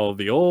we call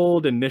the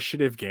old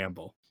initiative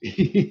gamble.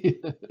 He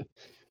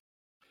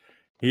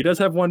does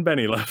have 1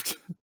 Benny left.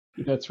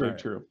 That's very All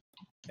right. true.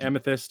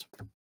 Amethyst.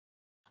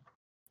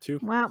 2.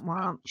 Womp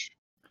womp.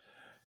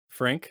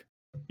 Frank.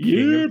 Yeah,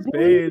 King of boy.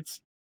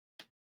 spades.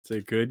 It's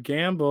a good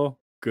gamble.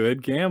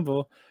 Good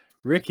gamble.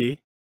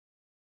 Ricky.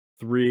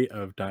 3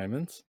 of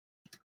diamonds.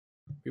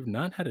 We've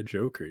not had a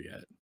joker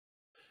yet.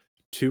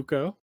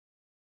 Tuco.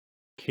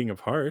 King of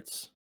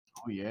hearts.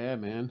 Oh yeah,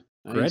 man.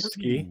 Nice.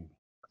 Gretzky.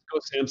 Let's go,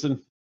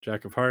 Samson.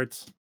 Jack of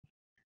hearts.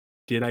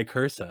 Did I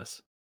curse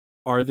us?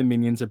 Are the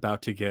minions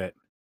about to get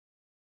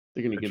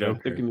They're gonna A get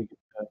joker. They're gonna get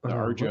the Oh,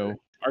 Arjo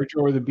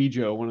or the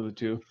Bijo, one of the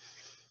two.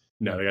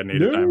 No, they got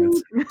native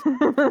diamonds.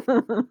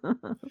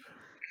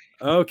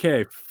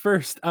 Okay,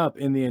 first up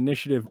in the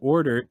initiative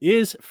order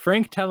is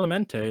Frank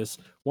Talamentes.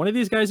 One of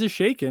these guys is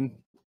shaken,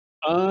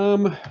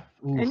 And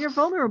oof, your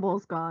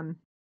vulnerable's gone.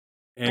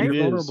 and It your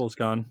is. vulnerable's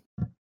gone.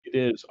 it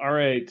is. All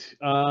right.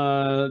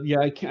 Yeah,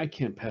 I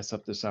can't pass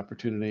up this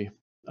opportunity.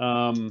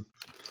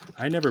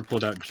 I never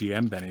pulled out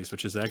GM bennies,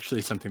 which is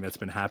actually something that's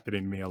been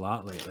happening to me a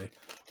lot lately.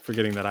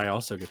 Forgetting that I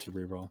also get to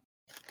reroll.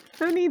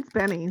 Who needs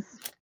bennies?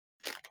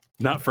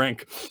 Not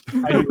Frank.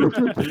 I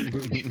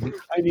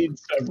need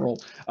several.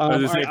 I was All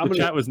gonna say, right, if the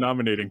chat was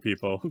nominating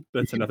people,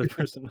 that's another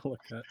person to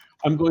look at.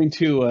 I'm going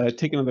to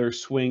take another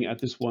swing at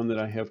this one that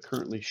I have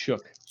currently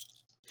shook.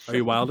 Are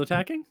you wild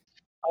attacking?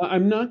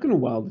 I'm not going to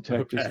wild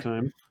attack this Okay.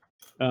 time.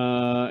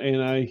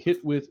 And I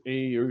hit with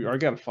I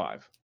got a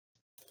 5.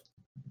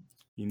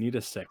 You need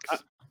a 6.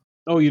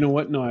 Oh, you know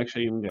what? No,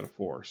 actually, I even got a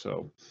 4.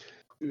 So,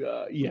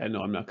 yeah,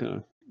 no, I'm not going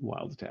to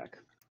wild attack.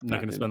 Not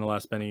going to spend the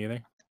last penny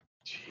either.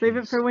 Save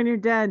it Jeez. for when you're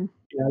dead.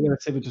 Yeah, I got to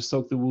save it to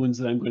soak the wounds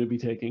that I'm going to be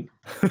taking.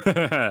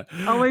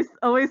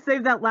 Always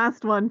save that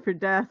last one for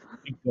death.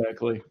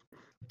 Exactly.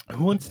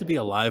 Who wants to be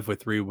alive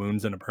with 3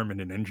 wounds and a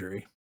permanent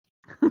injury?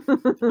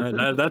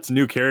 That's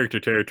new character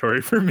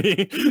territory for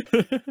me.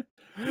 Spend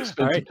All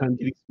some right, time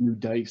getting some new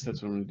dice.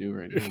 That's what I'm going to do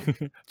right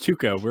now.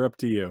 Chuko, we're up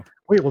to you.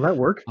 Wait, will that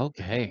work?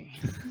 Okay.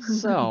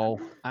 So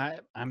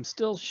I'm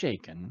still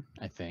shaken,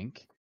 I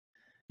think.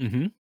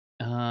 hmm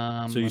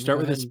So So you start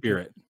with a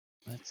spirit.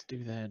 Let's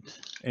do that.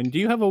 And do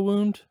you have a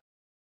wound?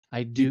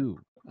 I do.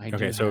 I do.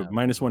 Okay, so have-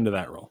 -1 to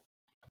that roll.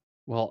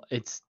 well,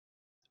 it's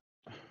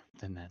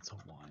then that's a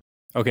 1.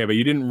 Okay, but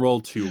you didn't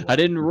roll 2. I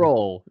didn't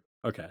roll.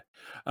 Okay.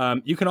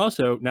 You can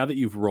also, now that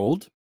you've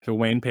rolled, so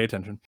Wayne, pay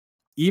attention.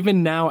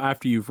 Even now,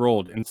 after you've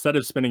rolled, instead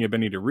of spending a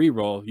Benny to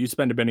re-roll, you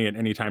spend a Benny at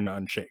any time to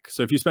unshake.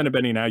 So if you spend a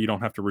Benny now, you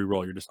don't have to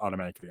re-roll. You're just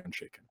automatically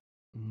unshaken.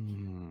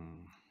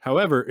 Hmm.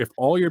 However, if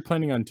all you're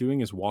planning on doing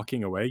is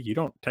walking away, you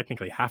don't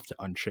technically have to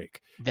unshake.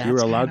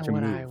 That's allowed kinda to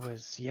what I move.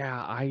 was.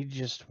 Yeah, I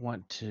just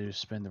want to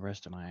spend the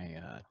rest of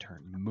my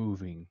turn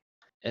moving,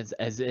 as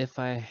if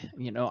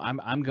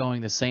I'm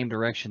going the same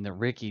direction that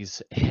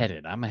Ricky's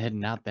headed. I'm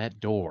heading out that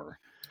door.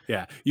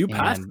 Yeah, you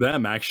passed And-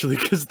 them actually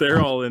because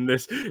they're all in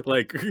this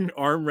like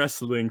arm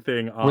wrestling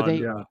thing on. they-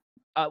 Yeah.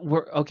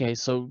 Okay.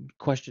 So,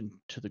 question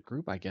to the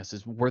group, I guess,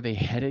 is were they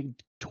heading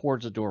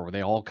towards the door? Were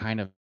they all kind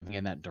of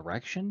in that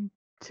direction?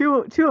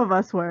 Two of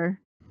us were.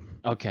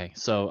 Okay,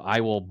 so I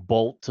will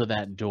bolt to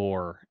that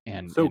door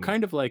and So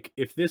kind of like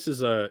if this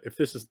is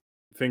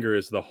finger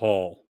is the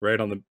hall right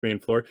on the main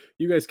floor.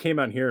 You guys came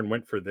out here and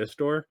went for this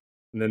door,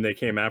 and then they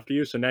came after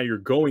you. So now you're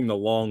going the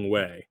long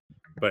way,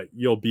 but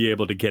you'll be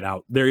able to get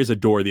out. There is a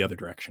door the other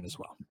direction as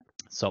well.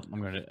 So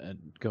I'm going to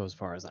go as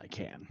far as I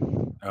can.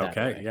 that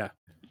Okay, way. yeah.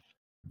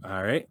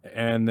 All right.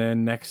 And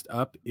then next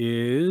up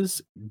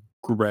is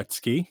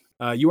Gretzky.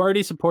 You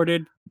already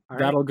supported. All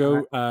right, That'll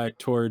go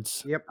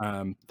towards Yep.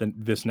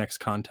 this next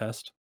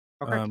contest.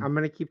 Okay, Um, I'm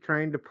gonna keep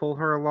trying to pull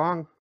her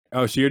along.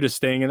 Oh, so you're just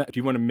staying in that? Do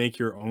you want to make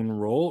your own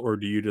roll, or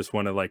do you just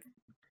want to like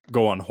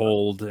go on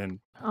hold? And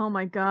Oh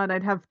my god,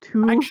 I'd have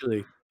two.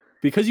 actually,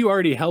 because you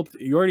already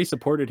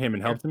supported him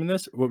and helped him in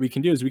this, what we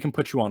can do is we can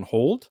put you on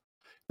hold.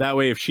 That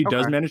way, if she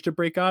does Okay. manage to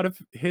break out of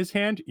his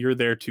hand, you're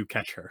there to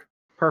catch her.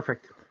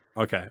 Perfect.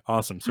 Okay,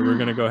 awesome. So we're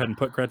gonna go ahead and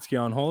put Gretzky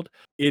on hold.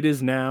 It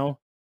is now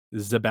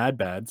the Bad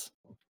Bads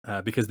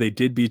because they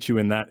did beat you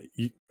in that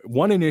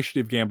one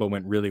initiative gamble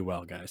went really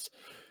well, guys.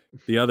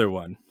 The other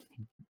one,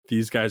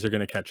 these guys are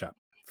gonna catch up.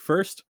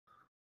 First,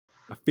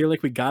 I feel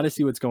like we got to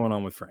see what's going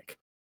on with Frank.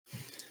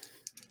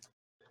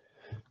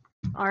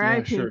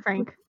 R.I.P. sure.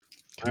 Frank.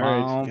 Come All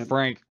right, on, yep.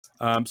 Frank.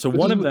 So This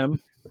one is of them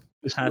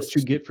This is has what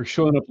you get for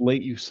showing up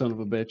late, you son of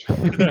a bitch.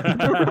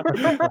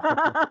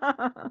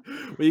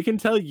 well, you can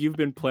tell you've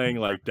been playing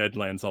like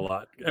Deadlands a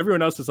lot.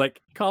 Everyone else is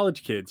like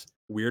college kids,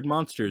 weird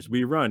monsters.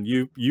 We run.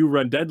 You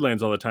run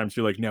Deadlands all the time.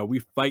 So you're like, no, we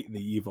fight the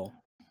evil.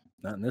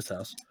 Not in this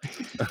house.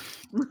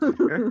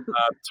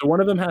 So one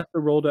of them has to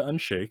roll to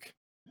unshake.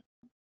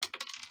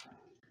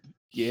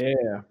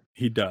 Yeah.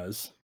 He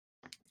does.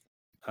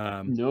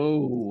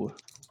 No.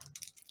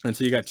 And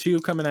so you got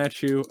 2 coming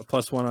at you, a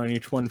 +1 on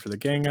each one for the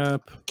gang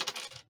up.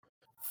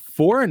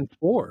 4 and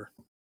 4.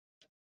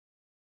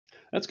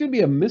 That's going to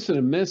be a miss and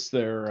a miss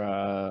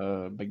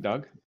there, big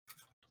dog.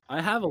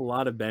 I have a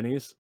lot of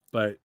bennies,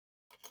 but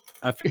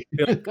I feel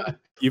like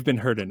you've been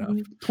hurt enough.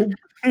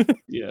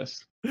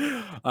 Yes.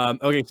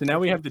 Okay, so now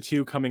we have the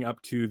 2 coming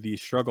up to the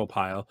struggle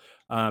pile,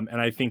 and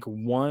I think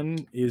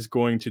one is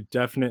going to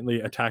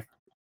definitely attack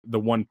the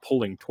one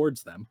pulling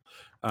towards them,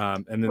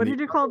 and then What did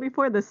you call it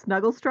before? The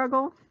snuggle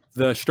struggle?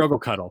 the struggle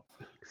cuddle,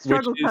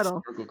 Struggle which is-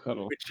 cuddle. Circle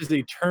cuddle. which is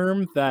a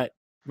term that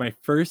my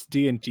first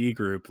D&D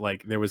group,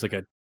 like there was like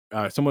a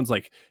someone's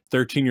like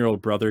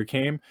 13-year-old brother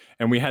came,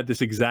 and we had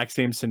this exact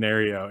same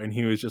scenario, and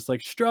he was just like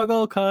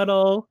struggle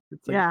cuddle.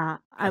 It's like, Yeah,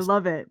 I yes.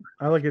 love it.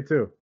 I like it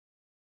too.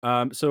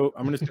 So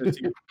I'm just going to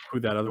see who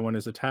that other one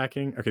is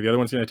attacking. Okay, the other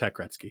one's going to attack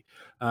Gretzky.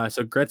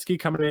 So Gretzky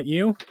coming at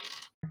you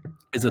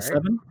is a All right.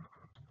 7.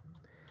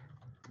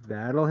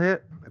 That'll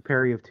hit. A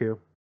parry of 2.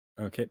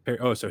 Okay.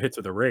 Oh, so hits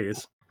with a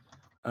raise.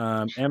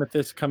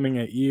 Amethyst coming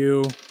at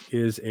you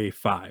is a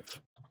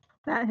 5.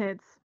 That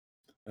hits.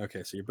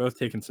 Okay, so you're both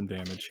taking some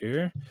damage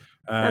here.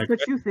 That's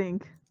what you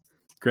think.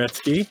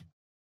 Gretzky,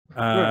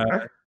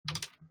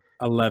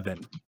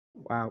 11.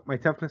 Wow, my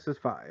toughness is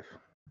 5.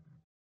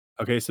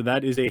 Okay, so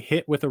that is a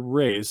hit with a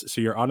raise,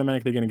 so you're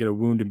automatically going to get a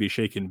wound and be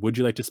shaken. Would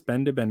you like to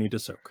spend a Benny to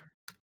soak?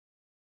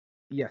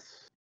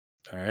 Yes.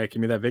 All right,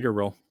 give me that vigor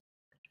roll.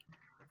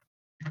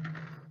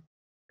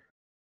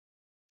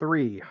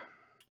 3.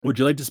 Would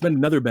you like to spend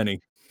another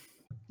Benny?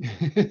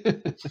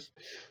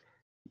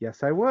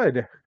 Yes, I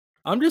would.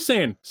 I'm just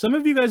saying, some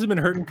of you guys have been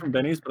hurting from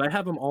bennies, but I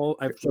have them all.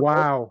 I've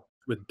Wow.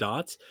 with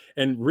dots,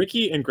 and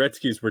Ricky and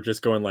Gretzky's were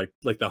just going like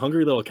the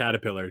hungry little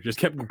caterpillar, just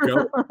kept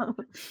going.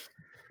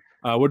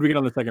 What did we get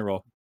on the second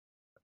roll?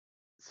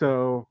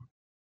 So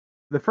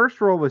the first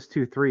roll was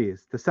 2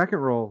 3s. The second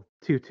roll,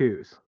 2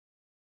 2s.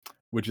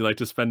 Would you like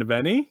to spend a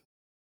Benny?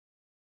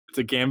 It's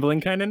a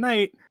gambling kind of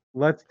night.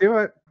 Let's do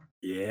it.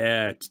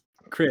 Yeah,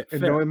 crit. And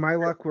fail. knowing my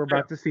luck, we're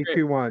about to see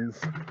 2 1s.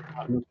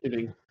 I'm not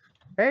kidding.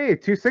 Hey,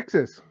 2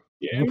 6s.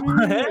 Yeah.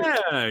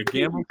 Yeah,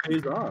 gamble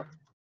pays off.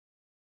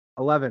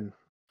 11.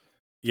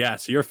 Yeah,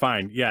 so you're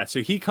fine. Yeah,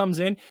 so he comes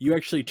in, you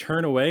actually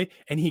turn away,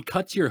 and he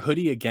cuts your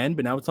hoodie again,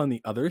 but now it's on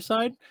the other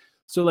side.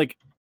 So, like,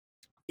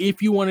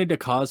 if you wanted to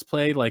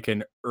cosplay like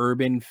an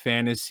urban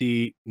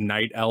fantasy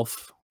night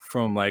elf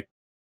from like,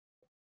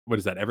 what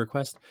is that,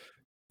 EverQuest?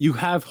 You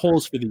have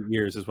holes for the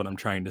ears, is what I'm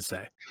trying to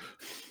say.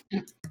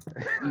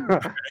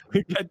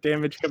 We got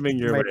damage coming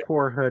your My way.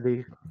 poor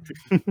hoodie.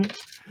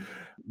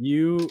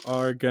 You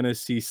are gonna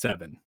see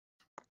 7.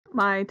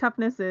 My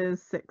toughness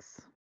is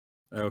 6.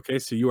 Okay,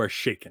 so you are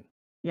shaken.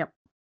 Yep.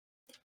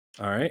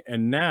 All right,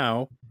 and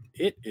now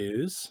it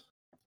is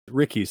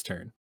Ricky's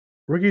turn.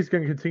 Ricky's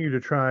going to continue to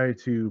try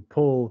to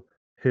pull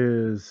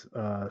his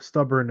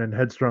stubborn and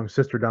headstrong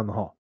sister down the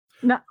hall.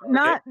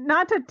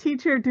 Not to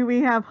teacher. Do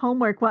we have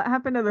homework? What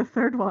happened to the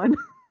third one?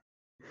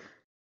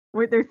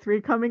 Were there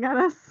 3 coming at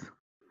us?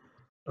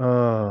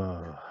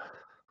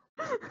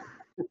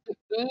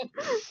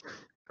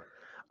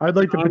 I'd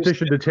like to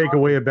petition to take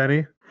away a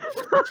Benny.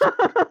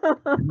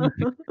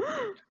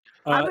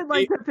 I would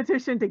like to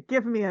petition to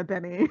give me a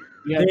Benny.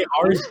 Yeah, they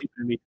are.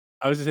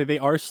 I was gonna say they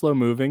are slow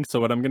moving. So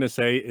what I'm gonna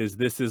say is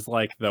this is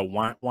like the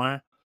wah wah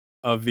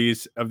of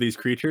these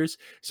creatures.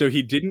 So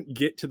he didn't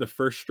get to the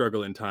first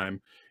struggle in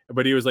time,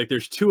 but he was like,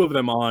 "There's 2 of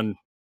them on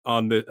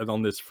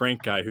this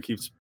Frank guy who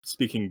keeps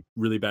speaking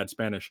really bad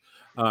Spanish."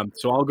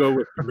 So I'll go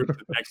with the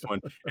next one,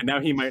 and now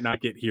he might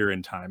not get here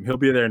in time. He'll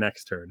be there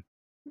next turn.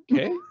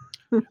 Okay.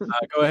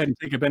 Go ahead and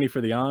take a Benny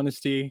for the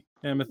honesty,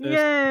 Amethyst.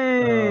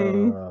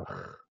 Yay!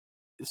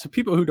 so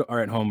people who are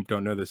at home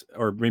don't know this,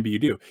 or maybe you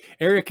do.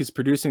 Eric is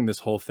producing this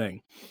whole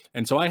thing,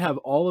 and so I have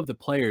all of the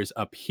players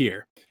up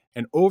here,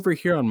 and over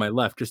here on my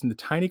left, just in the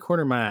tiny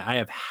corner of my eye, I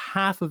have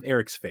half of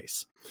Eric's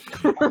face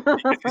because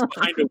he's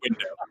behind a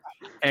window.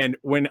 And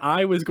when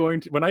I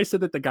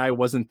said that the guy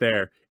wasn't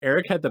there,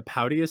 Eric had the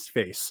poutiest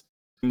face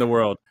in the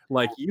world.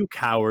 Like, you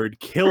coward,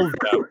 kill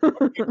them.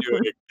 What are you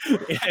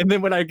doing? And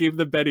then when I gave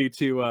the Benny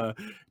to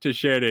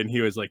Sheridan,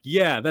 he was like,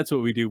 yeah, that's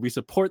what we do. We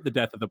support the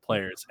death of the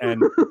players.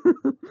 And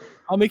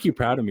I'll make you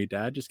proud of me,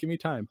 Dad. Just give me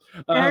time.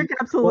 Eric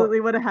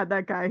absolutely would have had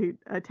that guy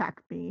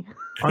attack me.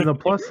 On the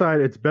plus side,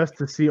 it's best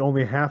to see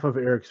only half of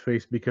Eric's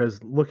face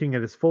because looking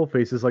at his full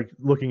face is like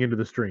looking into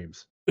the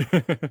streams.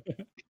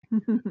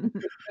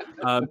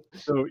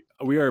 So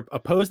we are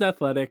opposed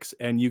athletics,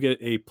 and you get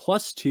a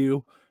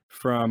 +2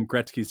 from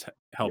Gretzky's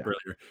help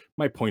earlier.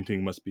 My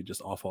pointing must be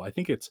just awful. I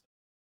think it's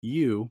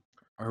you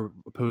are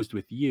opposed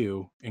with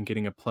you and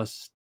getting a +2.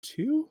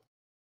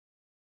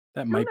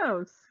 That Who might.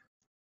 knows?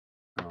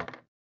 Oh.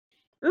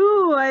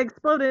 Ooh, I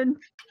exploded.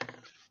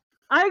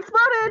 I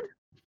exploded.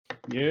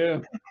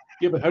 Yeah.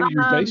 Yeah, but how do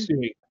your dice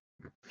doing?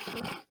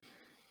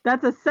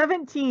 That's a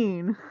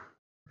 17.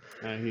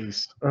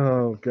 Nice.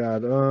 Oh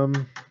God.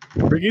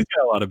 Ricky's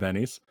got a lot of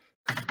bennies.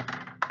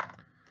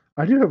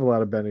 I do have a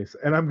lot of bennies,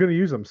 and I'm going to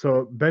use them.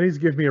 So bennies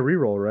give me a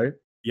reroll, right?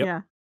 Yep.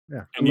 Yeah.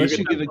 Yeah. And Unless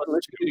you get get a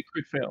a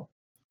crit fail.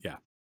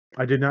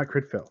 I did not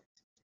crit fail.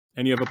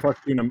 and you have a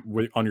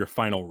 +2 on your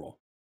final roll.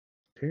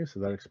 Okay, so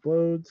that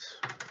explodes.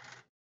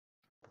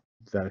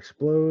 That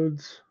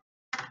explodes.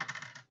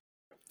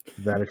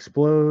 That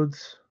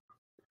explodes.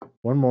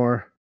 One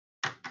more.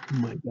 Oh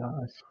my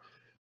gosh.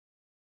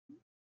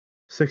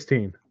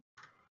 16.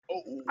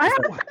 Oh, I have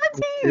a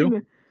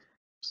 17.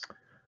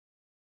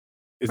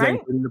 Is that Right?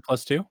 including the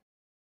 +2?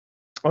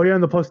 Oh yeah,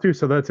 and the +2,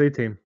 so that's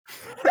 18.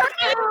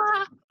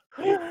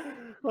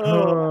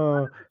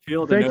 Oh,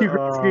 Feel the thank you,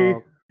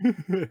 note.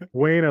 Gretzky.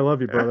 Wayne, I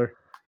love you, brother.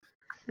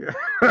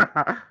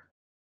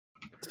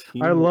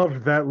 I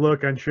loved that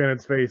look on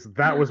Shannon's face.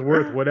 That was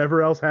worth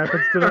whatever else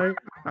happens tonight.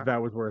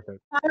 That was worth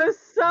it. I was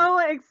so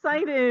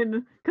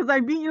excited because I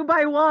beat you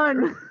by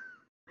 1.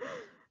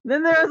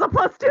 Then there was a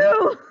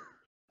 +2.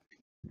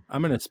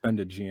 I'm gonna spend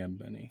a GM,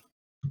 Benny.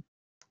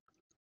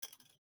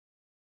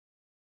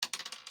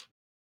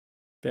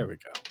 There we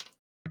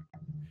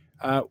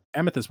go.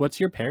 Amethyst, what's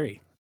your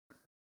parry?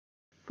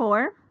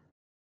 4.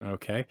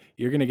 Okay,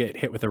 you're gonna get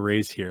hit with a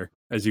raise here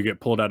as you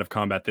get pulled out of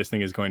combat. This thing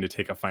is going to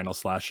take a final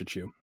slash at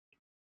you.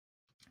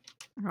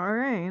 All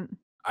right.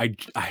 I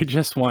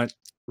just want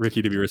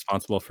Ricky to be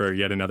responsible for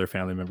yet another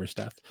family member's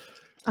death.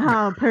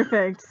 Oh,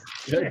 perfect.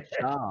 Good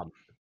job.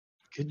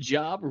 Good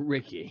job,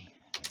 Ricky.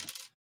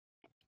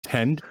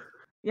 10.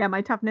 Yeah,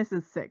 my toughness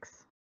is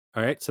 6.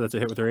 All right, so that's a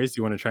hit with a raise. Do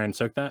you want to try and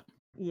soak that?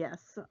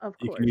 Yes, of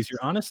You course. can use your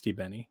honesty,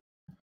 Benny.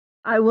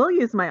 I will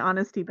use my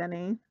honesty,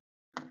 Benny.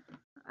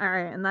 All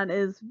right, and that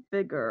is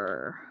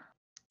bigger.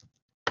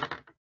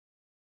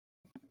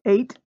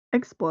 8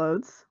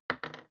 explodes.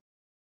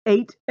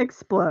 8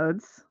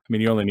 explodes. I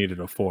mean, you only needed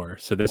a 4,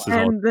 so this is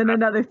all. And then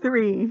another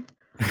 3.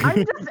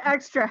 I'm just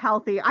extra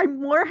healthy. I'm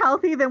more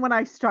healthy than when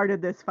I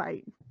started this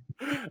fight.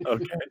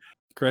 Okay.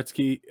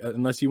 Gretzky,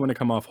 unless you want to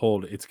come off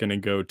hold, it's going to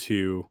go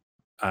to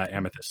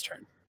Amethyst's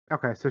turn.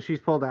 Okay, so she's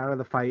pulled out of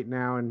the fight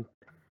now, and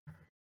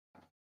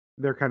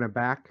they're kind of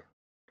back.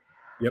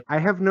 Yep. I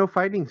have no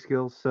fighting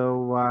skills,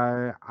 so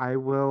I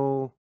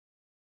will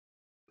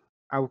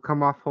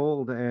come off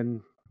hold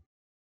and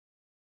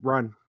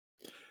run.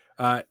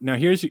 Now,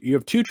 you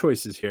have 2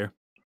 choices here.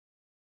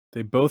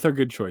 They both are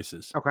good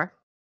choices. Okay.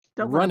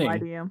 Don't let me lie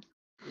Running. to you.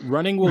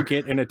 Running will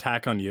get an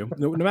attack on you.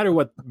 No matter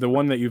what, the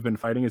one that you've been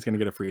fighting is going to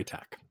get a free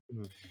attack.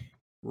 Mhm.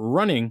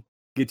 Running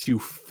gets you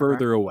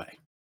further away,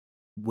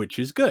 which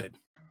is good.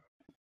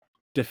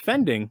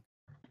 Defending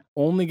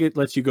only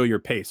lets you go your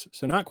pace,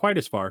 so not quite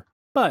as far,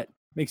 but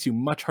makes you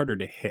much harder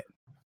to hit.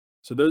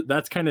 So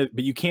that's kind of,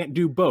 but you can't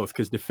do both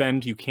because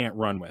defend you can't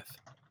run with.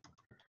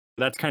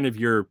 That's kind of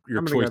your I'm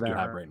gonna choice go you that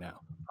have route. right now.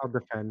 I'll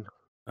defend.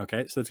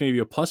 Okay, so that's going to be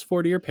a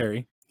 +4 to your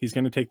parry. He's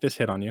going to take this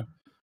hit on you.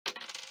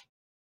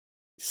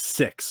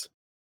 6.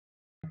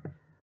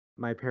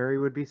 My parry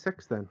would be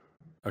 6 then.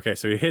 Okay,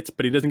 so he hits,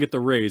 but he doesn't get the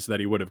raise that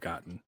he would have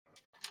gotten.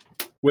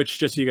 Which,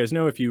 just so you guys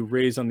know, if you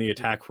raise on the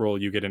attack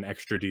roll, you get an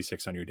extra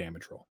d6 on your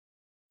damage roll.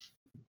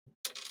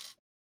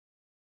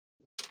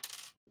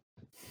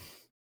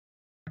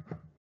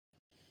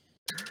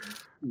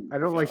 I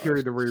don't like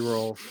hearing the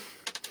reroll.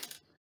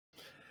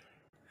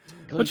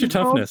 What's your You've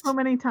rolled toughness? so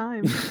many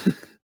times.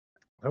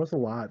 That was a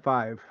lot.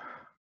 5.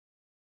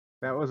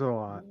 That was a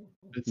lot.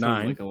 It sounds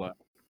 9. like a lot.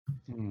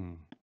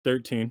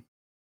 13,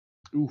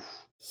 Oof.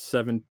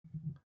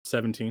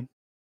 17,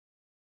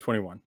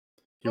 21.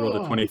 He rolled a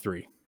Oh.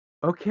 23.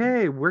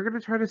 Okay, we're gonna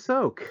try to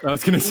soak. I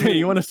was going to say,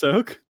 you want to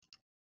soak?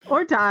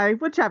 Or die,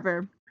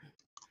 whichever.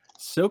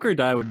 Soak or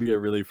die would be a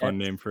really fun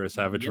name for a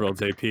Savage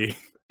Worlds AP. It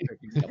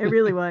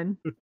really would.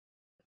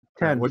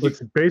 10. What'd you-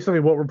 It's basically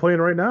what we're playing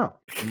right now.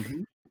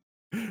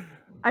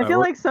 I feel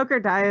what- like Soak or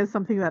Die is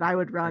something that I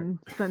would run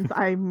since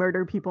I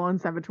murder people in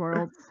Savage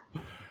Worlds.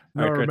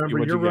 No, All right, Gretzky, remember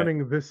what'd you're you get?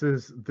 running.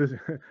 This.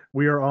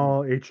 We are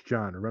all H.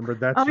 John. Remember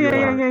that's Oh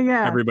yeah, your.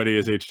 yeah. Everybody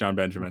is H. John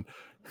Benjamin.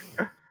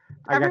 I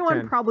got Everyone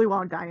 10. probably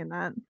won't die in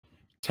that.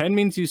 10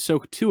 means you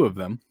soak 2 of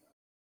them.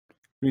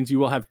 Means you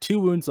will have 2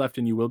 wounds left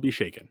and you will be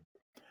shaken.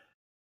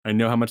 I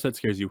know how much that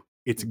scares you.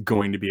 It's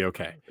going to be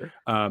okay.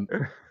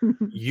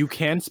 You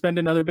can spend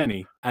another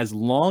Benny. As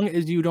long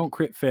as you don't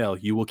crit fail,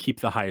 you will keep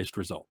the highest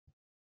result.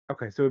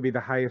 Okay, so it would be the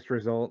highest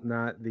result,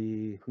 not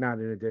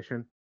an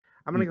addition.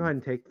 I'm gonna go ahead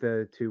and take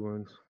the 2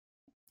 wounds.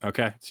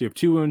 Okay, so you have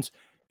 2 wounds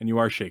and you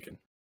are shaken.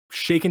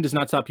 Shaken does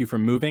not stop you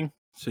from moving,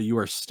 so you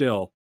are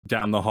still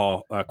down the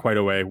hall quite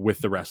a way with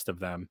the rest of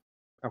them.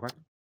 Okay.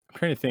 I'm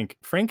trying to think.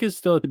 Frank is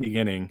still at the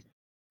beginning.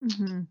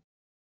 Mhm.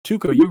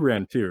 Tuco, you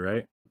ran too,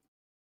 right?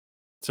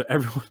 So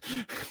everyone...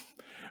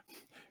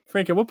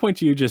 Frank, at what point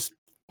do you just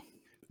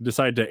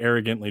decide to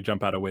arrogantly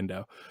jump out a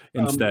window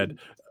instead?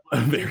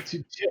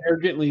 To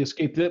arrogantly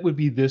escape, that would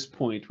be this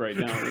point right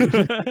now.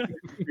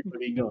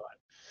 Everybody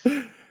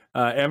gone.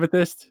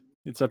 Amethyst,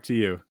 it's up to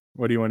you.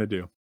 What do you want to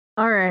do?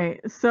 All right.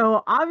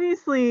 So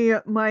obviously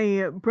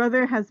my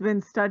brother has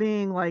been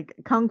studying like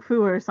kung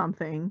fu or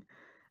something,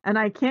 and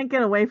I can't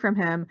get away from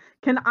him.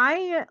 Can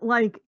I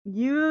like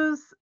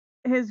use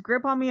his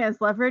grip on me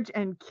as leverage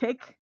and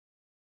kick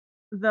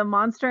the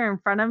monster in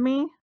front of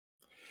me?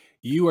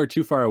 You are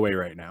too far away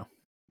right now.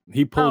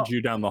 He pulled Oh.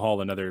 you down the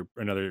hall another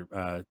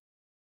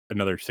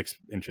 6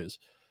 inches.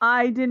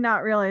 I did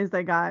not realize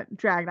they got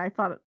dragged. I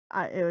thought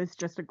it was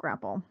just a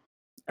grapple.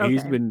 They've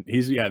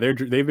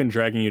Okay. been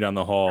dragging you down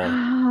the hall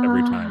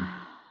every time.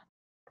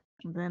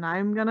 Then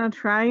I'm gonna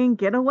try and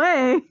get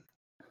away.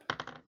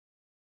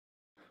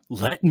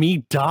 Let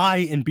me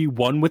die and be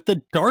one with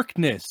the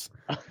darkness.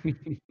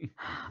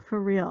 For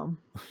real.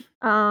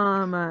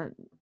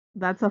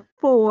 That's a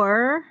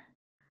 4.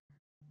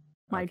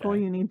 Michael,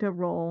 Okay. you need to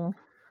roll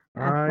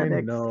I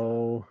athletics.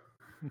 know.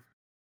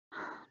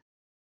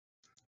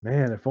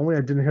 Man, if only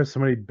I didn't have so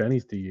many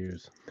bennies to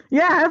use.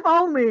 Yeah, if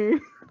only.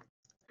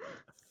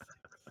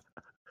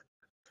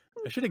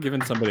 I should have given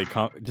somebody.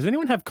 Does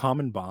anyone have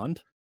common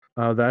bond?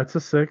 That's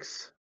a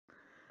 6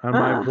 on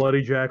my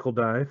bloody jackal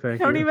die. Thank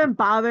you. Don't even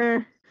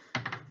bother.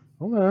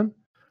 Hold on.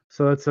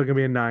 So that's still gonna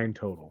be a 9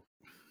 total.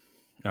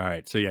 All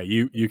right. So yeah,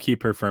 you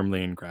keep her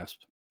firmly in grasp.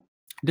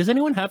 Does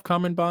anyone have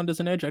common bond as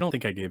an edge? I don't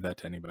think I gave that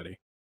to anybody.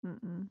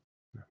 Mm-mm.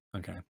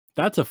 Okay.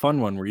 That's a fun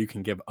one where you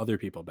can give other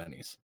people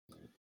bennies.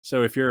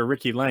 So if you're a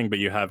Ricky Lang but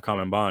you have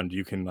common bond,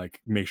 you can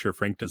like make sure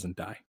Frank doesn't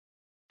die.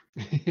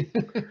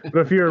 But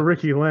if you're a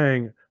Ricky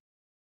Lang,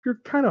 you're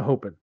kind of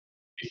hoping.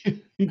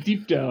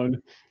 Deep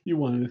down, you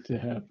want it to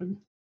happen.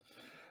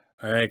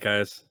 All right,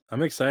 guys.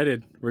 I'm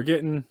excited. We're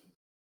getting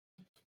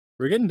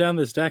down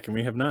this deck and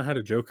we have not had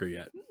a Joker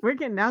yet. We're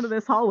getting out of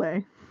this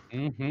hallway.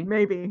 Mm-hmm.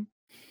 Maybe.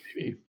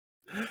 Maybe.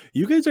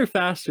 You guys are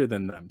faster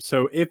than them.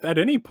 So if at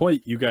any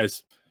point you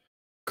guys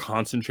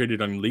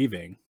concentrated on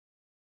leaving,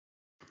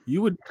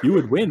 you would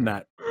win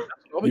that.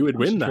 You would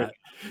win that.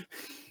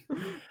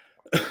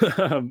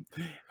 All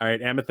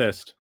right,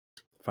 Amethyst,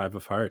 5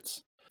 of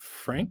hearts.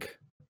 Frank,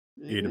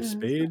 8 of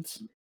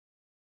spades.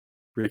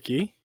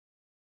 Ricky,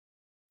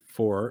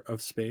 4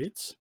 of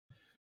spades.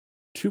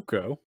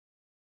 Tuco,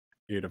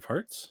 8 of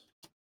hearts.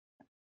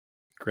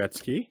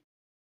 Gretzky,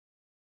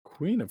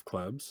 Queen of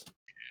clubs.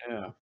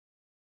 Yeah.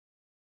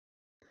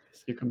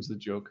 Here comes the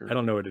Joker. I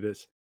don't know what it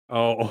is.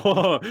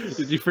 Oh,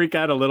 did you freak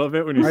out a little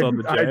bit when you saw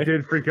the J? I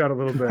did freak out a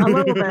little bit. A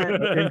little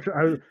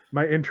bit.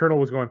 My internal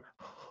was going.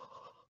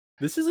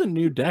 This is a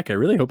new deck. I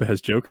really hope it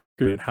has Joker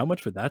in it. How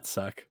much would that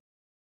suck?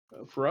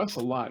 For us, a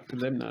lot. For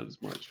them, not as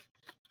much.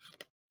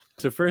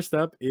 So first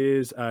up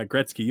is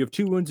Gretzky. You have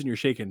 2 wounds and you're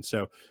shaken. So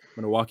I'm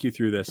going to walk you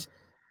through this.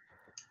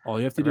 All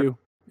you have to do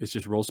is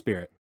just roll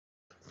spirit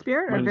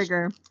Spirit or Minus-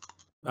 vigor?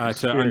 to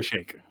Spirit.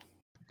 unshake.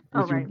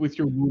 Oh, right. With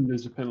your wound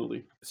as a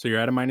penalty. So you're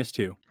at a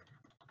 -2.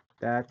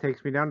 That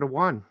takes me down to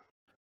 1.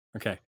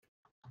 Okay.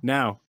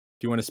 Now,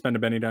 do you want to spend a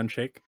Benny to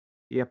unshake?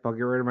 Yep, I'll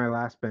get rid of my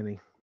last Benny.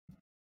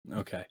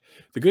 Okay.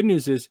 The good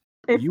news is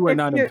you are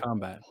not in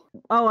combat.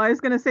 Oh, I was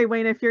gonna say,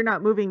 Wayne, if you're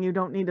not moving, you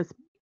don't need to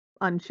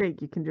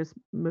unshake. You can just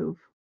move.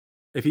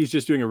 If he's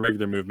just doing a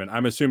regular movement,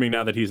 I'm assuming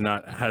now that he's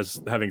not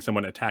having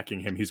someone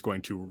attacking him, he's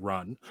going to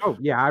run. Oh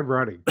yeah, I'm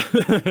running.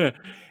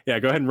 Yeah,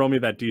 go ahead and roll me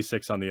that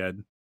D6 on the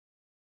end.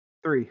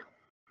 3.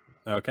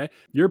 Okay.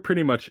 You're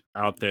pretty much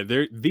out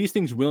there. These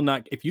things will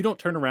not, if you don't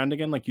turn around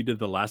again like you did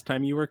the last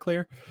time you were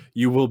clear,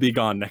 you will be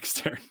gone next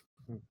turn.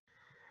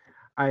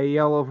 I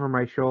yell over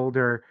my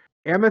shoulder,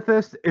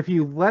 Amethyst, if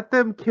you let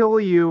them kill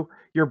you,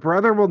 your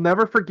brother will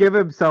never forgive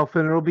himself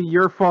and it'll be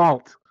your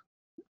fault.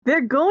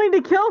 They're going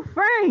to kill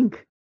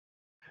Frank.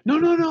 No,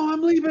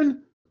 I'm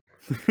leaving.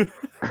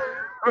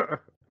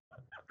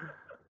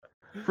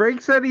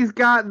 Frank said he's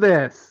got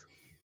this.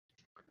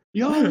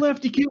 Y'all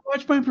left. You can't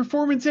watch my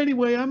performance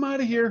anyway. I'm out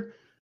of here.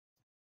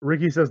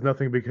 Ricky says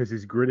nothing because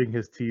he's gritting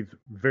his teeth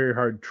very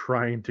hard,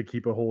 trying to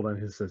keep a hold on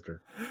his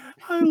sister.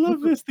 I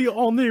love this. The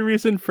only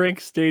reason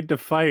Frank stayed to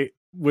fight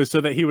was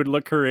so that he would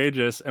look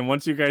courageous. And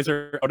once you guys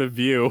are out of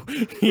view,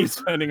 he's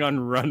planning on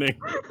running.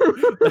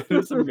 That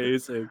is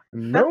amazing.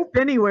 Nope.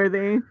 That's Benny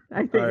worthy,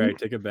 I think. All right,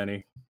 take a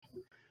Benny.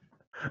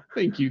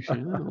 Thank you,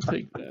 Shannon. I'll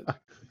take that.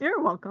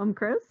 You're welcome,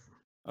 Chris.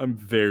 I'm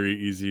very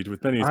easy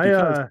with Benny's I,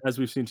 because, as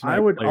we've seen tonight, I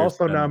would players also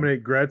spend them.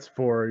 nominate Gretz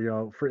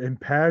for for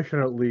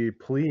impassionately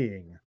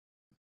pleading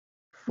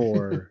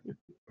for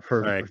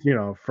Right.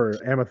 for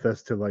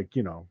Amethyst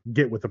to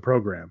get with the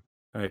program.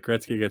 All right,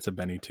 Gretzky gets a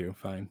Benny too.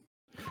 Fine.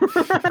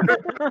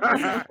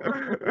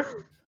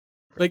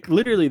 Like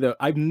literally though,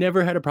 I've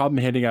never had a problem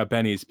handing out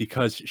bennies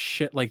because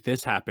shit like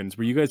this happens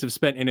where you guys have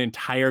spent an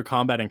entire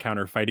combat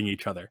encounter fighting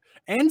each other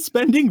and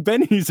spending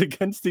bennies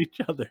against each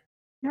other.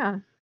 Yeah.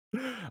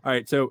 All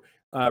right, so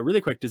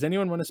really quick, does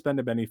anyone want to spend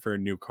a Benny for a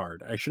new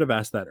card? I should have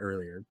asked that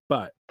earlier,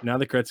 but now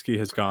that Gretzky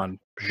has gone,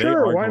 they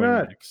Sure, are why going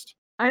not? next.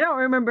 I don't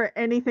remember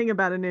anything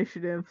about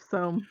initiative,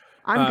 so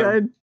I'm Um,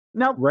 good.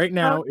 Nope. Right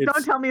now,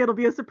 don't tell me it'll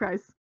be a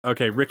surprise.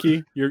 Okay,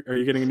 Ricky, are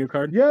you getting a new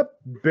card? Yep,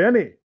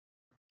 Benny.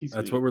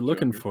 That's what we're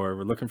looking for.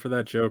 We're looking for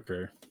that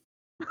Joker.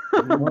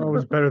 Well, it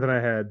was better than I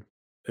had.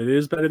 It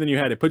is better than you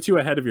had. It puts you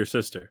ahead of your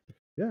sister.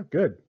 Yeah,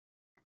 good.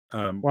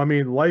 Um, Well, I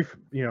mean, life,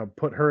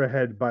 put her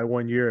ahead by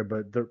 1 year,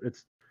 but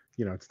it's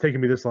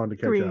taken me this long to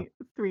catch up.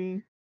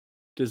 Three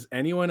does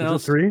anyone Is it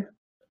else? 3? or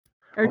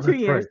Oh, 2 that's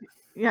years. right.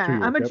 Yeah, 2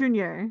 years, I'm a yep.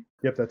 junior.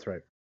 Yep, that's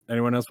right.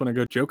 Anyone else want to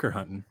go Joker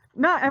hunting?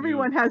 Not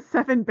everyone has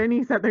 7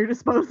 bennies at their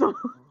disposal.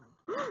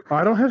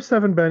 I don't have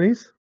 7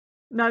 bennies.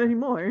 Not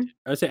anymore.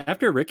 I would say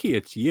after Ricky,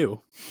 it's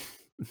you.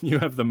 You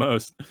have the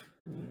most.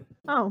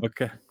 Oh,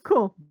 Okay.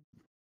 cool.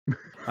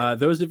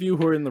 Those of you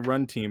who are in the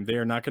run team, they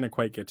are not going to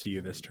quite get to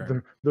you this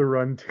turn. The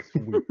run.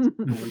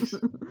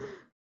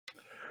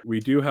 We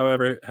do,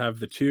 however, have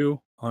the 2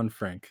 on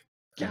Frank.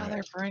 Get out of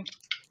there, Frank.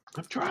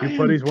 I'm 2 trying.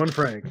 putties, 1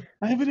 Frank.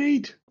 I have an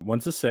 8.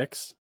 One's a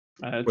 6.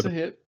 That's With a a-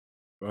 hit.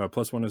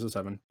 Plus 1 is a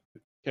 7.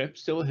 Okay,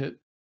 still a hit.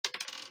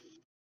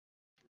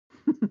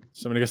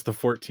 Somebody gets the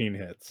 14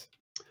 hits.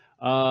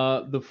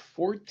 The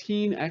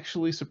 14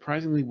 actually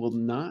surprisingly will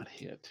not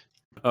hit.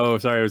 Oh,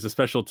 sorry. It was a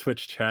special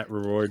Twitch chat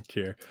reward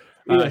tier.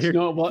 Yes, Here-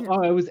 no,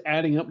 well, I was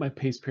adding up my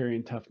pace, parry,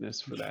 and toughness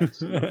for that.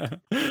 so-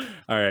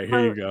 All right,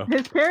 here you go.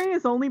 His parry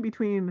is only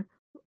between,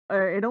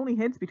 it only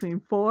hits between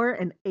 4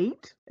 and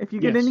 8. If you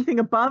get Yes. anything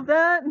above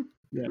that,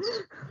 yes,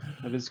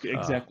 that is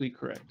exactly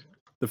correct.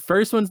 The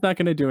first one's not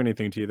going to do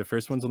anything to you. The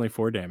first one's only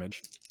 4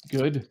 damage.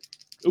 Good.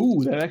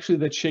 Ooh,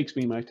 that shakes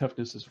me. My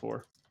toughness is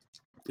 4.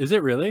 Is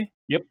it really?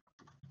 Yep.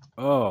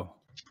 Oh.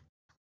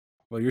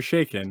 Well, you're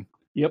shaken.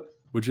 Yep.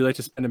 Would you like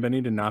to spend a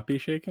Benny to not be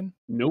shaken?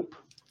 Nope.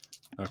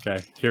 Okay.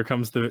 Here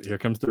comes the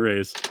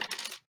raise.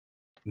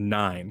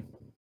 9.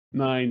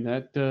 9.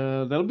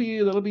 That'll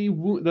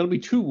be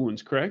 2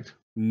 wounds, correct?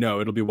 No,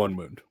 it'll be 1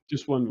 wound.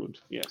 Just 1 wound.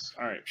 Yes.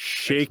 All right.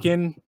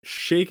 Shaken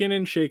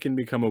and shaken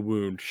become a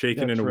wound.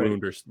 Shaken That's and a right.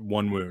 wound or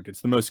 1 wound.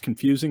 It's the most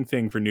confusing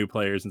thing for new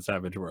players in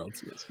Savage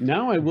Worlds. Yes.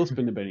 Now I will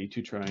spend a Benny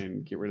to try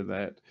and get rid of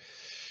that.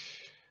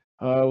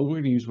 We're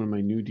going to use one of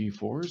my new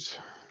D4s.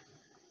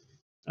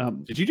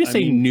 Did you just I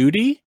say mean-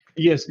 nudie?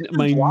 Yes,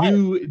 my Why?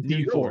 new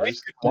You D4s.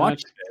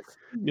 watch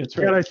Not- That's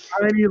Got right. a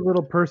tiny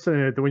little person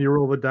in it that when you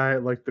roll the die,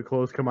 like the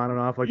clothes come on and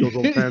off like those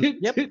old pens.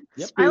 Yep, It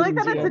yep. I like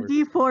spins that it's a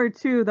you over. D4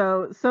 too,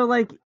 though. So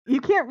like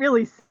you can't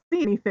really see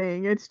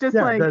anything. It's just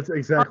Yeah, like that's a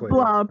exactly.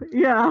 blob.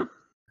 Yeah.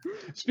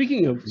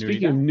 Speaking of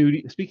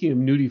Nudie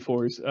nudie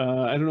fours,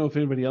 I don't know if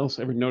anybody else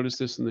ever noticed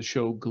this in the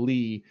show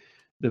Glee.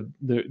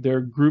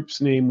 Their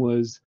group's name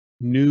was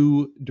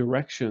New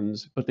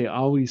Directions, but they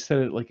always said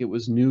it like it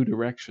was New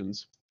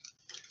Directions.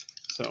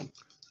 So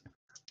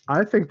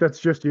I think that's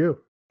just you.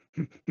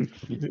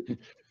 it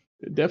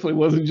definitely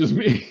wasn't just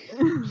me.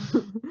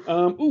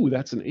 Ooh,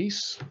 that's an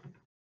ace.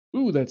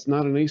 Ooh, that's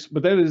not an ace,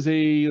 but that is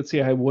a. Let's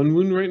see, I have 1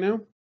 wound right now.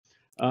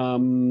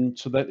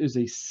 So that is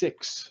a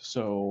 6.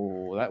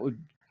 So that would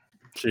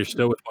So you're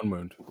still with 1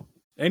 wound.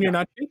 And you're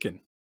not shaken.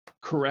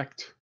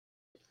 correct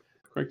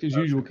as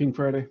usual, King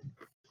Friday.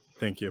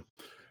 Thank you.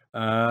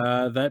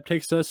 That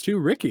takes us to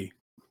Ricky.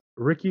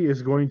 Ricky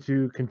is going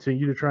to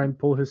continue to try and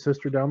pull his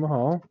sister down the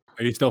hall.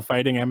 Are you still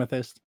fighting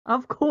Amethyst?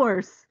 Of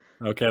course.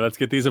 Okay, let's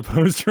get these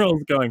opposed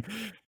rolls going.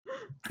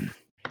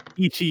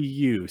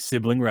 ETU,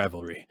 sibling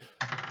rivalry.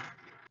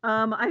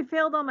 I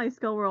failed on my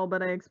skill roll,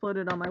 but I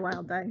exploded on my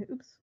wild die.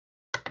 Oops.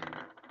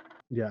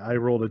 Yeah, I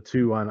rolled a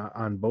 2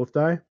 on both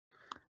die.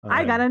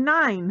 I got a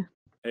 9.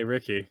 Hey,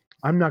 Ricky.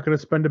 I'm not going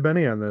to spend a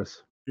Benny on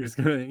this.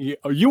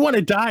 You want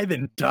to die?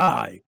 Then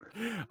die.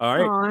 All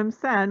right. Oh, I'm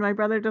sad. My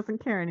brother doesn't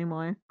care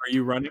anymore. Are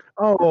you running?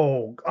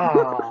 Oh,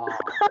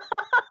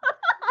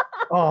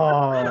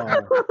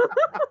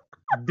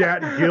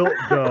 that guilt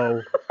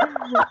though.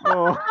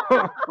 Oh.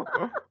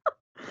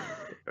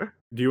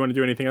 Do you want to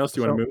do anything else?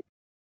 Do you want to So- move?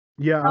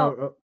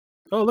 Yeah.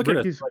 Oh, look at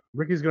us.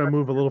 Ricky's going to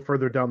move a little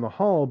further down the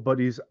hall, but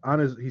he's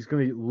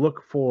going to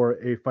look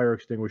for a fire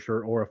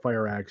extinguisher or a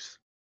fire axe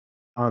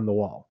on the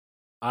wall.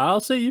 I'll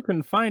say you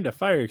can find a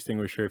fire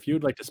extinguisher. If you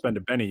would like to spend a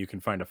Benny, you can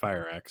find a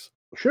fire axe.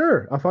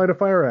 Sure, I'll find a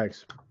fire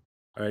axe.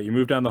 All right, you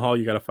move down the hall,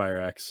 you got a fire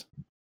axe.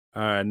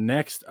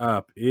 Next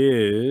up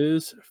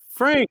is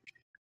Frank.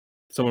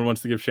 Someone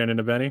wants to give Shannon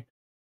a Benny?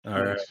 All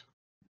right. Nice.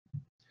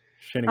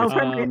 Shannon Oh,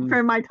 gets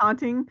for my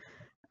taunting.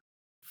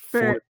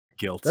 for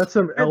guilt. That's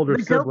some elder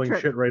the guilt sibling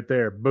trip. shit right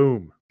there.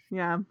 Boom.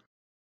 Yeah.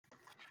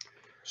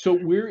 So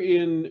we're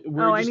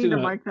I just need in to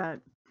a mark that.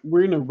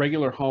 we're in a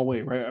regular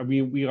hallway, right? I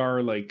mean,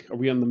 are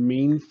we on the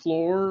main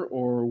floor,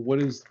 or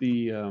what is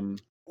the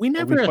we are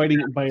never we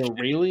fighting by a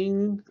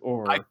railing,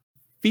 or I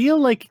feel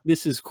like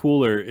this is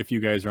cooler if you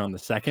guys are on the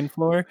second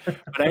floor,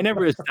 but I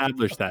never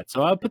established that.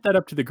 So I'll put that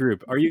up to the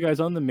group. Are you guys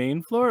on the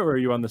main floor or are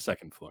you on the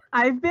second floor?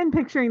 I've been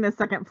picturing the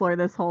second floor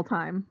this whole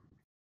time.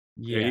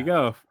 There you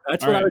go.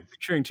 That's All what I was right.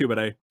 picturing too, but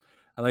I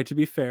like to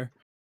be fair.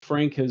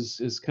 Frank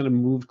has kind of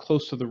moved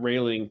close to the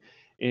railing,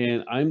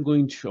 and I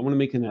want to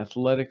make an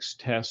athletics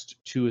test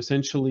to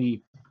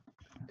essentially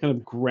kind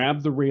of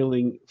grab the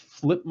railing,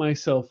 flip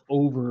myself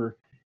over,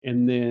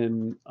 and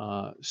then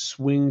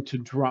swing to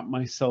drop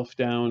myself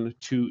down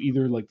to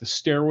either like the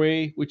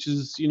stairway, which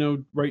is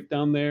right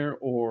down there,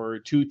 or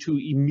to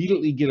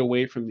immediately get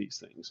away from these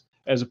things,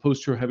 as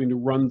opposed to having to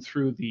run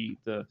through the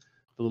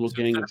little So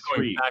gang instead of of going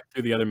three. back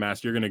through the other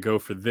mast, you're going to go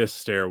for this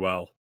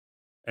stairwell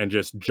and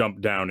just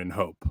jump down and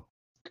hope.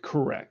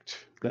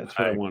 Correct. That's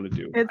what I want to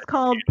do. It's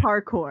called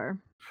parkour.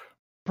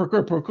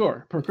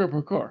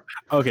 Parkour.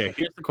 Okay,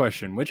 here's the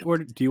question. Which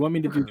order do you want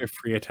me to do their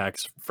free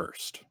attacks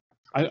first?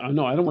 I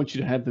know. I don't want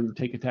you to have them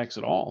take attacks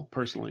at all,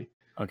 personally.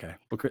 Okay.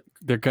 Well,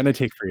 they're going to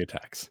take free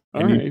attacks.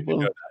 All right.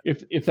 Well,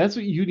 if that's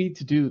what you need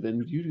to do,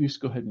 then you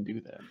just go ahead and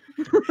do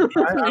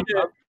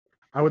that.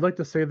 I would like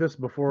to say this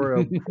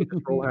before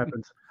this roll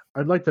happens.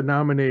 I'd like to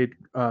nominate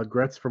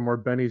Gretz for more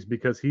bennies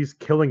because he's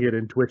killing it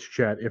in Twitch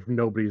chat if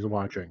nobody's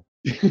watching.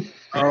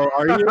 Oh,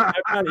 are you?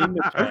 I'm not in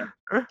the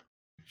chat.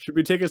 Should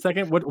we take a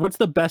second? What's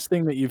the best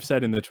thing that you've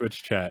said in the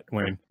Twitch chat,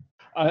 Wayne?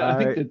 I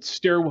think that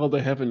Stairwell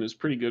to Heaven is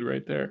pretty good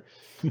right there.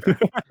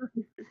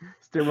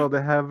 Stairwell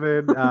to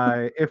Heaven.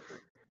 If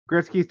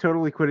Gretzky's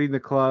totally quitting the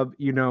club,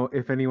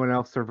 if anyone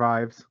else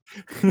survives.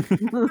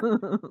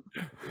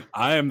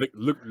 I am the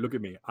look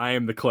at me. I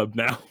am the club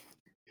now.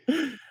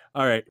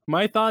 All right.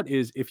 My thought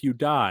is if you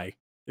die,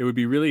 it would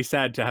be really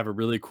sad to have a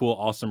really cool,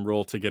 awesome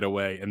roll to get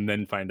away and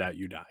then find out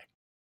you die.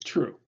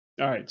 True.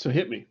 All right. So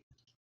hit me.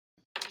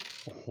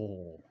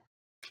 Oh.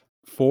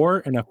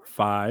 4 and a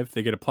 5.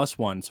 They get a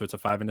 +1, so it's a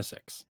 5 and a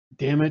 6.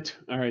 Damn it.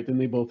 All right. Then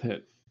they both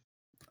hit.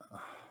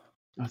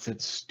 That's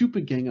that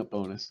stupid gang up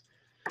bonus.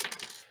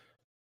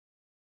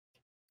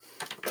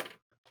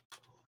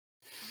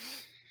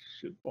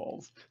 Shit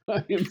balls.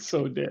 I am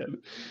so dead.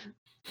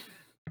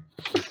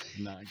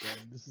 Not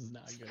good. This is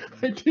not good.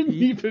 I didn't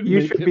even You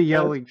make should it be past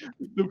yelling.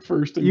 the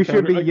first encounter. You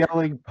should be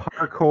yelling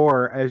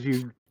parkour as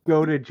you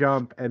go to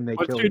jump and they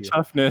What's kill your you.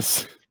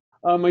 toughness?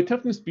 My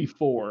toughness be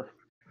 4.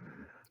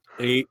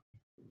 8,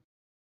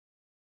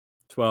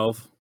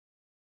 12,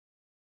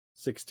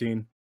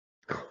 16,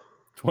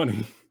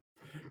 20,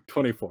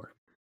 24.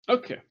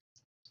 Okay. Do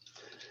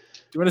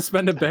you want to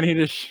spend a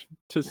Benny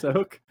to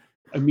soak?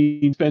 I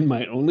mean, spend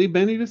my only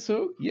Benny to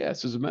soak?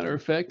 Yes, as a matter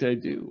of fact, I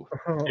do.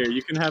 Here,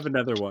 you can have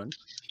another one.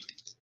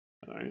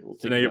 All right, we'll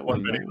So take now you that have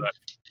one Benny back.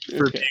 left.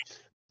 For Okay.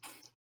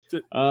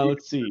 me.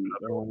 Let's see.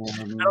 I don't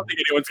think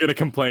anyone's going to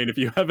complain if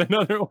you have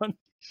another one.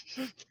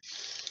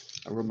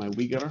 I roll my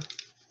Wii gutter.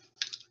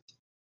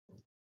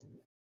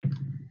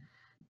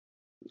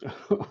 That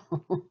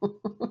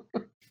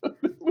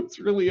was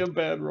really a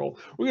bad roll.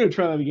 We're going to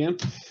try that again.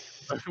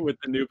 With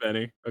the new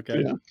Benny.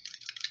 Okay. Yeah.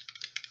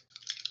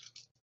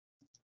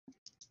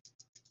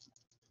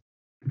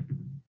 I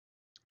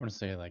want to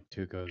say like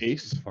 2 goes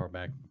Ace. as far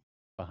back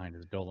behind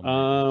as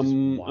Dolomite.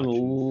 An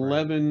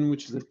 11,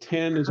 which is a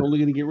 10, is only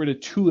going to get rid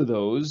of 2 of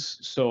those.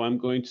 So I'm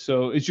going to.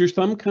 So is your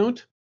thumb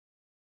count?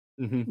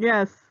 Mm-hmm.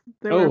 Yes.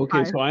 There Oh, were okay.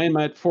 5. So I am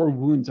at 4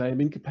 wounds. I am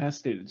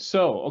incapacitated.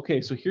 So,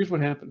 okay. So here's what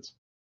happens.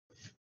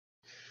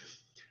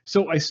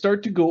 So I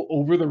start to go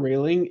over the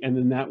railing, and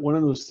then that one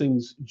of those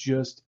things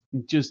just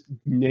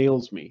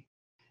nails me,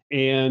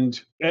 and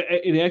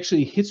it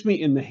actually hits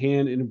me in the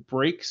hand, and it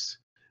breaks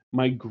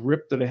my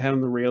grip that I had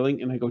on the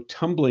railing, and I go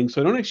tumbling. So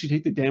I don't actually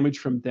take the damage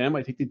from them.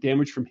 I take the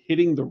damage from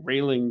hitting the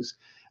railings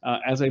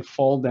as I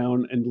fall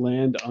down and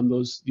land on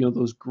those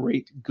those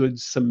great good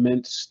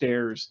cement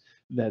stairs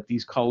that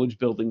these college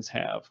buildings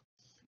have,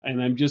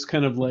 and I'm just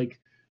kind of like.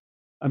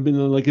 I'm in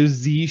like a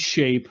Z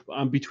shape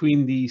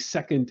between the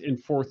second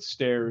and fourth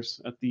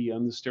stairs on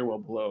the stairwell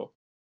below.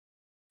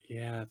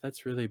 Yeah,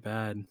 that's really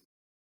bad.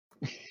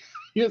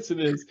 Yes, it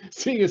is.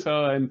 Seeing as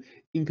how I'm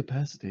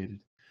incapacitated.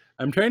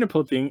 I'm trying to pull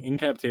up the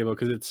in-cap table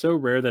because it's so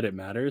rare that it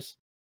matters.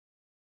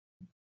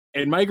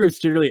 In my group,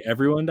 generally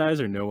everyone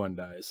dies or no one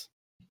dies.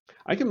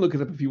 I can look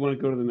it up if you want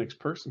to go to the next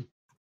person.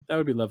 That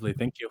would be lovely.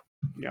 Thank you.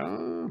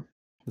 Yeah.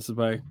 This is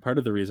part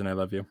of the reason I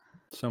love you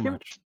so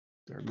much.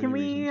 There are Can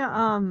many we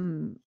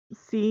reasons.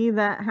 see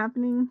that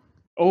happening?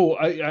 Oh,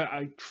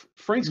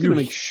 Frank's gonna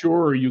make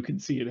sure you can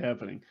see it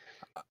happening,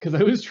 because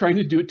I was trying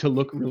to do it to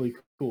look really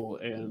cool,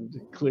 and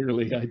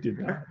clearly I did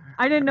not.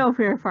 I didn't know if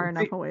we were far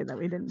enough away that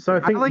we didn't. So I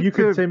think like you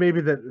could to- say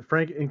maybe that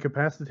Frank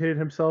incapacitated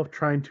himself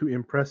trying to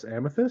impress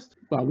Amethyst.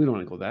 Well, we don't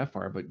want to go that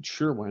far, but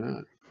sure, why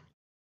not?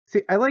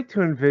 See, I like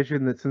to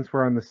envision that since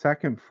we're on the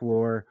second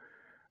floor,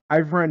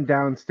 I've run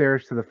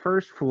downstairs to the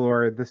first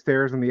floor, the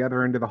stairs on the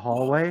other end of the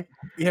hallway.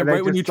 Yeah, and I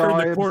right when just you turn saw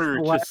the him corner,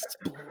 it splat- just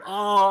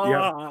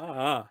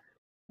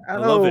I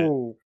love it.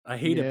 Oh, I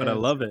hate it, but I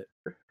Yes. love it.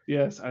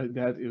 Yes,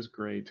 that is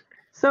great.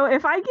 So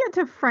if I get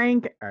to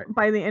Frank Alright.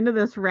 by the end of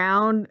this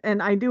round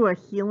and I do a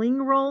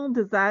healing roll,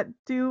 does that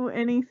do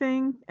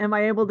anything? Am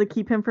I able to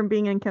keep him from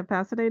being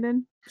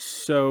incapacitated?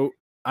 So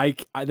I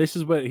this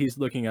is what he's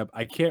looking up.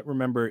 I can't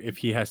remember if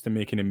he has to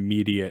make an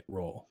immediate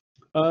roll.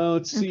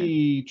 Let's Okay.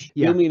 see.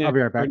 Yeah, Heal me an I'll be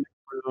right back.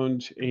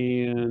 round,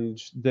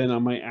 and then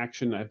on my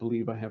action, I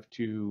believe I have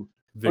to.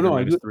 Vigor I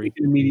minus do 3. make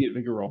an immediate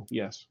vigor roll.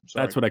 Yes,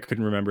 sorry. That's what I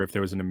couldn't remember if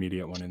there was an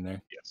immediate one in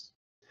there. Yes.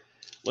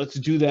 Let's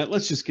do that.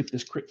 Let's just get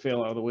this crit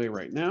fail out of the way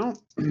right now.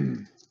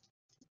 No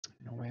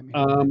whammy,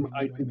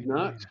 I did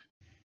not.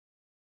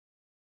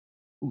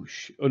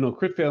 Oh no,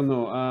 crit fail.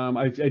 No,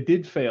 I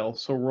did fail.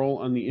 So roll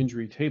on the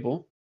injury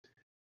table,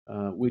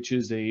 which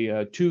is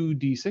a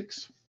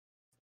 2d6.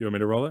 You want me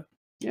to roll it?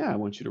 Yeah, I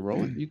want you to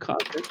roll it. You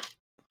caught it.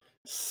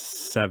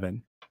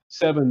 7.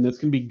 7. That's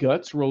gonna be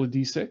guts. Roll a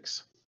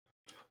d6.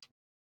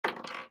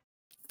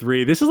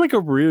 3. This is like a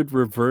rude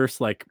reverse,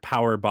 like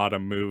power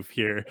bottom move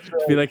here.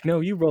 To be like, no,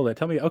 you roll it.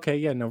 Tell me, okay,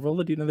 yeah, no, roll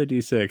another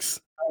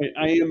d6.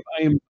 I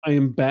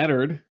am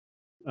battered,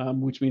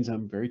 which means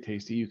I'm very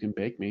tasty. You can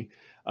bake me.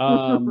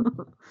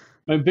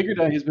 My vigor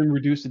die has been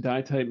reduced to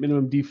die type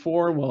minimum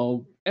D4.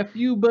 Well, F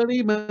you,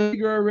 buddy. My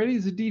vigor already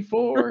is a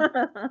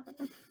D4.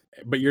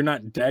 But you're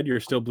not dead. You're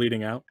still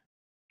bleeding out.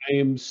 I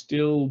am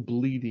still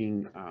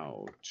bleeding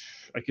out.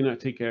 I cannot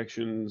take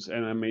actions,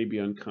 and I may be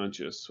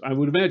unconscious. I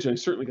would imagine I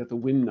certainly got the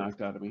wind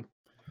knocked out of me.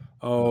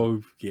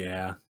 Oh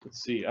yeah.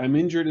 Let's see. I'm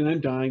injured and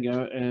I'm dying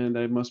out, and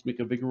I must make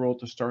a vigor roll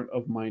to start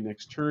of my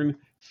next turn.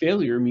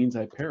 Failure means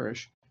I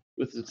perish.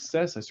 With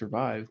success, I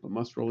survive, but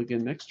must roll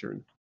again next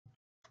turn.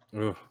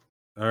 Ugh.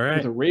 All right.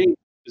 With a rage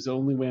is the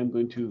only way I'm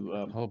going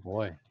to. Oh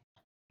boy.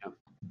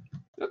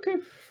 Okay.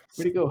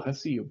 Way to go,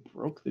 Hussy. You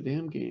broke the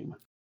damn game.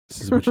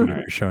 This is what you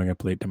get for showing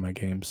up late to my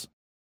games.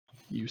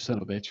 You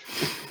son of a bitch.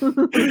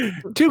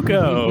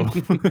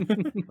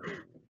 Tuco.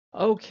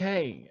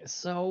 Okay,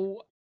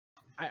 so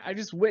I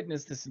just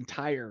witnessed this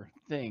entire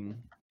thing.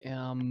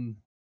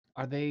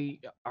 Are they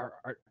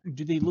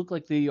do they look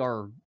like they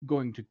are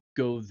going to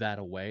go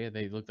that way?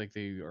 They look like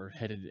they are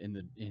headed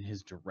in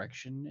his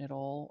direction at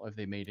all? Have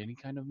they made any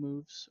kind of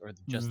moves, or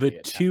just The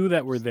attack two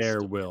that were moves there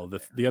still will.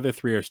 there? The other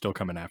 3 are still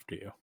coming after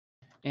you.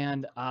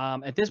 And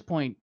at this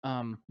point,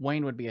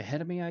 Wayne would be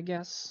ahead of me, I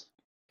guess.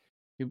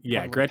 He would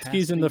Yeah, probably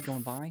Gretzky's pass in me the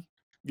going by.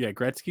 Yeah,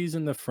 Gretzky's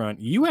in the front.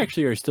 You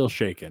actually are still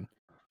shaken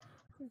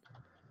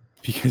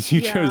because you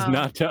chose Yeah.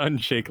 not to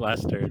unshake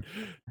last turn.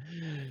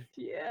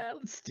 Yeah,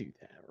 let's do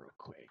that real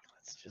quick.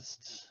 Let's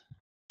just.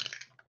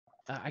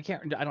 I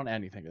don't add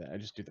anything to that. I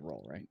just do the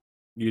roll, right?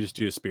 You just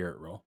do a spirit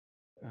roll.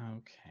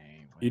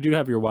 Okay. You do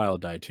have your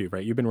wild die too,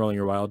 right? You've been rolling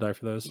your wild die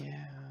for those.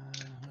 Yeah.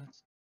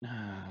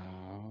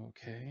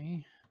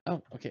 Okay.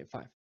 Oh, okay.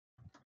 5.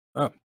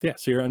 Oh, yeah.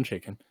 So you're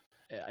unshaken.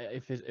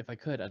 If I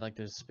could, I'd like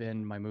to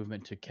spend my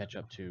movement to catch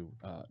up to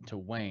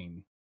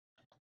Wayne,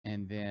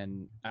 and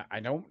then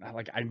I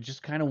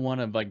just kind of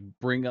want to like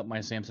bring up my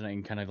Samsonite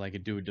and kind of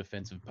like do a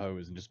defensive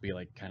pose and just be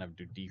like kind of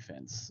do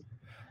defense.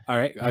 All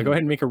right. Go ahead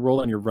and make a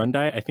roll on your run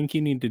die. I think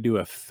you need to do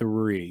a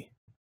 3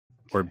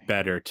 or Okay.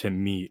 better to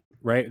meet.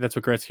 Right? That's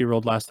what Gretzky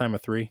rolled last time. A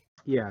 3.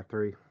 Yeah,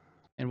 3.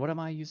 And what am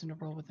I using to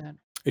roll with that?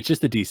 It's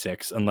just a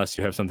d6 unless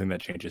you have something that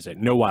changes it.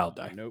 No wild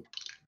die. Nope.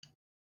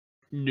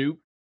 Nope.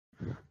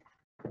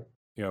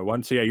 You know,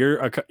 once. So yeah,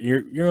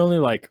 you're only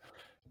like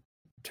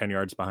 10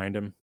 yards behind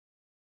him.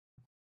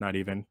 Not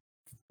even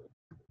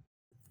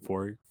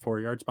 4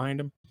 yards behind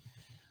him.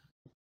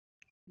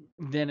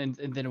 Then and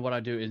then what I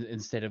do is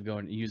instead of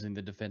using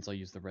the defense, I'll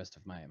use the rest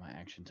of my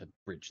action to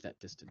bridge that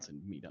distance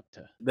and meet up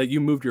to. That you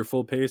moved your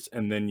full pace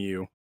and then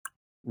you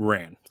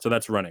ran. So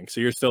that's running.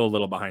 So you're still a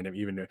little behind him,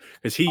 even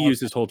because he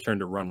used his whole turn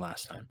to run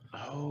last time.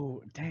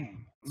 Oh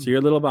dang! So you're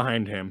a little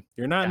behind him.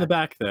 You're not in the Got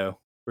back though.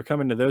 We're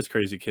coming to those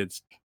crazy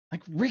kids.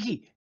 Like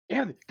Ricky,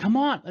 yeah, come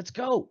on, let's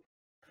go.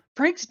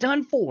 Frank's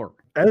done for.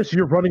 As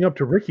you're running up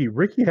to Ricky,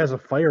 Ricky has a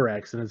fire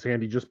axe in his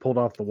hand he just pulled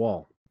off the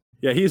wall.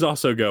 Yeah, he's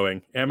also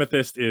going.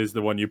 Amethyst is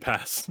the one you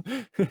pass.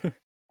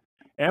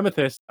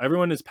 Amethyst,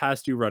 everyone is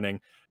past you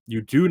running.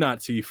 You do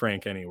not see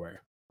Frank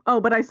anywhere. Oh,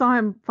 but I saw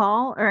him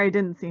fall, or I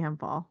didn't see him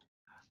fall.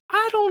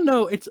 I don't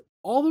know. It's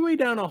all the way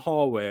down a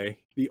hallway.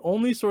 The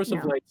only source of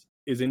Yeah. light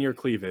is in your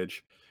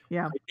cleavage.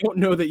 Yeah. I don't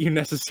know that you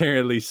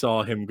necessarily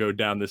saw him go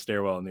down the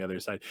stairwell on the other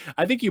side.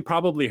 I think you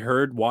probably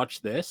heard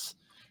 "watch this"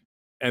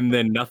 and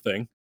then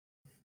nothing.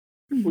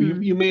 Well,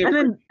 Mhm. you may have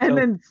and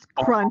then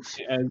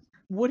crunch. as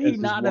Would As he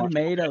his not have watch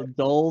made a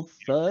dull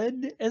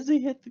thud as he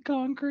hit the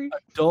concrete?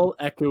 Dull,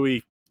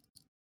 echoey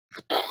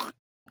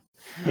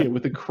yeah,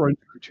 with a crunch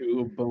or two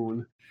of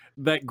bone.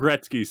 that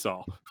Gretzky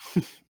saw.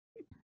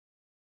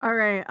 All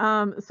right.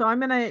 So I'm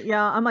gonna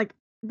yell. I'm like,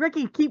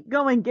 Ricky, keep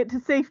going, get to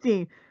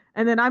safety,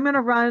 and then I'm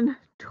gonna run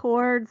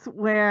towards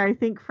where I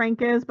think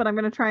Frank is. But I'm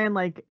gonna try and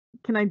like,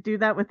 can I do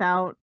that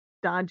without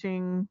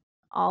dodging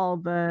all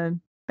the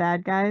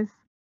bad guys?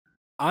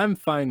 I'm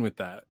fine with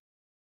that.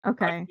 I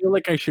Okay. feel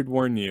like I should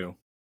warn you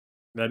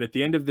that at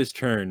the end of this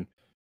turn,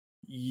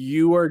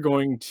 you are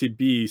going to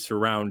be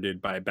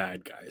surrounded by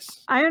bad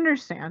guys. I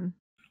understand.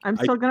 I'm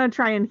I- still gonna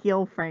try and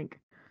heal Frank.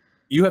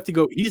 You have to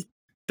go. He's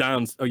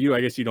down. Oh,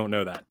 I guess you don't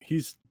know that.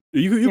 You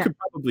Yeah. could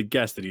probably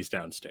guess that he's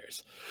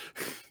downstairs.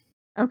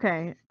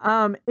 Okay.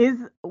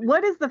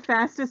 What is the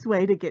fastest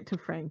way to get to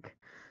Frank?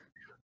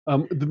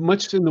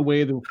 Much in the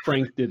way that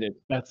Frank did it.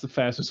 That's the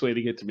fastest way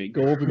to get to me.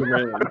 Go over the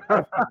railing.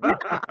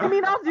 I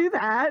mean, I'll do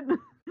that.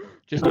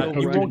 Just Uh, go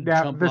you right won't and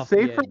Now, jump the off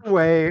safer edge.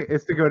 way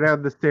is to go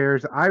down the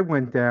stairs I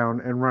went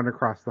down and run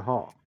across the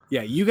hall.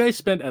 Yeah, you guys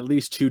spent at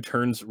least 2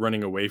 turns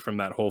running away from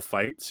that whole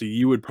fight, so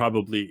you would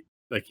probably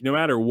no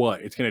matter what,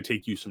 it's going to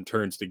take you some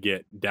turns to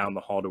get down the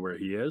hall to where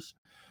he is.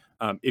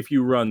 If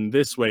you run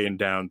this way and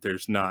down,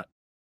 there's not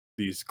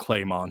these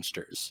clay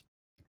monsters,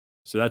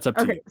 so that's up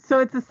to Okay, so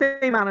it's the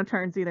same amount of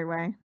turns either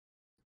way.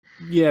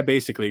 you. Yeah,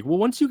 basically. Well,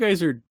 once you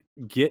guys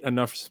get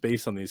enough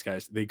space on these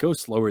guys, they go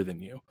slower than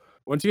you.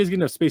 Once you guys get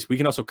enough space, we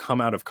can also come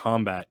out of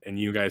combat, and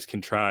you guys can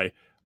try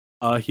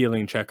a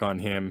healing check on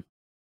him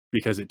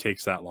because it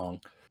takes that long,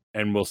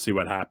 and we'll see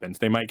what happens.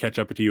 They might catch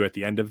up to you at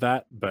the end of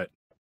that, but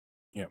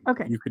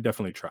Okay. you could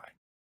definitely try.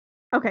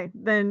 Okay,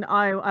 then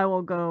I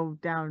will go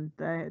down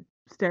the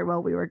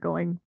stairwell we were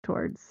going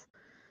towards.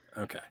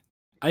 Okay.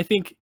 I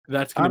think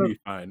that's going to be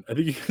fine. I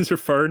think you guys are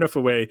far enough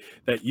away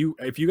that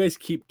if you guys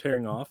keep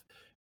tearing off,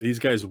 these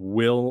guys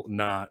will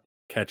not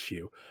catch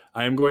you.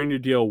 I am going to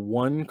deal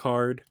 1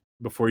 card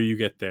before you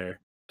get there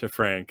to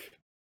Frank.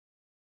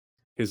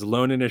 His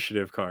lone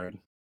initiative card.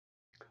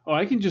 Oh,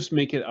 I can just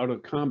make it out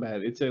of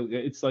combat.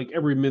 It's like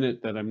every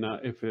minute that I'm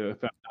not if I'm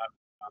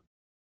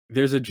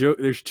There's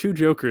 2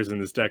 jokers in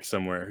this deck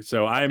somewhere.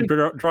 So I am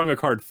drawing a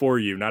card for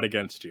you, not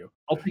against you.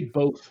 I'll take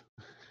both.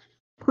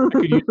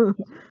 10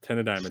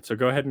 of diamonds. So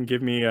go ahead and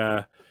give me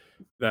that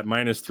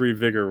 -3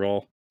 vigor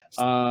roll.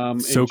 And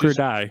Soak or just-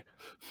 die.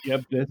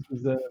 Yep, this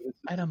is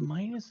At a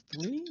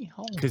 -3?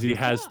 Oh Because he my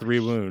has 3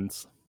 gosh.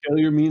 wounds.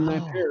 failure mean I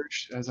Oh.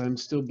 perish as I'm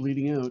still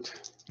bleeding out.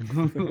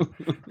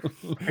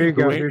 Here you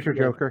go. Wait. Here's your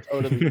Joker.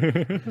 Totally.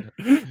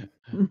 Yep.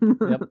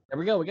 There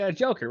we go. We got a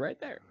Joker right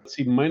there. Let's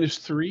see,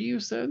 -3 you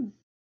said?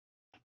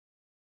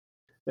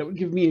 That would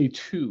give me a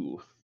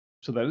 2.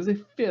 So that is a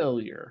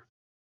failure.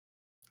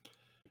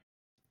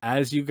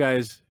 As you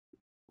guys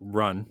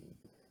run,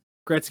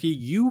 Gretzky,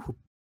 you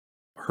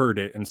heard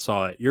it and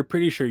saw it. You're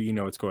pretty sure you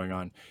know what's going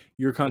on.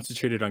 You're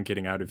concentrated on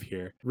getting out of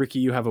here. Ricky,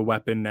 you have a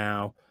weapon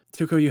now.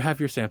 Tuco, you have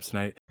your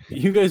Samsonite.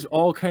 You guys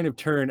all kind of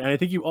turn, and I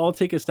think you all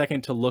take a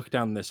second to look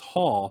down this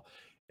hall,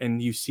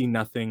 and you see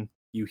nothing.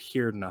 You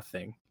hear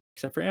nothing,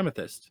 except for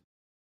Amethyst.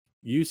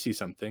 You see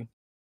something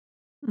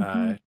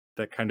Mhm.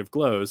 that kind of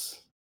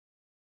glows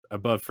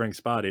above Frank's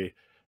body.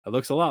 It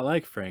looks a lot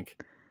like Frank.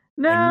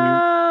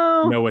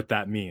 No, Know what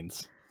that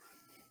means.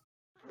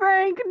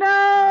 Frank,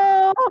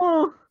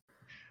 no.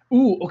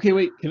 Ooh, okay,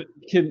 wait.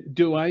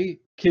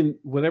 Can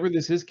whatever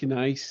this is, can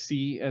I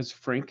see as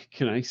Frank?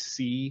 Can I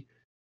see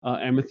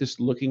Amethyst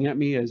looking at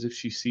me as if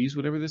she sees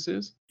whatever this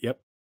is?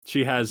 Yep.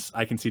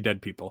 I can see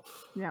dead people.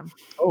 Yeah.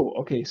 Oh,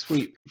 okay,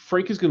 sweet.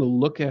 Frank is going to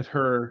look at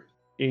her,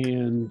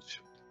 and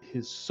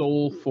his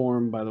soul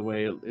form, by the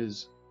way,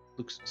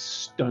 looks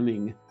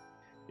stunning,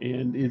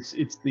 and it's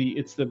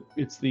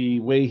the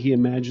way he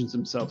imagines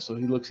himself. So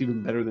he looks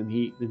even better than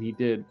he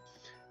did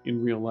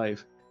in real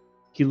life.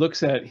 He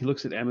looks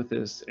at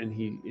Amethyst, and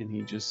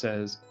he just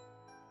says,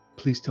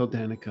 "Please tell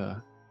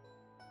Danica,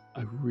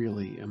 I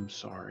really am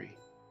sorry.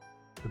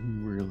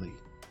 I'm really,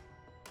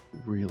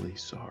 really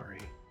sorry.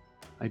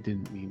 I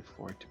didn't mean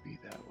for it to be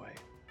that way.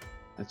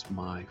 That's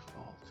my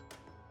fault.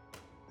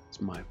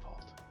 It's my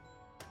fault."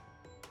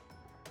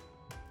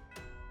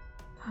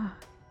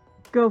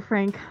 Go,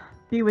 Frank.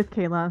 Be with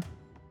Kayla.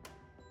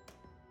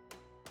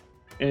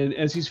 And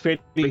as he's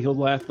fading away, he'll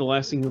laugh. The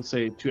last thing he'll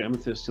say to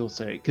Amethyst, he'll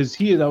say, because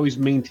he had always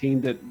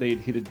maintained that they'd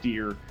hit a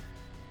deer,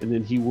 and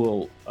then he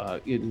will,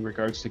 in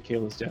regards to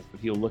Kayla's death, but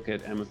he'll look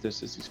at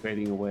Amethyst as he's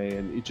fading away,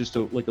 and it just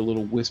like a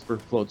little whisper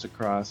floats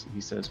across, and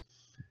he says,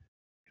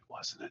 "It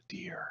wasn't a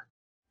deer.